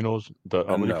mochachinos?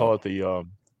 What do you call No, it?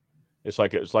 It's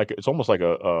almost like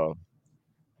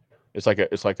it's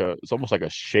almost like a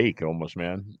shake almost,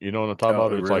 man. You know what I'm talking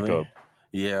about? It's like really?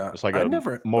 Yeah, It's like I a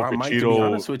never. Mike, to be mochaccino.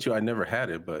 honest with you, I never had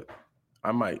it, but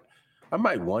I might. I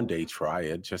might one day try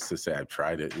it just to say I've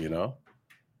tried it. You know.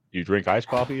 Do you drink iced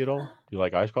coffee at all? Do you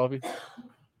like iced coffee?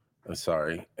 I'm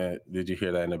sorry. Did you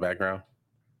hear that in the background?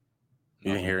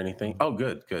 You didn't Nothing. hear anything? Oh,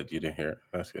 good, good. You didn't hear it.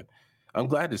 That's good. I'm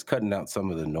glad it's cutting out some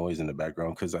of the noise in the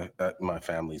background because my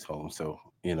family's home. So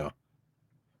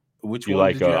which You one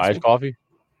like did you ask iced me? coffee?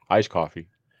 Iced coffee.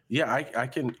 Yeah, I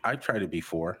can. I tried it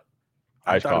before.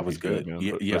 I Iced thought it coffee was is good, good. man,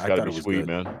 Yeah, but yeah, it's I got to thought be it was sweet, good.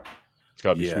 man. It's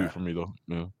got to be sweet Yeah, for me though.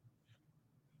 Yeah.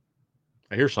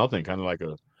 I hear something kind of like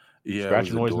a yeah. It was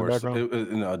scratching a noise in the door.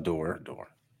 background. No, a door.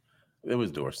 It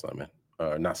was door slamming,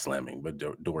 not slamming, but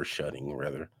door shutting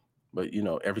rather. But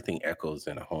everything echoes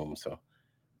in a home. So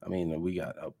I mean, we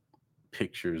got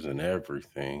pictures and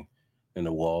everything in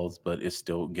the walls, but it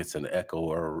still gets an echo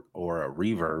or a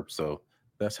reverb. So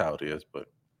that's how it is. But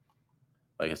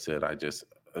like I said,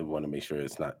 I want to make sure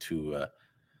it's not too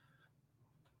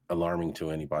alarming to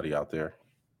anybody out there.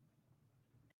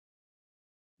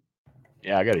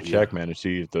 Yeah, I got to Yeah, check, man, to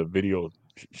see if the video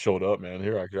showed up, man.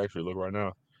 Here, I could actually look right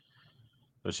now.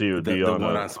 Let's see. It would be the on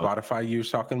one on Spotify you were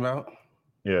talking about.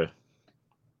 yeah.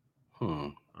 Hmm.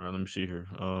 All right, let me see here.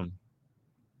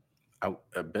 I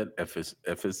bet if it's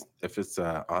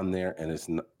on there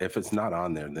and if it's not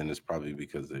on there, then it's probably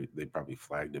because they probably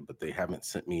flagged it, but they haven't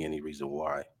sent me any reason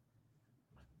why.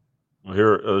 Well,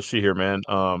 here, let's see here, man.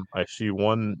 I see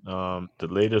one. The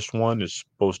latest one is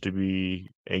supposed to be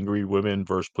angry women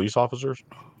versus police officers.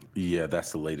 Yeah,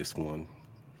 that's the latest one.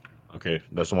 Okay,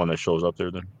 that's the one that shows up there.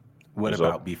 Then What is up,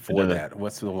 about and before then that?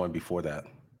 What's the one before that?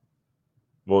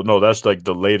 well, no, that's like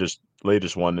the latest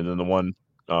one, and then the one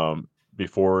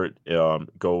before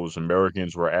it goes.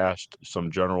 Americans were asked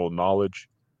some general knowledge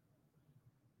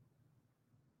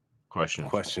questions.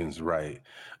 Questions, right.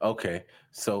 Okay.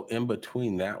 So in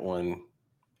between that one,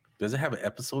 does it have an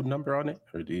episode number on it?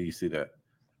 Or do you see that?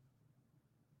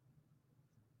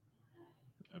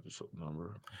 Episode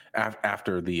number.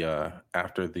 After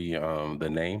the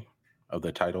name of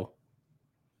the title?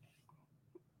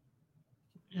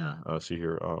 Yeah. See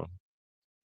here.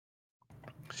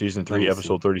 Season Let three, me see.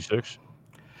 episode 36.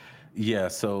 Yeah,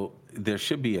 so there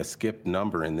should be a skipped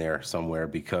number in there somewhere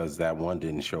because that one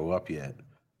didn't show up yet.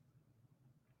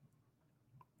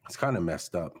 It's kind of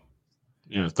messed up.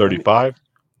 Yeah, Let me 35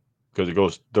 because it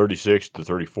goes 36 to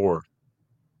 34.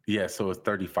 Yeah, so it's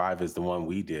 35 is the one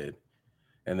we did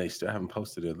and they still haven't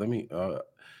posted it. Let me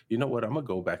you know what? I'm going to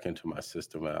go back into my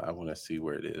system. I want to see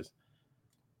where it is.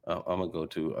 I'm going to go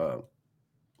to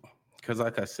because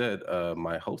like I said,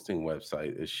 my hosting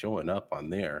website is showing up on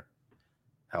there.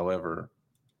 However,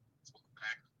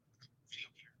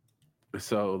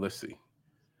 so let's see.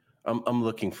 I'm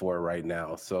looking for it right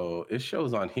now. So it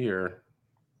shows on here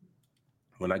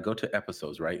when I go to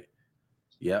episodes, right?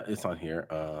 Yeah, it's on here.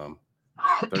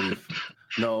 30.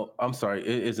 No, I'm sorry.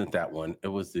 It isn't that one. It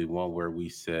was the one where we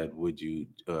said, would you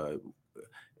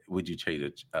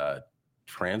trade a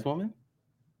trans woman?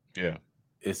 Yeah.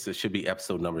 It should be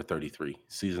episode number 33,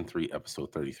 season 3,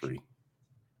 episode 33.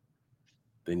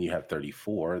 Then you have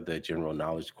 34, the general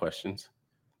knowledge questions.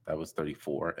 That was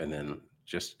 34. And then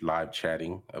just live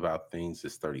chatting about things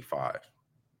is 35.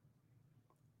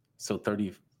 So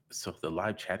 30, so the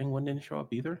live chatting one didn't show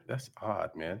up either? That's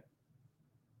odd, man.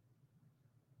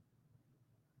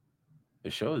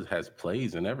 It shows it has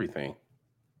plays and everything.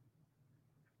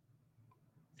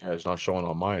 Yeah, it's not showing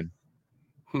on mine.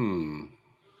 Hmm.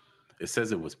 It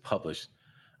says it was published.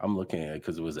 I'm looking at it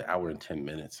because it was an hour and 10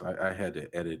 minutes. I had to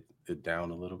edit it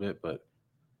down a little bit, but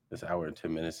this hour and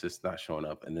 10 minutes, it's not showing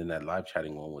up. And then that live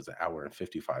chatting one was an hour and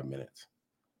 55 minutes.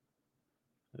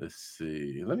 Let's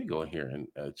see. Let me go in here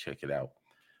and check it out.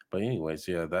 But anyways,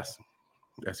 yeah, that's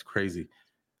crazy.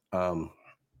 Um,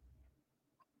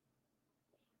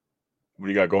 What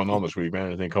do you got going on this week, man?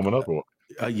 Anything coming up? Or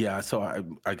yeah, so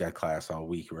I got class all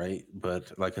week, right?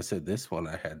 But like I said, this one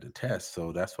I had to test,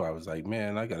 so that's why I was like,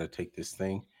 man, I got to take this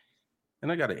thing,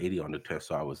 and I got an 80 on the test,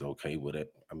 so I was okay with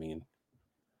it. I mean,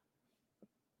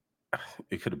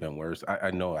 it could have been worse. I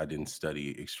know I didn't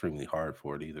study extremely hard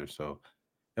for it either. So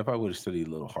if I would have studied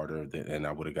a little harder, and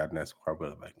I would have gotten that score, I would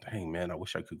have like, dang man, I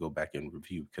wish I could go back and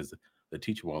review because the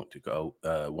teacher won't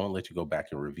let you go back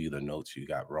and review the notes you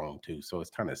got wrong too. So it's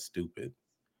kind of stupid.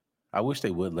 I wish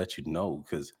they would let you know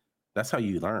because that's how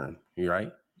you learn. You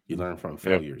right? You learn from yeah,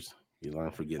 failures. You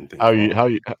learn from getting how things you wrong. how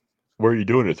you where are you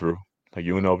doing it through? Like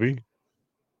UNLV?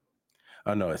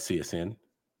 I know at CSN.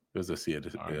 It was a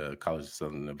All right, College of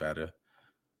Southern Nevada.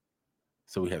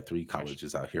 So we have three nice.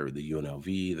 colleges out here: the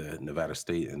UNLV, the Nevada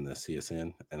State, and the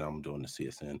CSN. And I'm doing the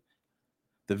CSN.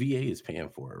 The VA is paying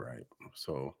for it, right?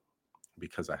 So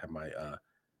because I have my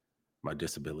my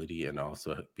disability, and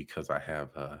also because I have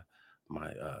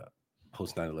my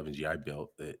post 9/11 GI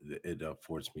Bill, it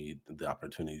affords me the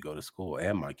opportunity to go to school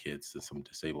and my kids since I'm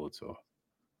disabled.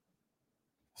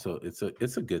 So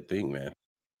it's a good thing, man.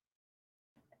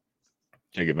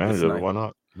 Take advantage It's of it. nice. Why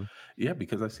not? Yeah,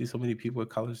 because I see so many people with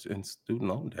college and student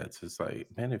loan debts. It's like,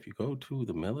 man, if you go to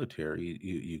the military,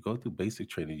 you go through basic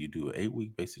training, you do 8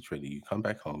 week basic training, you come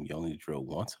back home, you only drill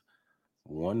once,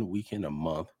 1 weekend a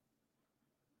month,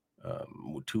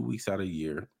 2 weeks out of a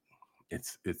year.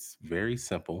 It's very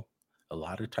simple. A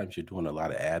lot of times you're doing a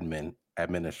lot of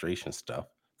administration stuff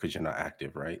because you're not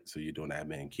active, right? So you're doing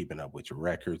admin, keeping up with your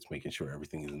records, making sure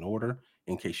everything is in order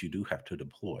in case you do have to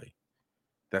deploy.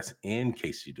 That's in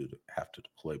case you do have to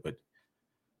deploy, but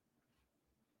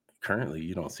currently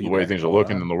you don't see The way that things a are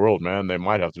looking lot. in the world, man, they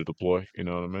might have to deploy. You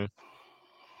know what I mean?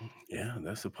 Yeah,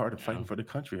 that's a part of fighting Yeah. for the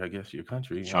country, I guess. Your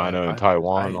country. China and I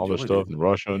Taiwan, all this enjoyed it. stuff, and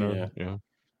Russia and Yeah, everything.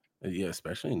 Yeah. yeah,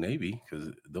 especially Navy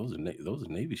because those are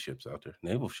Navy ships out there,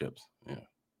 naval ships. Yeah,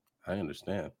 I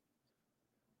understand.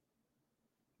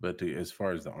 But as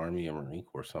far as the Army and Marine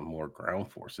Corps, some more ground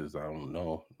forces, I don't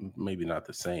know. Maybe not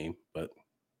the same, but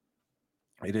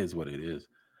it is what it is.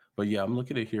 But yeah, I'm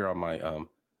looking at here on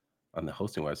the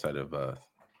hosting website of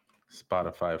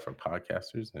Spotify for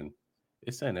podcasters, and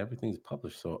it's saying everything's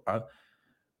published. So I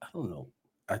don't know.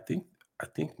 I think I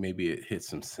think maybe it hit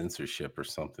some censorship or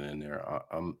something in there.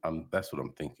 I'm that's what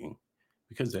I'm thinking,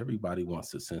 because everybody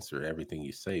wants to censor everything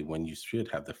you say when you should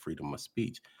have the freedom of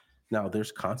speech. Now,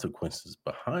 there's consequences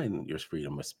behind your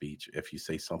freedom of speech if you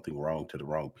say something wrong to the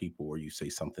wrong people or you say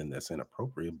something that's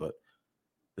inappropriate. But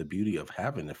the beauty of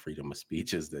having the freedom of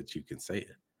speech is that you can say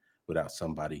it without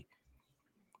somebody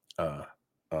uh,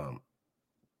 um,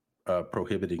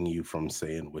 prohibiting you from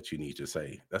saying what you need to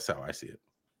say. That's how I see it.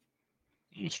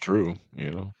 It's true.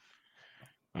 I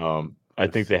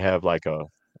think It's they have like a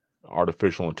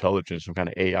artificial intelligence, some kind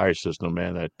of AI system,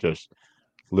 man, that just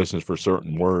listens for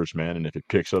certain words, man, and if it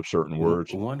picks up certain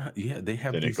words, one, yeah, they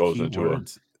have then it these goes into a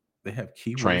keywords. They have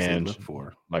keywords they trans, look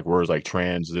for. like words like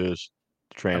trans this,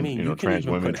 I mean, you can trans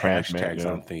even women, put trans man, hashtags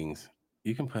on things.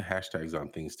 You can put hashtags on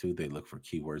things too. They look for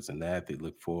keywords in that. They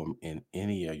look for them in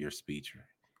any of your speech, or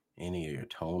any of your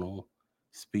tonal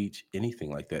speech, anything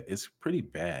like that. It's pretty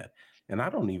bad. And I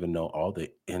don't even know all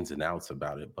the ins and outs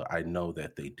about it, but I know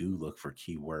that they do look for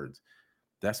keywords.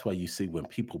 That's why you see when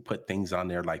people put things on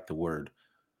there like the word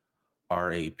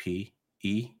RAPE,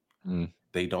 Mm,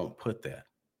 they don't put that.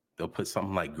 They'll put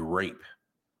something like grape,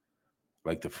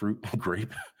 like the fruit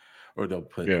grape, or yeah,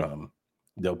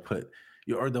 they'll put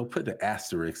or they'll put the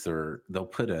asterisk, or they'll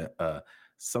put a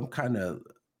some kind of,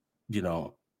 you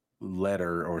know,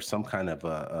 letter or some kind of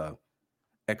a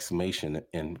exclamation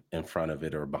in front of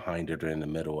it or behind it or in the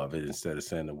middle of it. Instead of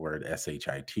saying the word shit,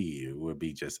 it would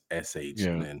be just sh and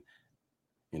yeah. then,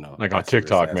 Like on asterisk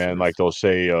TikTok, man, like asterisk. they'll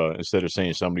say instead of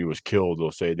saying somebody was killed,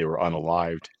 they'll say they were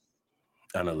unalived.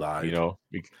 Unalived. Oh,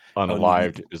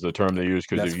 Unalived is the term they use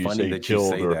because that's if you funny say that you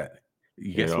killed say or that.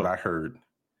 you Guess what know, I heard?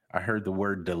 I heard the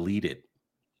word deleted.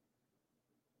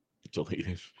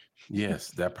 deleted.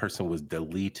 Yes, that person was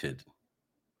deleted.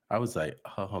 I was like,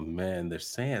 oh man, they're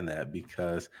saying that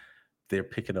because they're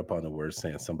picking up on the word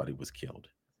saying somebody was killed.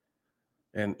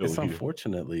 And it's Deleted.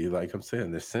 unfortunately, like I'm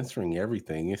saying, they're censoring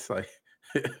everything. It's like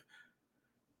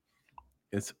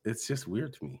it's just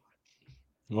weird to me.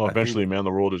 Well, I think eventually, man,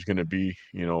 the world is going to be,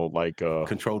 like,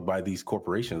 controlled by these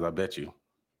corporations, I bet you.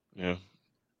 yeah.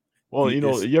 Well,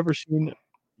 It's you ever seen,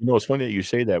 it's funny that you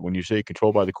say that when you say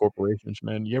controlled by the corporations,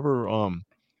 man. You ever,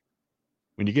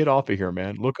 when you get off of here,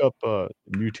 man, look up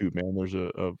YouTube, man. There's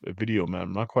a video, man.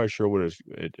 I'm not quite sure what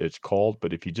it's called,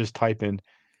 but if you just type in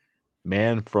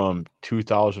 "man from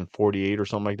 2048" or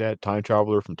something like that, time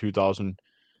traveler from 2000,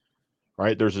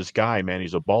 right? There's this guy, man.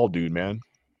 He's a bald dude, man.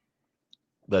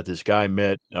 That this guy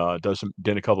met,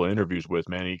 did a couple of interviews with,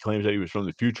 man. He claims that he was from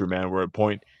the future, man. We're at a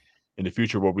point in the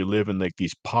future where we live in like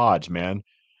these pods, man,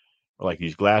 like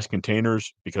these glass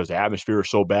containers because the atmosphere is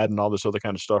so bad and all this other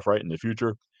kind of stuff, right? In the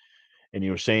future. And he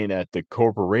was saying that the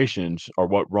corporations are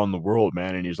what run the world,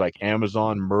 man. And he's like,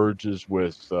 Amazon merges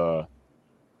with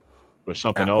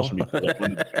something else, Apple. and because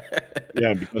like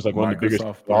yeah, because like one of the biggest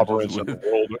Microsoft merges conglomerates in the with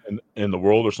world in the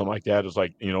world or something like that is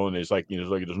like, and it's like, it's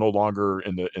like there's no longer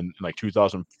in like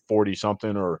 2040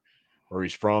 something or where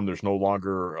he's from, there's no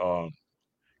longer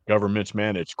governments,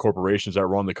 man. It's corporations that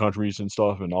run the countries and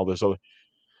stuff and all this other.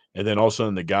 And then all of a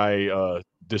sudden the guy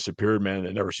disappeared, man.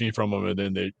 They never seen from him. And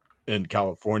then they in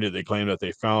California they claim that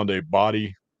they found a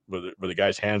body where the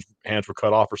guy's hands were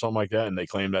cut off or something like that, and they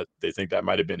claim that they think that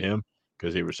might have been him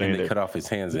because they were and saying they that cut off his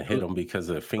hands and hit him because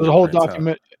of there's a whole fingerprints, huh?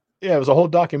 document. Yeah, it was a whole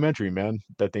documentary, man,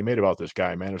 that they made about this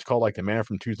guy, man. It's called like The Man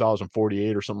from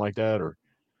 2048 or something like that, or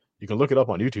you can look it up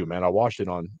on YouTube, man. I watched it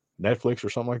on Netflix or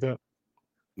something like that.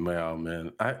 Well,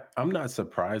 man, I'm not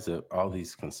surprised at all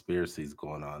these conspiracies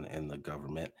going on in the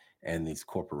government and these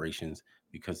corporations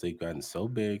because they've gotten so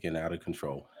big and out of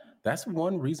control. That's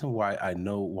one reason why I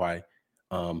know why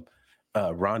um,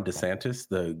 Ron DeSantis,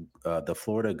 the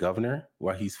Florida governor,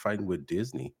 why he's fighting with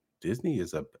Disney. Disney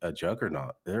is a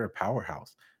juggernaut. They're a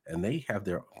powerhouse, and they have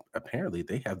their apparently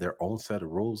they have their own set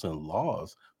of rules and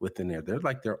laws within there. They're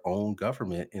like their own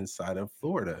government inside of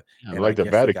Florida, Yeah, and I like the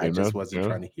guess the guy Vatican, just man. wasn't Yeah,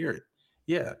 trying to hear it.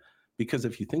 Yeah, because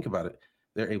if you think about it,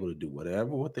 they're able to do whatever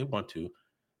what they want to.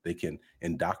 They can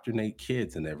indoctrinate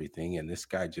kids and everything, and this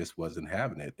guy just wasn't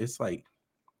having it. It's like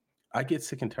I get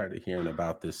sick and tired of hearing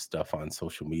about this stuff on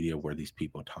social media where these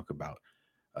people talk about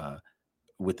uh,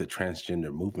 with the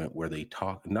transgender movement, where they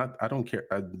talk. Not, I don't care.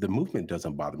 The movement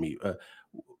doesn't bother me.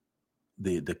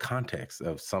 The context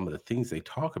of some of the things they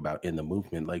talk about in the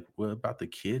movement, like what about the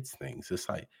kids things? It's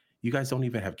like you guys don't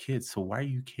even have kids, so why are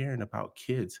you caring about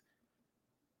kids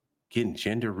getting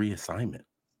gender reassignment?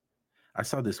 I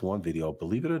saw this one video,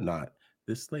 believe it or not,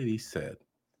 this lady said,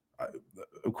 uh,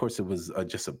 of course, it was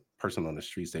just a person on the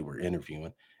streets they were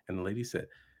interviewing. And the lady said,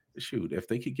 shoot, if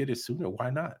they could get it sooner,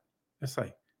 why not? It's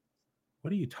like,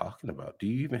 what are you talking about? Do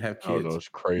you even have I don't know. kids? It's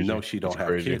No, crazy. she It's don't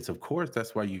have crazy. kids. Of course,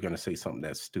 that's why you're going to say something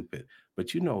that's stupid.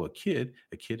 But you know, a kid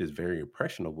is very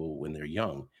impressionable when they're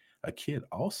young. A kid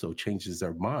also changes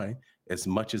their mind as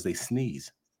much as they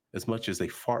sneeze, as much as they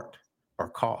fart or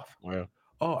cough. Yeah,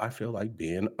 Oh, I feel like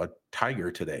being a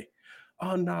tiger today.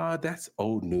 Oh, nah, that's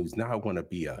old news. Now I want to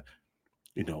be a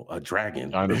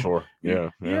dragon. dinosaur. Yeah,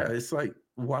 yeah. Yeah, it's like,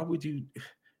 why would you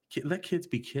let kids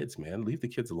be kids, man? Leave the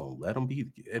kids alone. Let them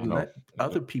be I and know. let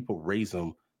other people raise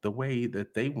them the way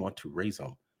that they want to raise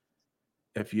them.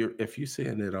 If you're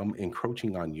saying that I'm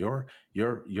encroaching on your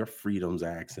freedoms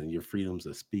acts and your freedoms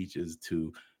of speeches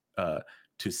uh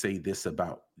to say this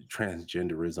about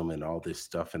transgenderism and all this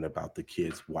stuff and about the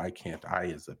kids, why can't I,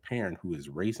 as a parent who is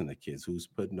raising the kids, who's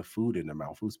putting the food in their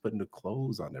mouth, who's putting the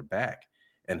clothes on their back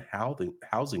and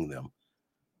housing them,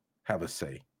 have a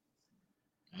say?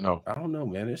 I know. I don't know,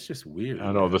 man. It's just weird,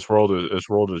 I know. man. This world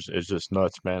is just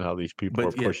nuts, man. How these people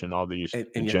are But yet, pushing all these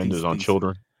and yet agendas on these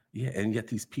children. yeah, and yet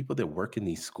these people that work in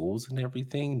these schools and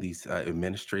everything, these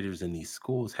administrators in these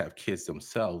schools have kids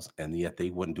themselves, and yet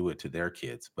they wouldn't do it to their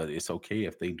kids. But it's okay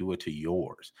if they do it to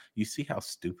yours. You see how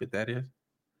stupid that is?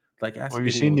 Like, ask Have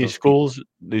you any seen of these those people. schools?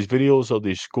 These videos of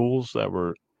these schools that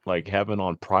were like having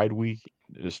on Pride Week,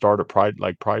 the start of Pride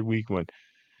Week when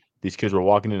these kids were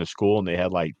walking into school and they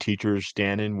had like teachers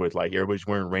standing with like everybody's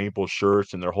wearing rainbow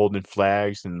shirts and they're holding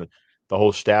flags and the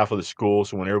whole staff of the school.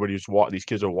 So when these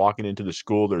kids are walking into the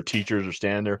school, their teachers are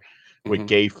standing there with Hmm.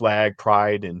 gay flag,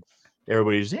 pride, and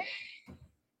everybody's,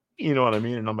 you know what I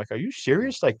mean? And I'm like, are you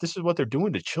serious? Like this is what they're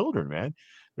doing to children, man.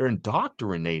 They're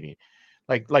indoctrinating.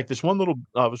 Like this one little,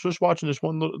 I was just watching this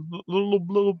one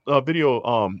little video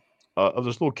of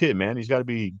this little kid, man. He's got to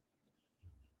be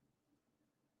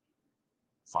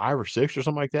 5 or 6 or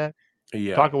something like that,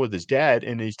 Yeah. talking with his dad,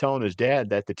 and he's telling his dad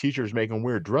that the teachers make him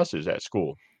wear dresses at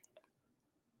school.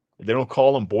 They don't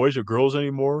call them boys or girls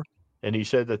anymore, and he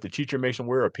said that the teacher makes him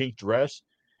wear a pink dress.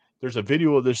 There's a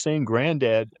video of this same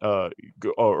granddad,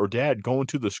 or dad going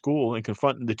to the school and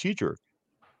confronting the teacher.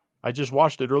 I just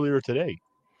watched it earlier today,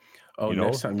 Oh,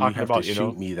 next time you talking have to about,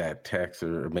 shoot me that text,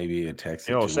 or maybe a text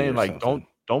it to me saying or like, something.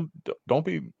 don't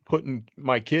be putting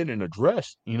my kid in a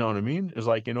dress, you know what I mean? It's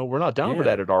like, we're not down for Yeah.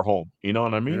 that at our home, you know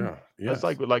what I mean? Yeah. It's Yes.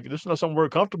 like this is not something we're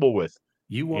comfortable with,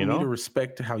 You you want me to know?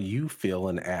 respect how you feel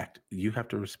and act. You have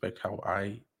to respect how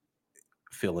I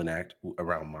feel and act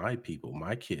around my people,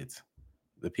 my kids,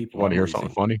 the You people wanna I'm hear something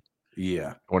raising. funny?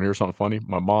 Yeah. You wanna hear something funny?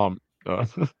 Uh,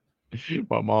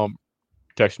 my mom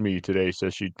texted me today,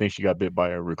 says she thinks she got bit by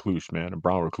a recluse, man, a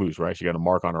brown recluse, right? She got a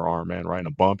mark on her arm, man, right, and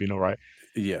a bump, right?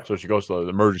 Yeah. So she goes to the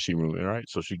emergency room, right?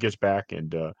 So she gets back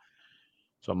and,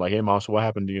 so I'm like, "Hey, mom, so what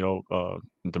happened, at the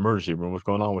emergency room? What's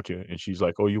going on with you?" And she's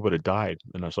like, "Oh, you would have died."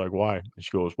 And I was like, "Why?" And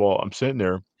she goes, "Well, I'm sitting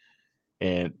there,"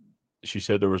 and she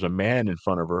said there was a man in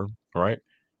front of her, right,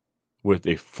 with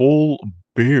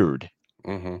beard,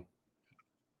 Mhm.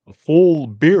 a full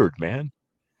beard, man.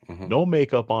 Mhm. No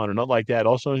makeup on or nothing like that.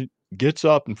 Also gets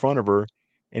up in front of her,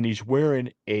 and he's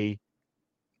wearing a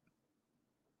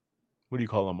what do you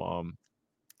call them?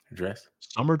 Dress?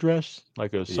 Summer dress?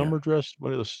 Like a Yeah. summer dress?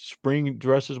 What are those spring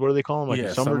dresses? What do they call them? Like a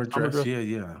Yeah, summer summer summer dress. dress? Yeah,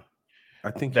 yeah.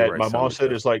 I think you're That right, my mom summer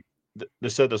said is dress. like they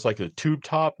said that's like a tube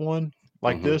top one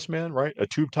like Mhm. this, man, right? A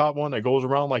tube top one that goes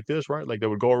around like this, right? Like, that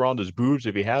would go around his boobs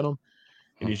if he had them,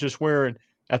 and Hmm. he's just wearing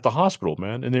at the hospital,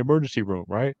 man, in the emergency room,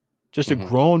 right? just a Hmm.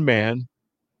 grown man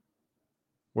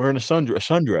wearing a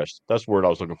sundress. That's the word I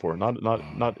was looking for. Not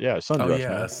yeah, a Oh sundress,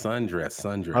 yeah, a man. sundress.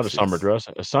 Not a Sundress, summer yes. dress,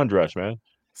 a sundress, man.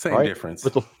 Same Right? difference.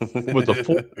 With the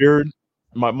full beard.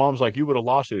 My mom's like, "You would have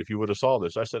lost it if you would have saw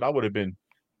this." I said, I would have been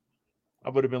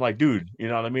like, dude, you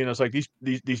know what I mean? It's like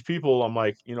these people, I'm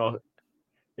like, you know,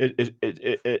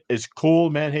 it's cool,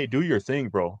 man. Hey, do your thing,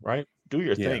 bro, right? Do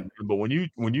your Yeah. thing. But when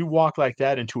you walk like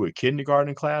that into a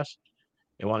kindergarten class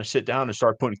and want to sit down and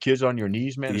start putting kids on your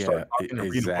knees, man, and start Yeah, talking and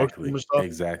reading books to them exactly. and stuff,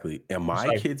 Exactly. And it's my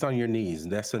like, kids on your knees,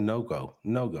 that's a no-go.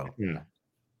 No-go. yeah.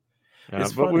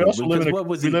 It's But we funny also live because in a what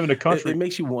was we he? live in a It country.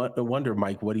 makes you wonder,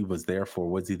 Mike, what he was there for.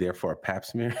 Was he there for a pap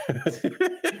smear?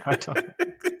 I don't,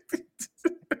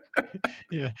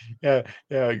 yeah, yeah,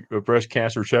 yeah, a breast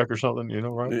cancer check or something, you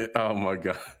know, right? Yeah, oh my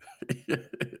God.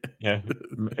 Yeah,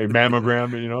 a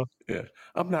mammogram, you know, Yeah.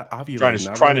 I'm not ovulating.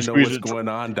 I want trying to to know squeeze what's it, going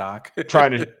on, doc.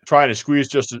 trying to squeeze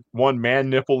just one man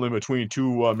nipple in between two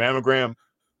mammogram,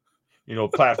 you know,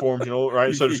 platforms, you know, right?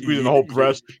 Instead of squeezing the whole Yeah.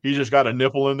 breast, he just got a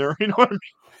nipple in there. You know what I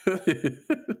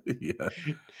Yeah.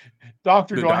 mean?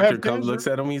 Doctor, The do I doctor have comes, cancer? looks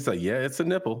at him. He's like, "Yeah, it's a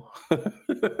nipple."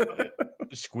 Uh,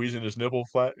 Just squeezing his nipple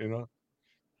flat, you know.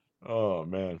 Oh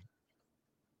man,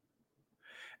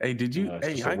 Hey, did you? yeah, it's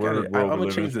Hey, just a I got weird it. I'm world we gonna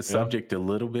live in. change the You know. subject a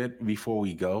little bit before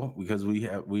we go because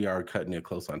we are cutting it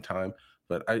close on time.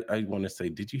 But I want to say,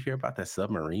 did you hear about that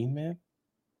submarine, man?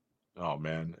 Oh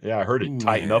man, yeah, I heard it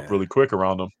tighten up Man, really quick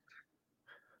around them.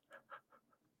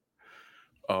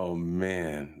 oh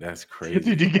man, that's Did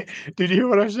crazy. you get? Did you hear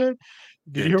what I said?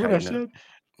 Did you It hear what I tightened up. said?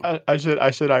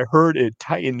 I said I heard it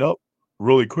tighten up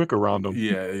really quick around them.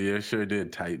 Yeah, yeah, sure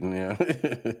did tighten. Yeah,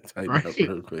 tighten up Right?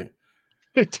 real quick.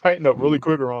 It tightened up really Mm,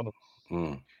 quick around them.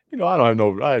 mm. You know,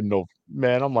 I had no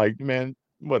man, I'm like, "Man,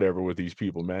 whatever with these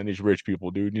people, man, these rich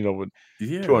people, dude, you know, with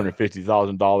Yeah,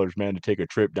 $250,000, man, to take a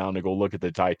trip down to go look at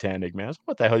the Titanic, man. So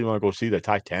what the hell you wanna go see the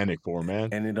Titanic for,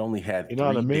 man?" and it only had You know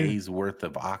what I 3 mean? days worth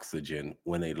of oxygen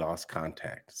when they lost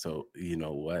contact. So you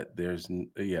know what?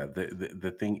 Yeah,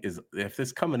 the thing is, if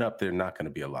it's coming up, they're not going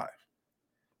to be alive.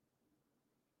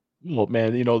 Well,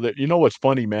 man, you know what's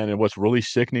funny, man, and what's really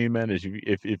sickening, man, is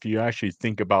if you actually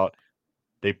think about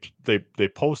they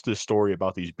post this story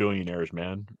about these billionaires,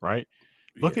 man, right?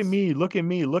 "Look at Yes, me, look at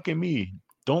me, look at me.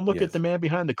 Don't look at the yes. man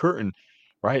behind the curtain,"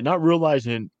 right? Not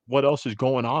realizing what else is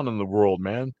going on in the world,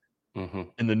 man.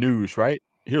 Hmm. In the news, right?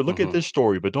 Here, look at Hmm. this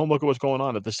story, but don't look at what's going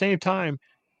on. At the same time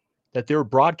that they're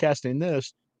broadcasting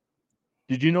this,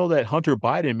 did you know that Hunter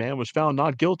Biden, man, was found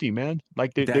not guilty, man?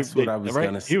 Like That's what I was right?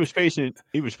 gonna say.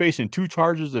 He was facing 2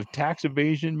 charges of tax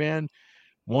evasion, man.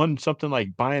 One something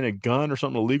like buying a gun or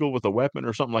something illegal with a weapon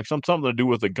or something like something to do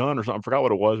with a gun or something. I forgot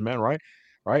what it was, man, right?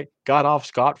 Right? Got off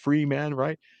scot-free, man,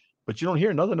 right? But you don't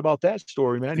hear nothing about that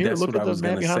story, man. Here, That's look what at I the was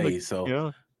man gonna behind the say. you So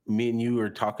know? me and you are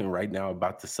talking right now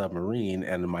about the submarine,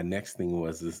 and my next thing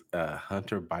was this: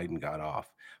 Hunter Biden got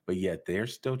off, but yet they're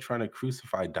still trying to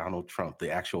crucify Donald Trump,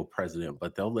 the actual president.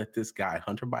 But they'll let this guy,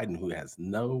 Hunter Biden, who has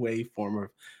no way, form of,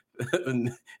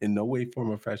 in no way, form,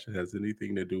 or fashion, has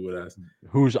anything to do with us,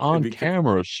 Who's on because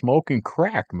camera smoking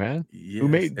crack, man. Who yes,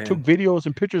 made took and videos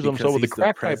and pictures of himself because with a he's the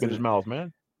crack pipe in his president. mouth,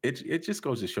 man. It just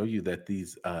goes to show you that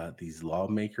these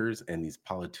lawmakers and these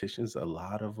politicians, a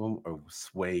lot of them are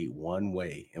sway one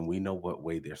way, and we know what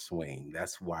way they're swaying.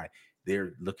 That's why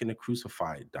they're looking to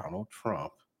crucify Donald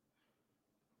Trump,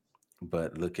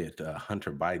 but look at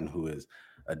Hunter Biden, who is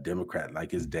a Democrat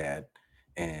like his dad,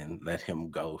 and let him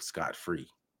go scot free.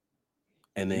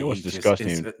 And You then know what's he just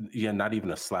it's disgusting? yeah, not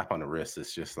even a slap on the wrist.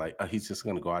 It's just like he's just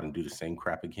going to go out and do the same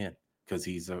crap again because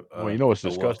he's Well, you know what's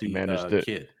a disgusting, wealthy man, is that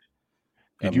kid,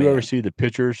 a did you ever man. see the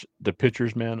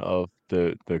pictures, man, of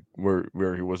the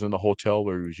where he was in the hotel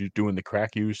where he was doing the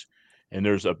crack use, and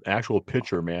there's an actual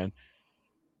picture, man,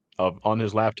 of on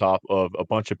his laptop of a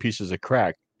bunch of pieces of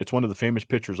crack. It's one of the famous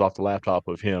pictures off the laptop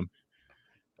of him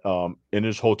in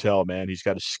his hotel, man. He's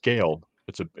got a scale.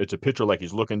 It's a picture like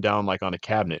he's looking down like on a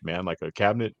cabinet, man, like a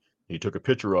cabinet. He took a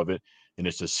picture of it, and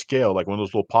it's a scale, like one of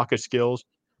those little pocket scales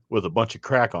with a bunch of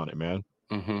crack on it, man.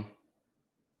 Hmm.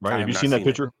 Right? I Have have you not seen that seen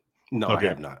it. picture? No, I Okay.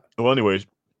 have not. Well, anyways,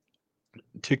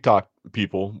 TikTok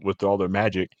people with all their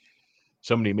magic,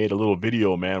 somebody made a little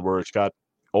video, man, where it's got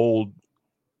old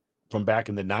from back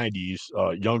in the 90s,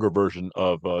 younger version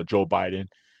of Joe Biden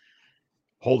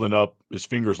holding up his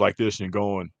fingers like this and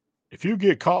going, if you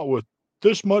get caught with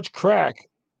this much crack,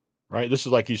 right? This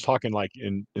is like he's talking like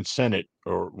in Senate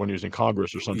or when he was in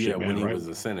Congress or some Yeah, shit, when man, he right? was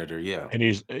a senator, yeah. And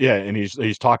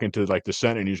he's talking to like the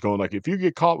Senate and he's going like, if you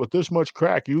get caught with this much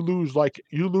crack, you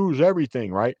lose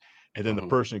everything, right? And then the Hmm.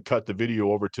 person cut the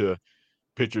video over to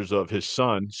pictures of his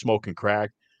son smoking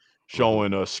crack, Hmm.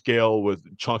 showing a scale with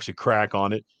chunks of crack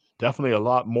on it, definitely a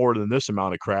lot more than this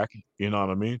amount of crack, you know what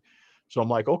I mean? So I'm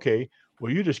like, okay,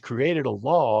 well, you just created a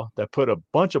law that put a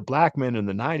bunch of black men in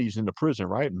the 90s into prison,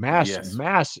 right? Yes,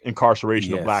 Mass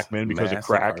incarceration of black yes, men because of mass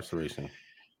crack, incarceration.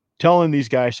 telling these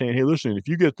guys saying, "Hey, listen, if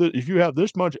you get this, if you have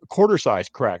this much quarter size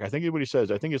crack, I think is what he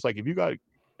says. I think it's like if you got,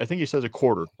 I think he says a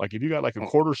quarter. Like if you got like a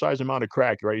quarter size amount of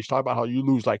crack, right? He's talking about how you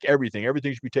lose like everything.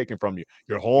 Everything should be taken from you,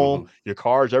 your home, Mm-hmm. your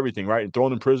cars, everything, right? And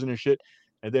thrown in prison and shit.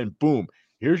 And then boom,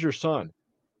 here's your son,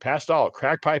 passed out,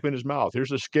 crack pipe in his mouth.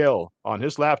 Here's a scale on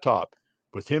his laptop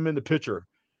with him in the picture.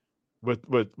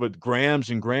 With grams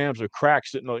and grams of crack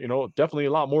sitting, definitely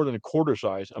a lot more than a quarter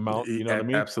size amount. You know what I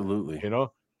mean? Absolutely. You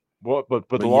know, but the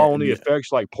But law yeah, only yeah,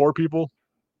 affects like poor people.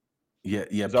 yeah,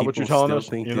 yeah. Is that what you're People telling still us?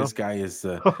 think You know? this guy is,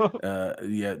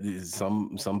 yeah.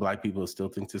 Some black people still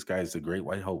think this guy is the great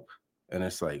white hope, and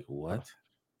it's like, what?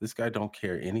 This guy don't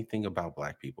care anything about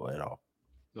black people at all.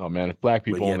 Oh man, if black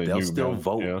But people yet only they'll knew, still man.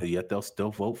 vote. Yeah. Yet they'll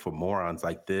still vote for morons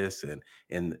like this,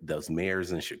 and those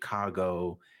mayors in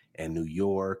Chicago and New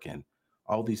York and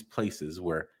all these places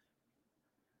where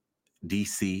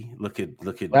DC. Look at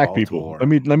Black people. Let Baltimore.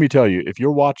 me let me tell you, if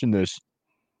you're watching this,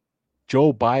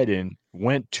 Joe Biden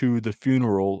went to the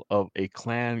funeral of a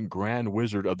Klan Grand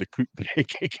Wizard of the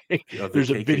KKK. Of the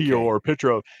There's a video KKK. or a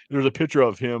picture of there's a picture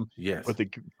of him Yes, with the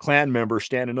Klan member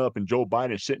standing up and Joe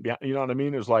Biden sitting behind. You know what I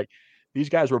mean? It's like these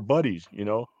guys were buddies, and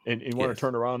want to yes,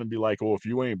 turn around and be like, "Oh, if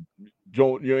you ain't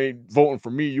voting for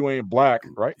me, you ain't black,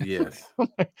 right?" yes. I'm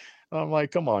like, I'm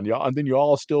like, come on, y'all, and then you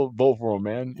all still vote for him,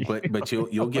 man. But you'll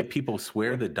I'm like, get people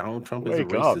swear that Donald Trump is a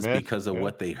wake up, racist man. because of Yeah,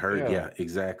 what they heard. yeah. Yeah,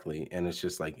 exactly. And it's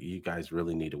just like you guys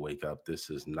really need to wake up. This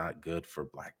is not good for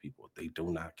black people. They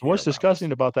do not care What's about us.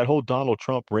 disgusting about that whole Donald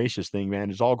Trump racist thing, man,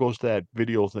 is all goes to that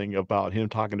video thing about him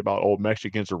talking about old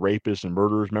Mexicans are rapists and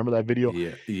murderers. Remember that video?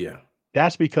 Yeah, yeah.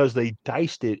 That's because they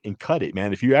diced it and cut it,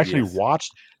 man. If you actually Yes,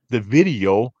 watched the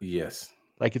video, yes,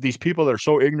 like if these people that are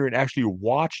so ignorant actually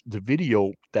watch the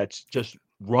video that's just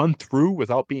run through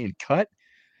without being cut,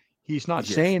 he's not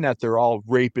yes, saying that they're all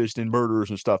rapists and murderers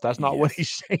and stuff. That's not what yes.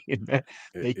 he's saying, man.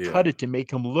 They Yeah. cut it to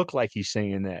make him look like he's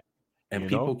saying that, And you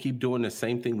know? people keep doing the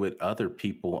same thing with other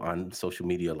people on social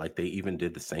media. Like they even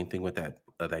did the same thing with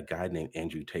that guy named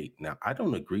Andrew Tate. Now, I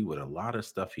don't agree with a lot of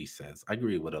stuff he says. I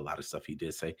agree with a lot of stuff he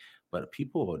did say, but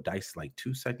people will dice like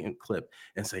 2 second clip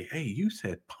and say, "Hey, you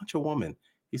said punch a woman."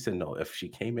 He said, "No, if she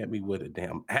came at me with a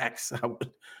damn axe,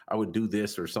 I would do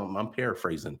this or something." I'm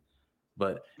paraphrasing,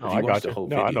 but Oh, if I you watch got the you. whole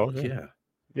No, I video, know. Yeah. yeah,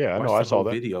 Yeah, I know. watch I the saw whole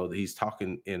that. video. He's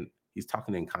talking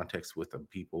in context with the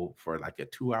people for like a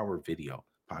 2 hour video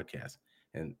podcast,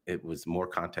 and it was more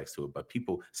context to it. But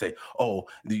people say, "Oh,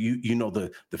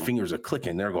 the fingers are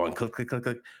clicking. They're going click click click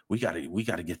click. We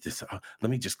gotta get this. Let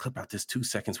me just clip out this 2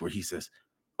 seconds where he says,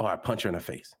 "Oh, I punch her in the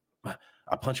face.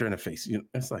 I punch her in the face."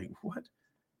 It's like what?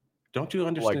 Don't you Like,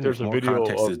 understand? there's There's a more video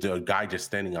context of to the guy just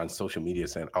standing on social media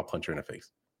saying, "I'll punch her in the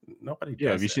face." Nobody yeah,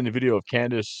 have does you that. seen the video of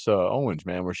Candace, Owens,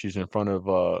 man, where she's in front of,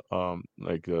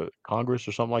 like, Congress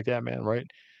or something like that, man, right?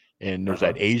 And Uh there's huh.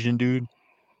 that Asian dude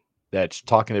that's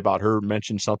talking about her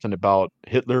mentioned something about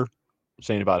Hitler,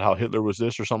 saying about how Hitler was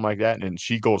this or something like that, and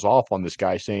she goes off on this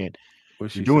guy saying,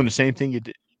 What's "You're she doing the say? same thing you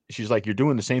did." She's like, "You're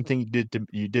doing the same thing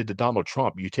you did to Donald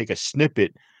Trump. You take a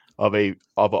snippet of a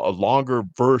longer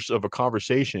verse of a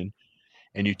conversation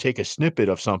and you take a snippet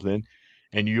of something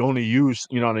and you only use,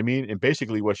 you know what I mean?" And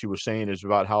basically what she was saying is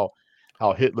about how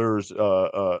Hitler's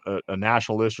a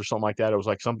nationalist or something like that. It was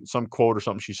like some quote or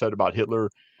something she said about Hitler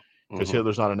because Mm-hmm.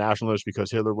 Hitler's not a nationalist because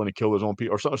Hitler wouldn't kill his own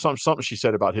people or something she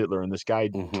said about Hitler. And this guy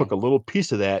Mm-hmm. took a little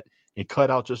piece of that and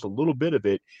cut out just a little bit of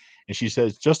it. And she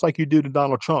says, just like you did to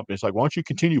Donald Trump. And it's like, why don't you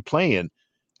continue playing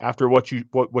after what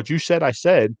you said I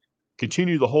said,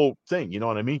 continue the whole thing. You know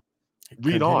what I mean?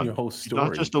 Read Continue on. your whole Not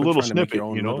story. just a Quit little trying to make snippet, your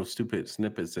own little stupid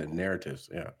snippets and narratives.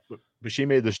 Yeah. But she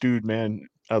made this dude, man.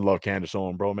 I love Candace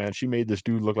Owen, bro, man. She made this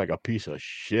dude look like a piece of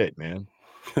shit, man.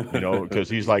 Because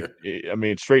he's like, Yeah. I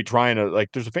mean, straight trying to like.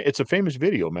 It's a famous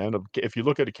video, man. Of if you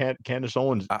look at Candace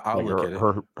Owens, I'll like look her at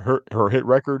it. her her hit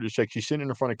record, it's like she's sitting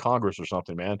in front of Congress or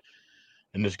something, man.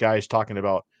 And this guy's talking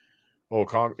about, oh,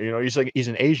 he's like he's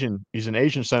an Asian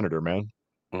senator, man.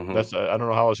 Hmm. That's I don't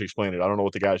know how else to explain it. I don't know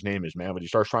what the guy's name is, man. But he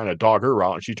starts trying to dog her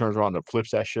out, and she turns around and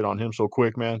flips that shit on him so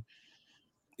quick, man.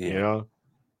 You Yeah. know,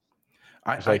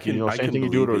 I, it's I like, can I same can thing you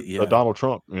do believe to it. Yeah. Donald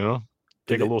Trump,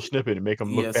 take a The- little snippet and make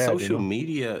him look yeah, bad, social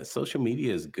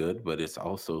media is good, but it's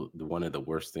also one of the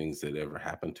worst things that ever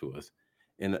happened to us.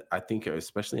 And I think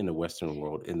especially in the Western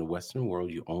world,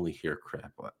 you only hear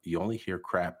crap. You only hear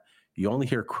crap. You only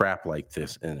hear crap like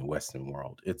this in the Western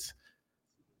world. It's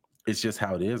just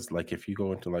how it is. Like if you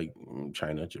go into like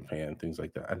China, Japan, things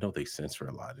like that. I know they censor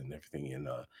a lot and everything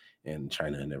in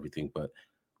China and everything, but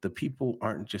the people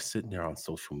aren't just sitting there on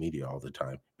social media all the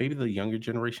time. Maybe the younger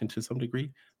generation to some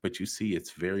degree, but you see,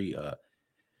 it's a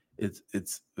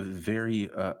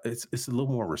little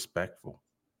more respectful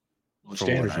Well, the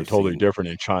from what standards are I've totally seen. different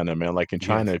in China, man. Like in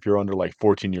China, Yes, if you're under like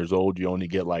 14 years old, you only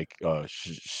get like so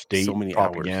state many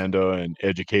hours. propaganda and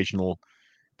educational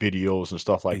videos and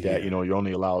stuff like that. Yeah. You're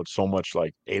only allowed so much,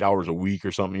 like 8 hours a week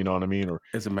or something. You know what I mean? Or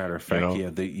As a matter of you fact, know, yeah,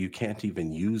 you can't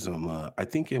even use them. I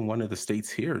think in one of the states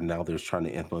here now they're trying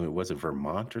to implement. Was it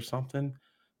Vermont or something,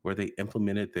 where they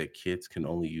implemented that kids can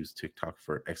only use TikTok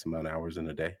for X amount of hours in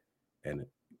a day, and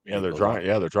yeah, it goes off.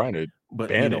 they're trying to But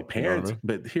ban it. You know what I parents. mean?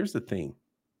 But here's the thing: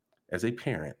 as a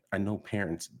parent, I know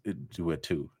parents do it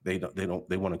too. They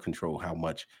want to control how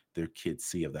much their kids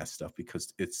see of that stuff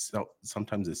because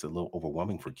sometimes it's a little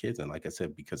overwhelming for kids. And like I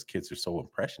said, because kids are so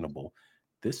impressionable,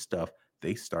 this stuff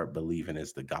they start believing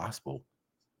is the gospel,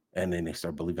 and then they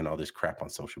start believing all this crap on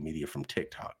social media from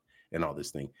TikTok and all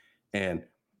this thing. And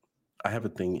I have a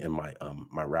thing in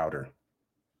my router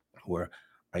where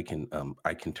I can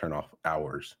turn off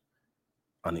hours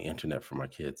on the internet for my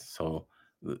kids. So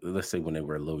let's say when they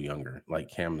were a little younger, like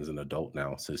Cam is an adult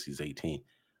now since he's 18,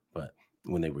 but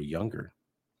when they were younger,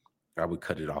 I would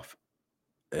cut it off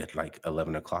at like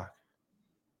 11 o'clock.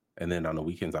 And then on the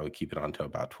weekends, I would keep it on until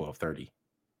about 12:30.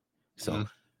 So,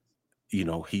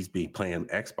 Mhm. he's being playing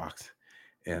Xbox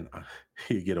and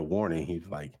he'd get a warning. He's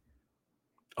like,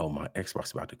 oh, my Xbox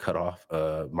is about to cut off.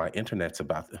 My internet's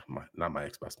about, not my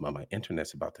Xbox, my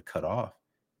internet's about to cut off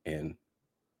in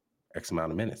X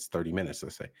amount of minutes, 30 minutes,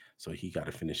 let's say. So he got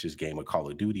to finish his game of Call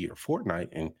of Duty or Fortnite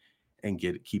and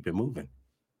keep it moving.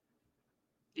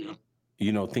 Yeah.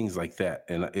 Things like that.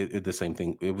 And the same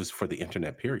thing. It was for the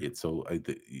internet period. So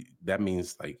that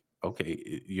means like,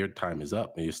 okay, your time is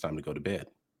up and it's time to go to bed.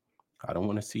 I don't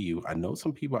want to see you. I know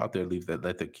some people out there leave that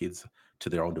let their kids to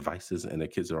their own devices and their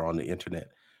kids are on the internet,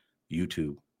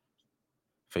 YouTube,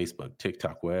 Facebook,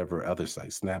 TikTok, wherever other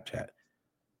sites, Snapchat,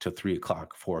 to 3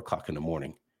 o'clock, 4 o'clock in the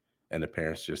morning. And the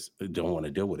parents just don't want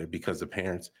to deal with it because the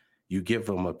parents, you give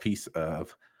them a piece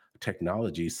of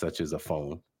technology such as a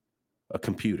phone, a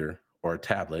computer, or a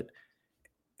tablet,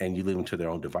 and you leave them to their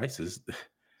own devices.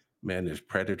 Man, there's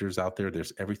predators out there.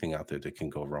 There's everything out there that can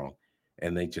go wrong.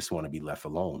 And they just want to be left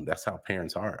alone. That's how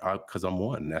parents are. Because I'm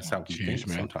one. That's Oh, how we jeez, think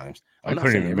man. sometimes. I I'm not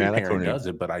couldn't saying even, every man. parent does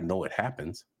it, but I know it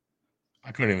happens.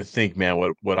 I couldn't even think, man,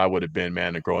 what I would have been,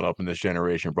 man, growing up in this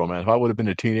generation, bro, man. If I would have been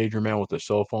a teenager, man, with a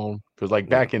cell phone, because like Yeah.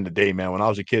 back in the day, man, when I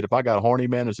was a kid, if I got horny,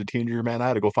 man, as a teenager, man, I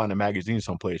had to go find a magazine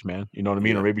someplace, man. You know what I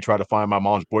mean? Or Yeah. maybe try to find my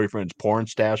mom's boyfriend's porn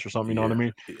stash or something. You know what I Yeah.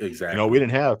 mean? We Exactly.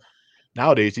 didn't have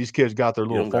nowadays. These kids got their You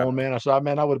little don't got, phone, man. I saw,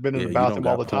 man, I would have been in yeah, the you don't bathroom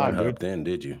all got the time, dude. Pornhub then,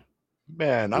 did you?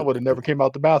 Man, I would have never came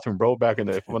out the bathroom, bro, back in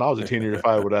the when I was a teenager. If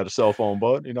I would have had a cell phone,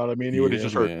 bud, you know what I mean? You would have Yeah,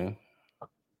 just heard. man.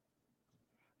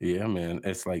 Yeah, man.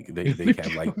 It's like they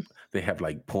have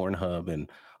like Pornhub and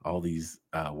all these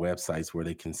websites where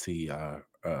they can see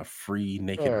free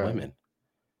naked Man, women.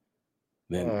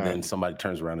 Then man. somebody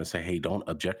turns around and say, "Hey, don't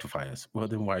objectify us." Well,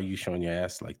 then why are you showing your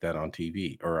ass like that on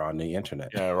TV or on the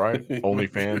internet? Yeah, right.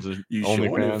 OnlyFans is You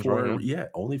showing it OnlyFans, right? for Yeah. yeah,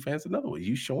 OnlyFans another way.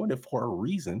 You showing it for a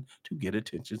reason to get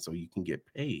attention so you can get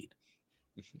paid.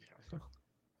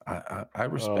 I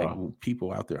respect Uh,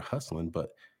 people out there hustling, but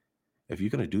if you're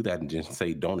gonna do that and just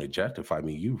say don't objectify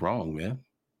me, you wrong, man.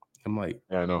 I'm like,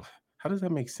 yeah, I know. how does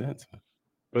that make sense?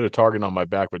 Put a target on my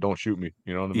back, but don't shoot me.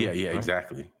 You know what I Yeah, mean? yeah, Right?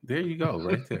 exactly. There you go,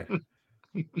 right there.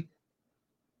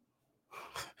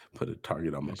 Put a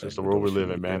target on my It's just back, the but world don't we shoot live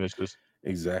me. in, Yeah, man. It's just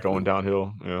going exactly.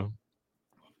 downhill.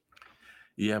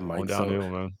 Yeah, Going Mike. So, downhill,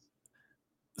 man.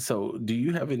 do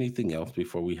you have anything else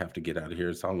before we have to get out of here?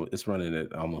 It's running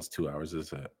at almost 2 hours.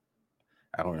 It's a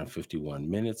hour and 51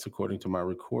 minutes according to my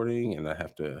recording, and I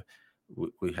have to.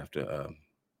 We have to.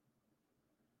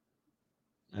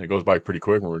 And it goes by pretty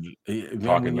quick when we're just Man,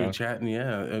 talking, when you're man. chatting,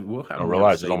 yeah, we'll I have don't more to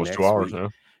realize it's say almost two next hours. week.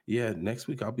 Yeah, next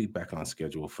week I'll be back on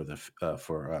schedule for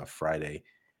Friday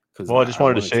because Well, I just I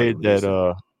wanted to want to try say to release it.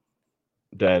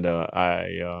 I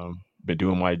been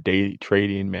doing my day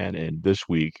trading, man, and this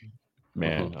week, Hmm.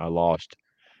 man, I lost.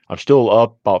 I'm still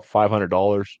up about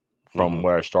 $500 from Hmm.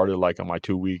 where I started, like on my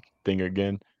 2 week thing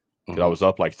again. Because I Hmm. was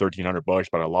up like $1,300,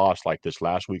 but I lost like this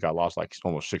last week. I lost like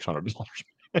almost $600.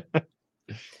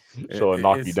 So it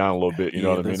knocked me It's down a little bit. You know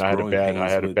yeah, what I mean? there's growing I pains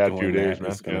had a with bad few doing days, that.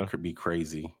 man. It's gonna Yeah, be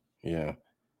crazy. Yeah,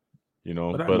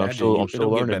 but I but imagine I'm it'll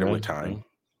still get learning, better with man. Yeah, time.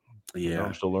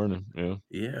 I'm Yeah, still learning. Yeah,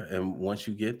 yeah, and once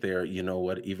you get there, you know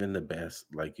what? Even the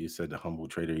best, like you said, the humble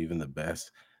trader, even the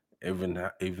best, even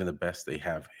the best, they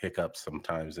have hiccups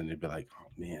sometimes, and they'd be like,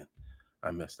 "Oh man,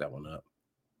 I messed that one up."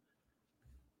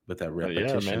 But that but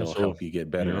yeah, repetition man. will So help you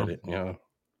get you better know, at it. Yeah.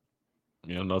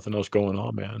 Nothing else going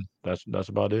on, man. That's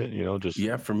about it. Just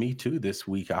Yeah, for me too. This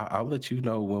week, I'll let you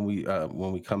know when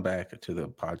we come back to the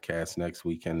podcast next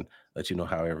week and let you know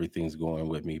how everything's going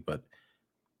with me. But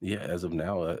yeah, as of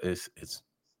now, it's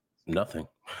nothing.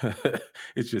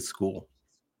 It's just school.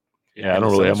 yeah, I And the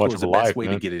don't really summer have school much is of a the best life, way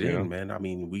to man. get it in, man. I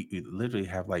mean, we literally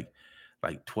have like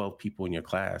 12 people in your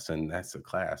class, and that's a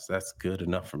class. That's good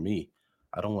enough for me.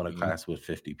 I don't want a Mhm. class with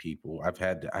 50 people.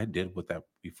 I did with that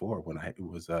before when I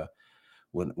was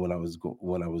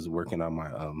when I was working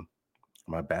on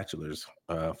my bachelor's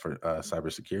for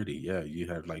cybersecurity. Yeah, you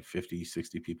had like 50,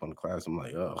 60 people in the class. I'm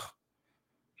like, oh,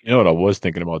 You know what I was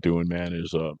thinking about doing, man,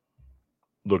 is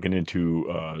looking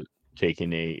into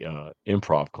taking a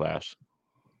improv class.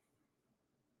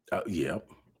 yeah.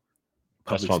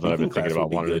 That's Public something I've been speaking thinking class about would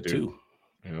be wanting to good do. too.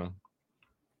 You know,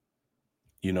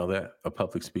 You know that a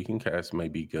public speaking class may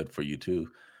be good for you too.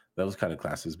 Those kind of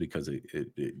classes because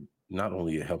it not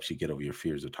only it helps you get over your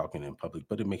fears of talking in public,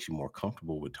 but it makes you more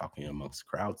comfortable with talking amongst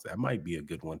crowds. That might be a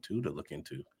good one too to look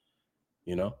into.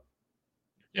 You know?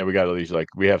 yeah, we got at least like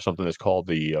we have something that's called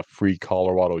the Free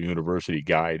Colorado University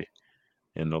Guide,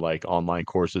 and the like online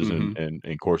courses and, Hmm. and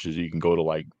and courses you can go to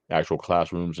like actual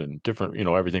classrooms and different,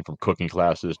 everything from cooking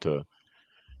classes to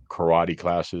karate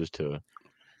classes to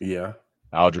Yeah,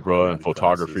 algebra and karate classes.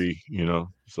 photography.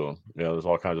 So yeah, there's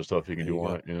all kinds of stuff you can There do you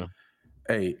on go. it.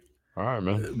 Hey, All right,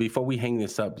 man. before we hang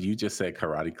this up, you just said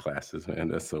karate classes, man.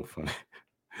 That's so funny.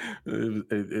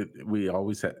 We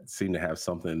always seem to have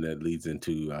something that leads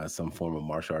into some form of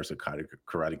martial arts or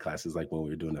karate classes, like when we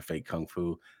were doing the fake kung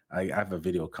fu. I have a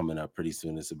video coming up pretty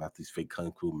soon. It's about these fake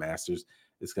kung fu masters.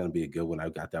 It's going to be a good one.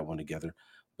 I've got that one together,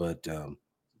 but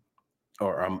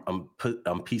or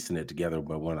I'm piecing it together.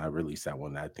 But when I release that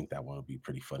one, I think that one will be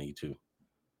pretty funny too.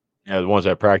 Yeah, the ones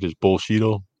that practice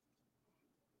bullshito.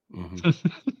 Hmm.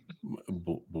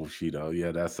 Bullshito.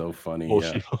 Yeah, that's so funny.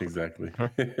 Yeah, Bullshito. exactly.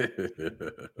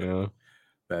 Yeah.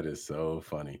 That is so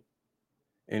funny.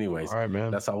 All Anyways, right,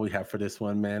 man. that's all we have for this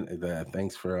one, man.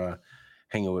 Thanks for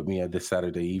hanging with me this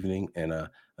Saturday evening, and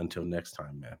until next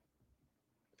time, man.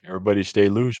 Everybody stay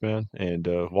loose, man, and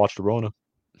watch the Rona.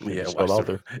 Yeah, It's still watch out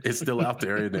the. there. It's still out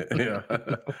there, isn't it?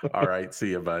 Yeah. All right. See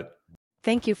you, bud.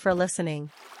 Thank you for listening.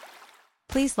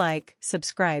 Please like,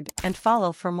 subscribe, and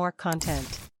follow for more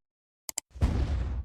content.